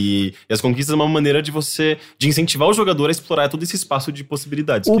isso, né? E as conquistas é uma maneira de incentivar o jogador a explorar todo esse espaço de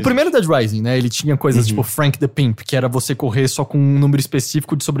possibilidades. O que primeiro Dead Rising, né? Ele tinha coisas tipo Frank the Pimp, que era você correr só com um número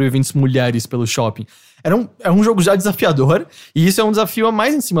específico de sobreviventes mulheres pelo shopping. Era um jogo já desafiador, e isso é um desafio a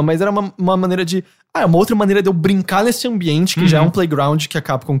mais em cima, mas era uma maneira de... é uma outra maneira de eu brincar nesse ambiente, que já é um playground que a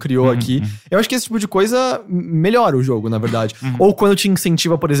Capcom criou aqui. Eu acho que esse tipo de coisa melhora o jogo, na verdade. Ou quando te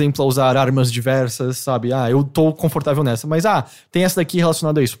incentiva, por exemplo, a usar armas diversas, sabe? Eu tô confortável nessa, mas tem essa daqui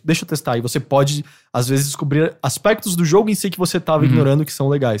relacionada a isso. Deixa eu testar. E você pode, às vezes, descobrir aspectos do jogo em si que você tava ignorando que são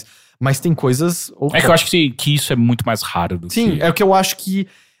legais. Mas tem coisas... É que eu acho que isso é muito mais raro do Sim, que... é o que eu acho que...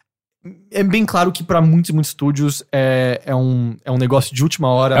 É bem claro que pra muitos estúdios é um negócio de última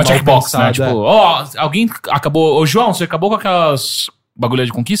hora. É o mal checkbox, né? pensado, Tipo, alguém acabou... Ô, João, você acabou com aquelas bagulho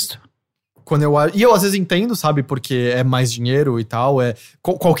de conquista? E eu às vezes entendo, sabe? Porque é mais dinheiro e tal.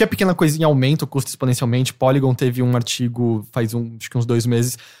 Qualquer pequena coisinha aumenta o custo exponencialmente. Polygon teve um artigo faz acho que uns 2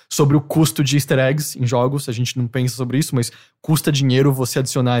 meses sobre o custo de easter eggs em jogos. A gente não pensa sobre isso, mas custa dinheiro você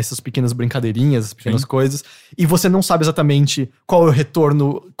adicionar essas pequenas brincadeirinhas, essas pequenas coisas. E você não sabe exatamente qual é o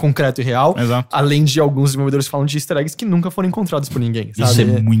retorno concreto e real. Exato. Além de alguns desenvolvedores falam de easter eggs que nunca foram encontrados por ninguém, sabe? Isso é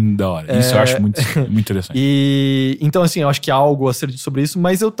muito da hora. Isso eu acho muito interessante. E então, assim, eu acho que há algo a ser dito sobre isso,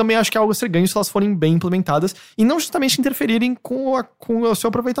 mas eu também acho que há algo a ser ganho se elas forem bem implementadas e não justamente interferirem com o seu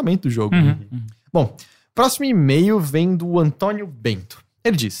aproveitamento do jogo. Bom, próximo e-mail vem do Antônio Bento.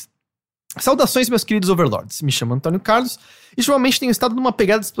 Ele diz: Saudações, meus queridos overlords. Me chamo Antônio Carlos e ultimamente tenho estado numa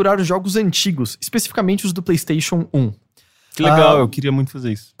pegada de explorar os jogos antigos, especificamente os do PlayStation 1. Que legal, eu queria muito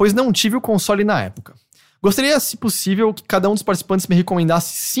fazer isso. Pois não tive o console na época. Gostaria, se possível, que cada um dos participantes me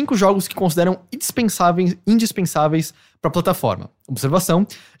recomendasse 5 jogos que consideram indispensáveis para a plataforma. Observação,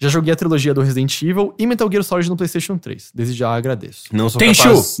 já joguei a trilogia do Resident Evil e Metal Gear Solid no PlayStation 3. Desde já agradeço.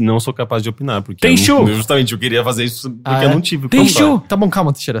 Não sou capaz de opinar, porque justamente eu queria fazer isso porque eu não tive. Tá bom,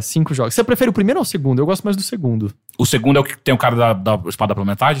 calma, Teixeira. 5 jogos. Você prefere o primeiro ou o segundo? Eu gosto mais do segundo. O segundo é o que tem o cara da espada pela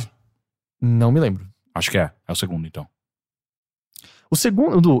metade? Não me lembro. Acho que é. É o segundo, então. O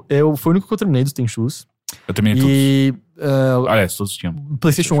segundo foi o único que eu terminei dos Tenshus. Eu terminei todos. Aliás, todos tinham.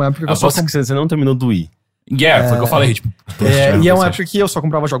 PlayStation 1 é época que eu só você não terminou do Wii. Foi o que eu falei, tipo. E é uma época que eu só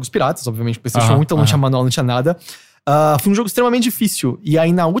comprava jogos piratas, obviamente, PlayStation 1, então não tinha manual, não tinha nada. Foi um jogo extremamente difícil. E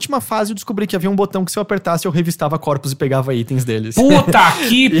aí, na última fase, eu descobri que havia um botão que se eu apertasse, eu revistava corpos e pegava itens deles. Puta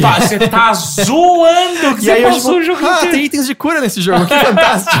que pariu! Você tá zoando que e você aí passou o jogo inteiro. Tem itens de cura nesse jogo, que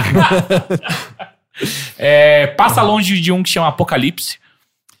fantástico! Passa longe de um que chama Apocalipse,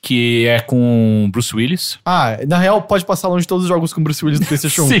 que é com Bruce Willis. Na real, pode passar longe de todos os jogos com Bruce Willis do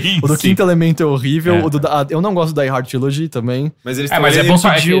PlayStation 1. Sim, o do sim. Quinto Elemento é horrível. Eu não gosto do Die Hard Trilogy também. Mas eles mas é bom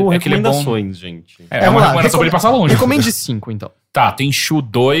só pediu é que ele é bom. recomendações, gente. É uma recomendação pra ele passar longe. Recomende 5, então. Tá, tem Shu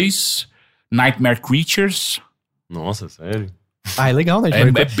 2, Nightmare Creatures. Nossa, sério? É legal, né?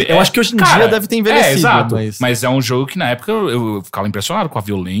 Eu acho que hoje em dia deve ter envelhecido. Exato. Mas... mas é um jogo que na época eu ficava impressionado com a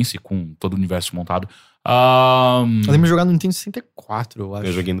violência e com todo o universo montado. Eu lembro de jogar no Nintendo 64, eu acho.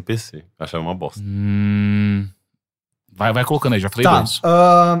 Eu joguei no PC, achava uma bosta. Vai colocando aí, já falei dois.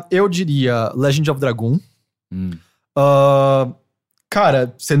 Eu diria Legend of Dragoon.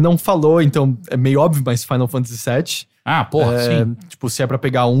 Cara, você não falou, então é meio óbvio, mas Final Fantasy VII. Sim. Tipo, se é pra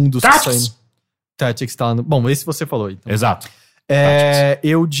pegar um dos... Tactics tá no... Bom, esse você falou, então. Exato.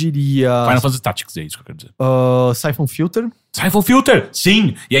 Eu diria... Final Fantasy Tactics, é isso que eu quero dizer. Siphon Filter. Siphon Filter!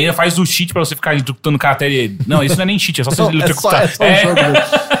 Sim! E ainda faz o cheat pra você ficar executando caractere. Não, isso não é nem cheat, é só você eletrocutar. É só um jogo dele.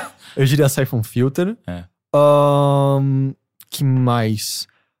 Eu diria Siphon Filter. Que mais?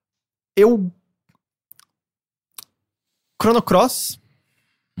 Chrono Cross.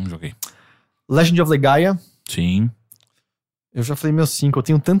 Não joguei. Legend of Legaia. Sim. Eu já falei meus 5, eu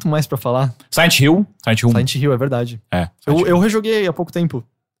tenho tanto mais pra falar. Silent Hill, é verdade. Eu rejoguei há pouco tempo.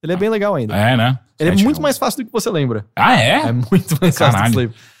 Ele é bem legal ainda. Né? Ele é muito mais fácil do que você lembra. É? É muito mais fácil do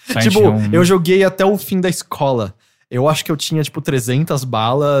que você lembra. Tipo, eu joguei até o fim da escola. Eu acho que eu tinha, 300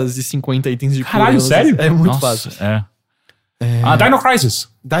 balas e 50 itens de cura. Caralho, sério? É muito fácil. Dino Crisis.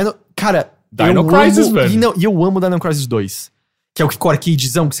 Cara, Dino Crisis, velho. E eu amo Dino Crisis 2. Que é o que com o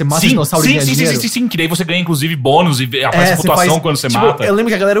arcadezão, que você mata o dinossauro e ganha dinheiro. Sim. Que daí você ganha, inclusive, bônus e aparece pontuação quando você mata. Eu lembro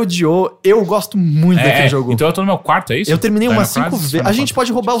que a galera odiou. Eu gosto muito daquele jogo. Então eu tô no meu quarto, é isso? Eu terminei umas 5 vezes. A gente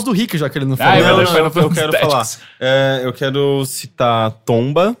pode roubar os do Rick, já que ele não falou. Eu quero falar. Eu quero citar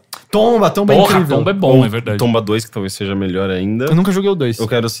Tomba. Tomba é incrível. Tomba é bom, é verdade. Tomba 2, que talvez seja melhor ainda. Eu nunca joguei o 2. Eu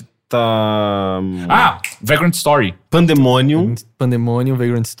quero citar... Vagrant Story. Pandemonium,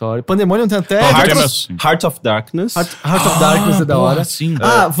 Vagrant Story. Pandemonium tem até... Heart of Darkness. Heart of Darkness é da hora. Sim.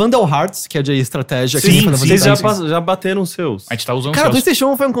 Vandal Hearts, que é de estratégia. Sim, vocês já bateram os seus. A gente tá usando Cara, o seus.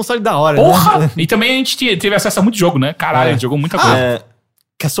 PlayStation 1 foi um console da hora, né? E também a gente teve acesso a muito jogo, né? Caralho, a gente jogou muita coisa.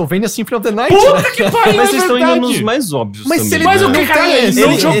 Castlevania Symphony of the Night. Puta que pariu, mas vocês estão indo nos mais óbvios também. Mas o que, caralho, ele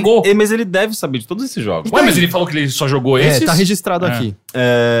não jogou. Mas ele deve saber de todos esses jogos. Mas ele falou que ele só jogou esses? Tá registrado aqui.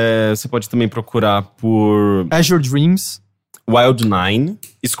 Você pode também procurar por... Azure Dreams. Wild 9.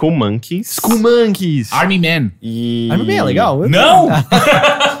 Skull Monkeys. Army Man. Army Man é legal. Não!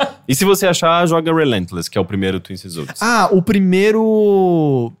 E se você achar, joga Relentless, que é o primeiro Twin Souls. O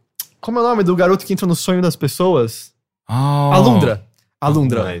Primeiro... Como é o nome do garoto que entra no sonho das pessoas? Alundra.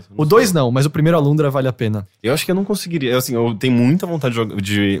 O 2 não, mas o primeiro Alundra vale a pena. Eu acho que eu não conseguiria. Assim, eu tenho muita vontade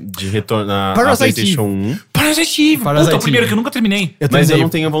de retornar a PlayStation 1. Parasite Eve. Puta, o primeiro que eu nunca terminei. Mas eu não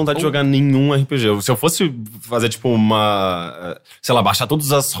tenho vontade de jogar nenhum RPG. Se eu fosse fazer, sei lá, baixar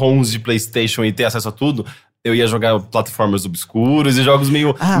todas as ROMs de PlayStation e ter acesso a tudo, eu ia jogar plataformas obscuros e jogos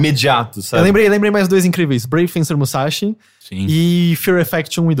meio imediatos, sabe? Eu lembrei mais 2 incríveis. Brave Fencer Musashi. Sim. E Fear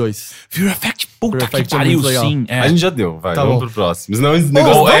Effect 1 e 2. Fear Effect, puta que pariu, sim. A gente já deu, vai. Tá vamos pro próximo. Senão esse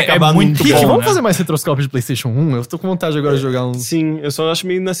negócio vai acabar muito Rick, bom, vamos fazer mais retroscópio de PlayStation 1? Eu tô com vontade agora de jogar um... Sim, eu só acho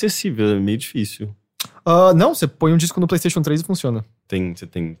meio inacessível, é meio difícil. Não, você põe um disco no PlayStation 3 e funciona. Você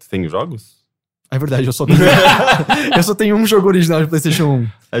tem jogos? É verdade, eu só tenho um jogo original de PlayStation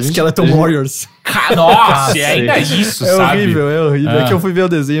 1. Skeleton Warriors. Nossa, ainda isso, sabe? É horrível. É que eu fui ver o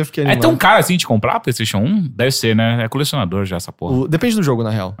desenho e fiquei animado. É tão caro assim de comprar PlayStation 1? Deve ser, né? É colecionador já essa porra. Depende do jogo,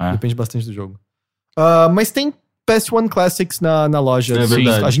 na real. Depende bastante do jogo. Mas tem PS1 Classics na loja. É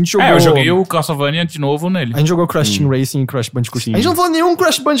verdade. A gente jogou... eu joguei o Castlevania de novo nele. A gente jogou Crash Team Racing e Crash Bandicoot. Sim. A gente não falou nenhum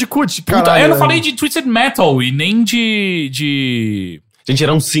Crash Bandicoot, Puta, cara. eu não falei de Twisted Metal e nem de... Gente,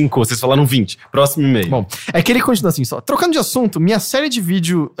 eram 5, vocês falaram 20. Próximo e-mail. Bom, é que ele continua assim só. Trocando de assunto, minha série de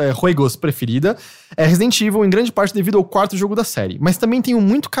vídeo Ruegos preferida é Resident Evil, em grande parte devido ao 4º jogo da série. Mas também tenho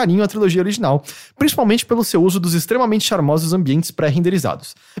muito carinho à trilogia original, principalmente pelo seu uso dos extremamente charmosos ambientes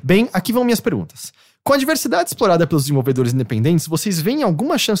pré-renderizados. Bem, aqui vão minhas perguntas. Com a diversidade explorada pelos desenvolvedores independentes, vocês veem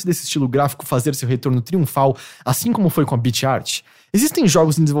alguma chance desse estilo gráfico fazer seu retorno triunfal, assim como foi com a Beat Art? Existem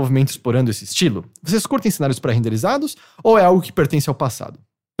jogos em desenvolvimento explorando esse estilo? Vocês curtem cenários pré-renderizados ou é algo que pertence ao passado?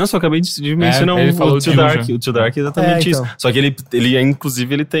 Nossa, eu acabei de mencionar ele falou o Too de um Dark. já. O Too Dark é exatamente então. isso. Só que ele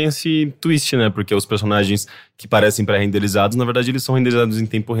inclusive, ele tem esse twist, né? Porque os personagens que parecem pré-renderizados, na verdade, eles são renderizados em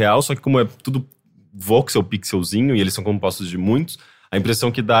tempo real, só que como é tudo voxel, pixelzinho, e eles são compostos de muitos, a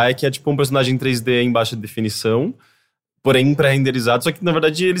impressão que dá é que é tipo um personagem 3D em baixa definição, porém pré-renderizado, só que na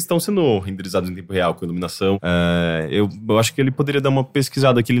verdade eles estão sendo renderizados em tempo real, com iluminação. Eu acho que ele poderia dar uma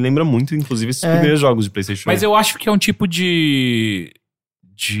pesquisada, que ele lembra muito, inclusive, esses primeiros jogos de PlayStation. Mas eu acho que é um tipo de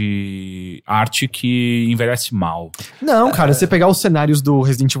arte que envelhece mal. Não, cara, você pegar os cenários do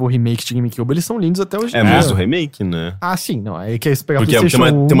Resident Evil Remake de GameCube, eles são lindos até hoje. Mas o remake, né? Ah, sim, não. É que você pegar Porque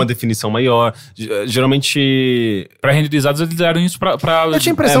PlayStation 1... tem uma definição maior. Geralmente... Pré-renderizados, eles deram isso pra... Eu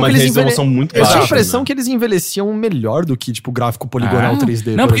tinha a impressão que mas eles a resolução muito Eu tinha a baixa, impressão né? que eles envelheciam melhor do que, tipo, gráfico poligonal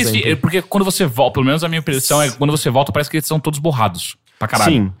 3D, Não, por porque, exemplo. porque quando você volta, pelo menos a minha impressão é que quando você volta, parece que eles são todos borrados. Pra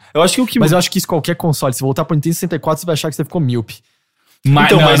caralho. Sim. Eu acho que o que... Mas eu acho que isso qualquer console, se voltar pro Nintendo 64, você vai achar que você ficou míope.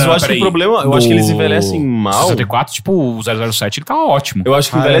 Mas eu acho que peraí. o problema... Eu acho que eles envelhecem mal. 64, tipo, o 007, ele tá ótimo. Eu acho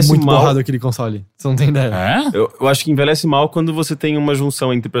que É envelhece muito mal... borrado aquele console. Você não tem ideia. É? Eu acho que envelhece mal quando você tem uma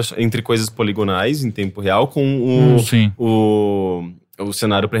junção entre coisas poligonais em tempo real com Sim. o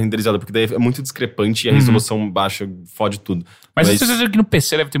cenário pré-renderizado, porque daí é muito discrepante e a resolução baixa fode tudo. Mas eu sei que no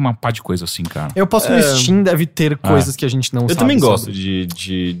PC deve ter uma pá de coisa assim, cara. Eu posso no Steam, deve ter coisas que a gente não sabe. Eu também gosto sobre.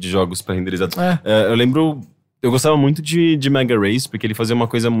 de jogos pré-renderizados. É. Eu lembro... Eu gostava muito de Mega Race, porque ele fazia uma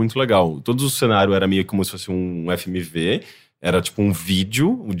coisa muito legal. Todo o cenário era meio como se fosse um FMV. Era tipo um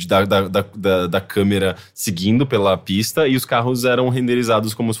vídeo da câmera seguindo pela pista. E os carros eram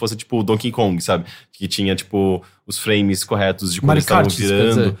renderizados como se fosse tipo o Donkey Kong, sabe? Que tinha tipo os frames corretos de quando eles estavam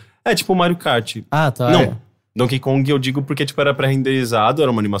virando. É tipo o Mario Kart. Ah, tá. Não. Donkey Kong eu digo porque tipo era pré-renderizado,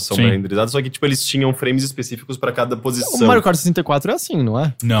 era uma animação pré-renderizada, só que tipo eles tinham frames específicos pra cada posição. O Mario Kart 64 é assim, não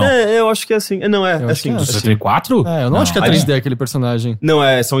é? Não. Eu acho que é assim. Não, é assim. que é. 64? É, eu não acho que é 3D aquele personagem. Não,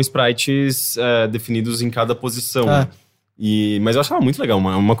 são sprites definidos em cada posição. É. Né? Mas eu achava muito legal,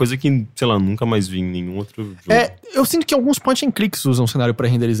 uma coisa que, sei lá, nunca mais vi em nenhum outro jogo. Eu sinto que alguns point and clicks usam cenário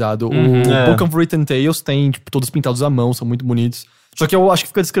pré-renderizado. O Book of Written Tales tem, tipo, todos pintados à mão, são muito bonitos. Só que eu acho que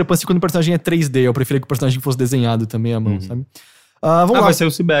fica a discrepância quando o personagem é 3D. Eu preferia que o personagem fosse desenhado também à mão, sabe? Vamos lá. Vai ser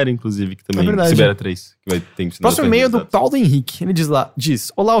o Siberia, inclusive, que também. É verdade. Siberia 3, que vai ter Próximo e-mail é do Paulo Henrique. Ele diz: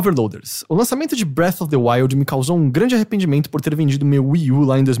 Olá, Overloaders. O lançamento de Breath of the Wild me causou um grande arrependimento por ter vendido meu Wii U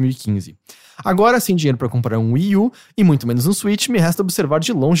lá em 2015. Agora, sem dinheiro para comprar um Wii U e muito menos um Switch, me resta observar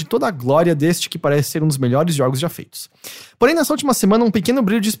de longe toda a glória deste que parece ser um dos melhores jogos já feitos. Porém, nessa última semana, um pequeno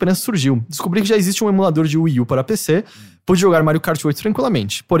brilho de esperança surgiu. Descobri que já existe um emulador de Wii U para PC, pude jogar Mario Kart 8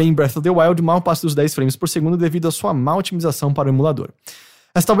 tranquilamente. Porém, Breath of the Wild mal passa dos 10 frames por segundo devido à sua má otimização para o emulador.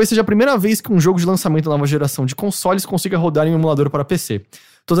 Essa talvez seja a primeira vez que um jogo de lançamento da nova geração de consoles consiga rodar em um emulador para PC.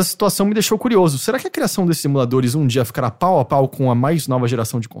 Toda essa situação me deixou curioso. Será que a criação desses emuladores um dia ficará pau a pau com a mais nova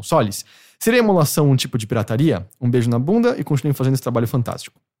geração de consoles? Seria a emulação um tipo de pirataria? Um beijo na bunda e continuem fazendo esse trabalho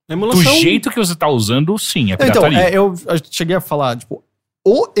fantástico. Do jeito que você tá usando, sim, é pirataria. Então, eu cheguei a falar, tipo,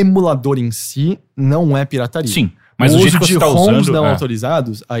 o emulador em si não é pirataria. Sim, mas o o uso jeito que de você tá ROMs usando... não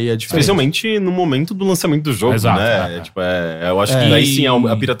autorizados, aí é diferente. Especialmente no momento do lançamento do jogo, Exato, né? Eu acho que daí sim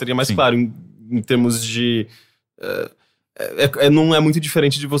a pirataria mais sim. claro, em termos de... não é muito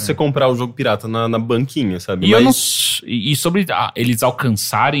diferente de você comprar o jogo pirata na banquinha, sabe? E sobre eles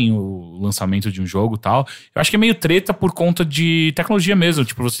alcançarem o lançamento de um jogo e tal, eu acho que é meio treta por conta de tecnologia mesmo.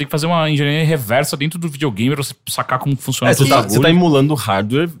 Tipo, você tem que fazer uma engenharia reversa dentro do videogame pra você sacar como funciona tudo. Você tá emulando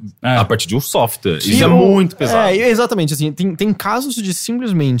hardware a partir de um software. Isso E é muito pesado. Exatamente. Assim, tem casos de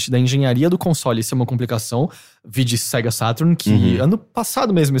simplesmente da engenharia do console ser uma complicação. Vi de Sega Saturn, que ano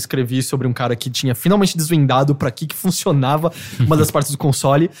passado mesmo eu escrevi sobre um cara que tinha finalmente desvendado pra que funcionava uma das partes do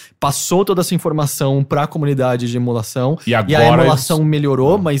console, passou toda essa informação pra comunidade de emulação, e a emulação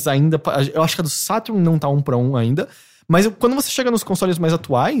melhorou, mas ainda... Eu acho que a do Saturn não tá 1 pra 1 ainda, mas quando você chega nos consoles mais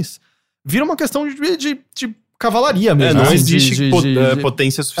atuais, vira uma questão de cavalaria mesmo. Não assim, existe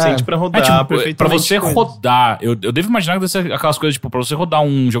potência suficiente pra rodar perfeitamente. Pra você rodar, eu devo imaginar que deve ser aquelas coisas, tipo, pra você rodar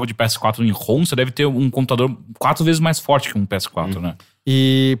um jogo de PS4 em ROM, você deve ter um computador 4 vezes mais forte que um PS4, né?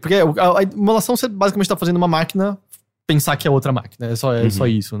 E porque a emulação você basicamente tá fazendo uma máquina pensar que é outra máquina. É só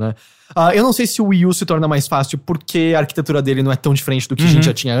isso, né? Eu não sei se o Wii U se torna mais fácil porque a arquitetura dele não é tão diferente do que a gente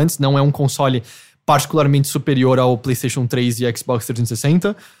já tinha antes. Não é um console particularmente superior ao PlayStation 3 e Xbox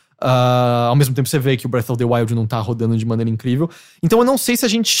 360. Ao mesmo tempo você vê que o Breath of the Wild não tá rodando de maneira incrível. Então eu não sei se a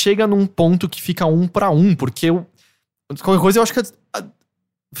gente chega num ponto que fica 1-1, porque qualquer coisa eu acho que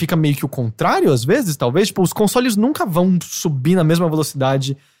fica meio que o contrário às vezes, talvez. Tipo, os consoles nunca vão subir na mesma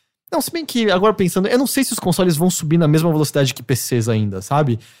velocidade. Não, se bem que, agora pensando, eu não sei se os consoles vão subir na mesma velocidade que PCs ainda,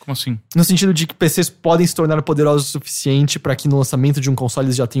 sabe? Como assim? No sentido de que PCs podem se tornar poderosos o suficiente pra que no lançamento de um console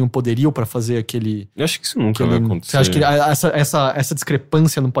eles já tenham poderio pra fazer aquele... Eu acho que isso nunca vai acontecer. Você acha que essa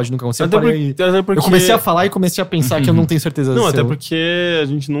discrepância não pode nunca acontecer? Até porque... Eu comecei a falar e comecei a pensar que eu não tenho certeza Não, disso. até porque a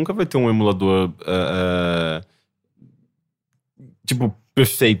gente nunca vai ter um emulador tipo,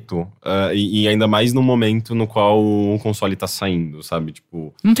 perfeito. E ainda mais no momento no qual o console tá saindo, sabe?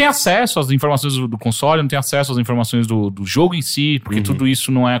 Tipo... Não tem acesso às informações do console, não tem acesso às informações do jogo em si, porque tudo isso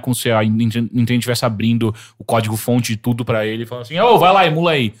não é como se a Nintendo estivesse abrindo o código-fonte de tudo pra ele e falando assim, vai lá,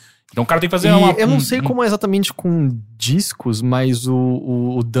 emula aí. Então o cara tem que fazer eu não sei como é exatamente com discos, mas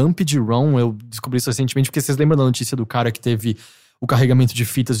o dump de ROM, eu descobri isso recentemente, porque vocês lembram da notícia do cara que teve o carregamento de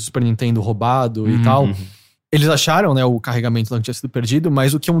fitas do Super Nintendo roubado e tal? Eles acharam, né, o carregamento lá que tinha sido perdido,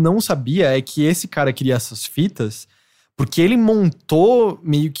 mas o que eu não sabia é que esse cara queria essas fitas porque ele montou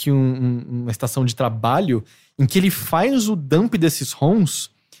meio que uma estação de trabalho em que ele faz o dump desses ROMs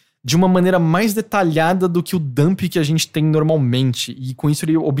de uma maneira mais detalhada do que o dump que a gente tem normalmente. E com isso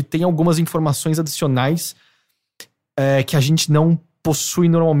ele obtém algumas informações adicionais que a gente não possui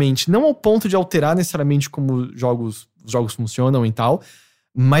normalmente. Não ao ponto de alterar necessariamente como os jogos funcionam e tal,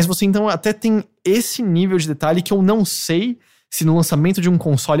 mas você então até tem esse nível de detalhe que eu não sei se no lançamento de um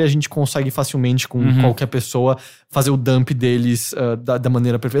console a gente consegue facilmente com qualquer pessoa fazer o dump deles da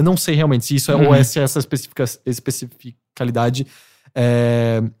maneira perfeita. Eu não sei realmente se isso ou se essa especificalidade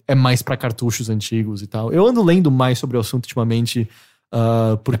é mais pra cartuchos antigos e tal. Eu ando lendo mais sobre o assunto ultimamente.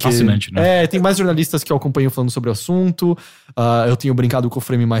 Porque é fascinante, né? Tem mais jornalistas que eu acompanho falando sobre o assunto. Eu tenho brincado com o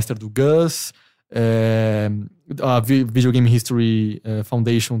Frame Master do Gus. A Video Game History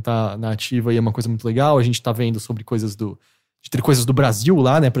Foundation tá na ativa e é uma coisa muito legal. A gente tá vendo sobre coisas de ter coisas do Brasil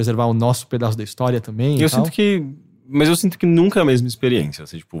lá, né? Preservar o nosso pedaço da história também. Mas eu sinto que nunca é a mesma experiência.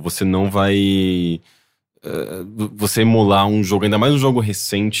 Assim, tipo, você não vai... você emular um jogo, ainda mais um jogo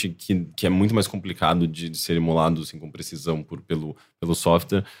recente, que é muito mais complicado de ser emulado assim, com precisão pelo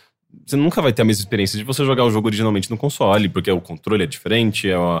software. Você nunca vai ter a mesma experiência de você jogar o jogo originalmente no console, porque o controle é diferente,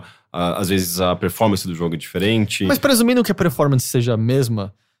 às vezes a performance do jogo é diferente. Mas presumindo que a performance seja a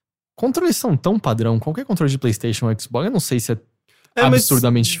mesma, controles são tão padrão. Qualquer controle de PlayStation ou Xbox, eu não sei se é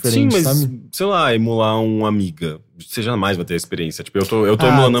absurdamente diferente, sim, mas, sabe? Sei lá, emular um Amiga, você jamais vai ter a experiência. Tipo, eu tô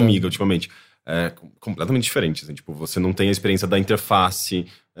emulando Amiga ultimamente. É completamente diferente, assim, tipo, você não tem a experiência da interface,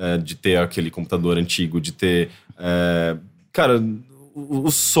 de ter aquele computador antigo, de ter... cara,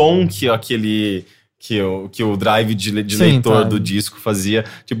 o som que o drive de leitor do disco fazia.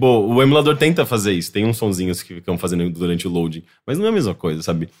 Tipo, o emulador tenta fazer isso. Tem uns sonzinhos que ficam fazendo durante o loading. Mas não é a mesma coisa,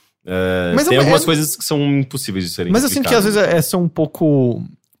 sabe? Mas tem algumas coisas que são impossíveis de serem Mas eu sinto que às vezes são um pouco...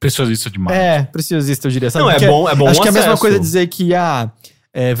 Preciosista demais. Preciosista, eu diria. Sabe? Não, Porque é bom acho que é a mesma acesso. coisa dizer que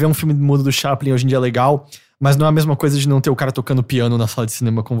ver um filme mudo do Chaplin hoje em dia é legal, mas não é a mesma coisa de não ter o cara tocando piano na sala de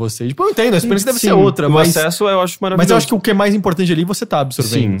cinema com você. Tipo, eu entendo, a experiência deve ser outra. O acesso eu acho maravilhoso. Mas eu acho que o que é mais importante ali você tá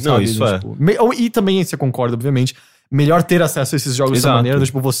absorvendo. Sim, sabe? não, isso tipo, e também, você concorda, obviamente, melhor ter acesso a esses jogos dessa maneira,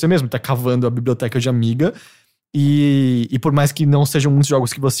 tipo, você mesmo tá cavando a biblioteca de Amiga, e por mais que não sejam muitos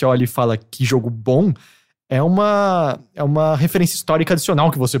jogos que você olha e fala que jogo bom, é uma referência histórica adicional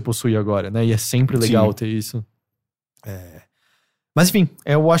que você possui agora, né? E é sempre legal ter isso. Mas enfim,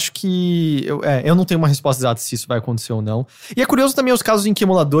 eu acho que... Eu não tenho uma resposta exata se isso vai acontecer ou não. E é curioso também os casos em que o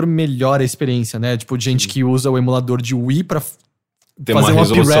emulador melhora a experiência, né? Tipo, de gente que usa o emulador de Wii pra fazer uma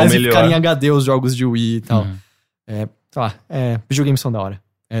up-res e ficar em HD os jogos de Wii e tal. Sei lá, videogames são da hora.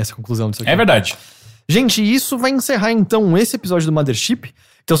 É essa a conclusão disso aqui. É verdade. Gente, isso vai encerrar então esse episódio do Mothership.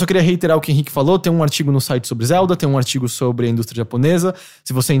 Então eu só queria reiterar o que o Henrique falou. Tem um artigo no site sobre Zelda, tem um artigo sobre a indústria japonesa.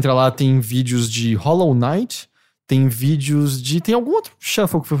 Se você entrar lá, tem vídeos de Hollow Knight, tem vídeos de... Tem algum outro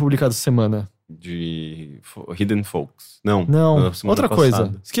shuffle que foi publicado essa semana? De Hidden Folks. Não, outra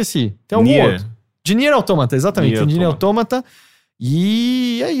coisa. Esqueci. Tem algum Nier. outro. De Nier Automata, exatamente. Tem Nier Automata.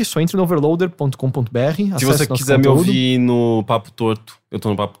 E é isso. Entre no overloader.com.br. Se você quiser me ouvir no Papo Torto, eu tô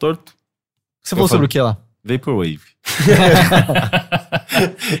no Papo Torto. Você falou sobre o que lá? Vaporwave.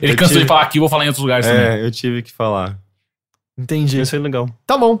 Ele cansou de falar aqui, eu vou falar em outros lugares também. Eu tive que falar. Entendi. Isso é legal.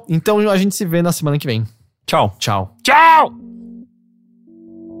 Tá bom, então a gente se vê na semana que vem. Tchau. Tchau. Tchau!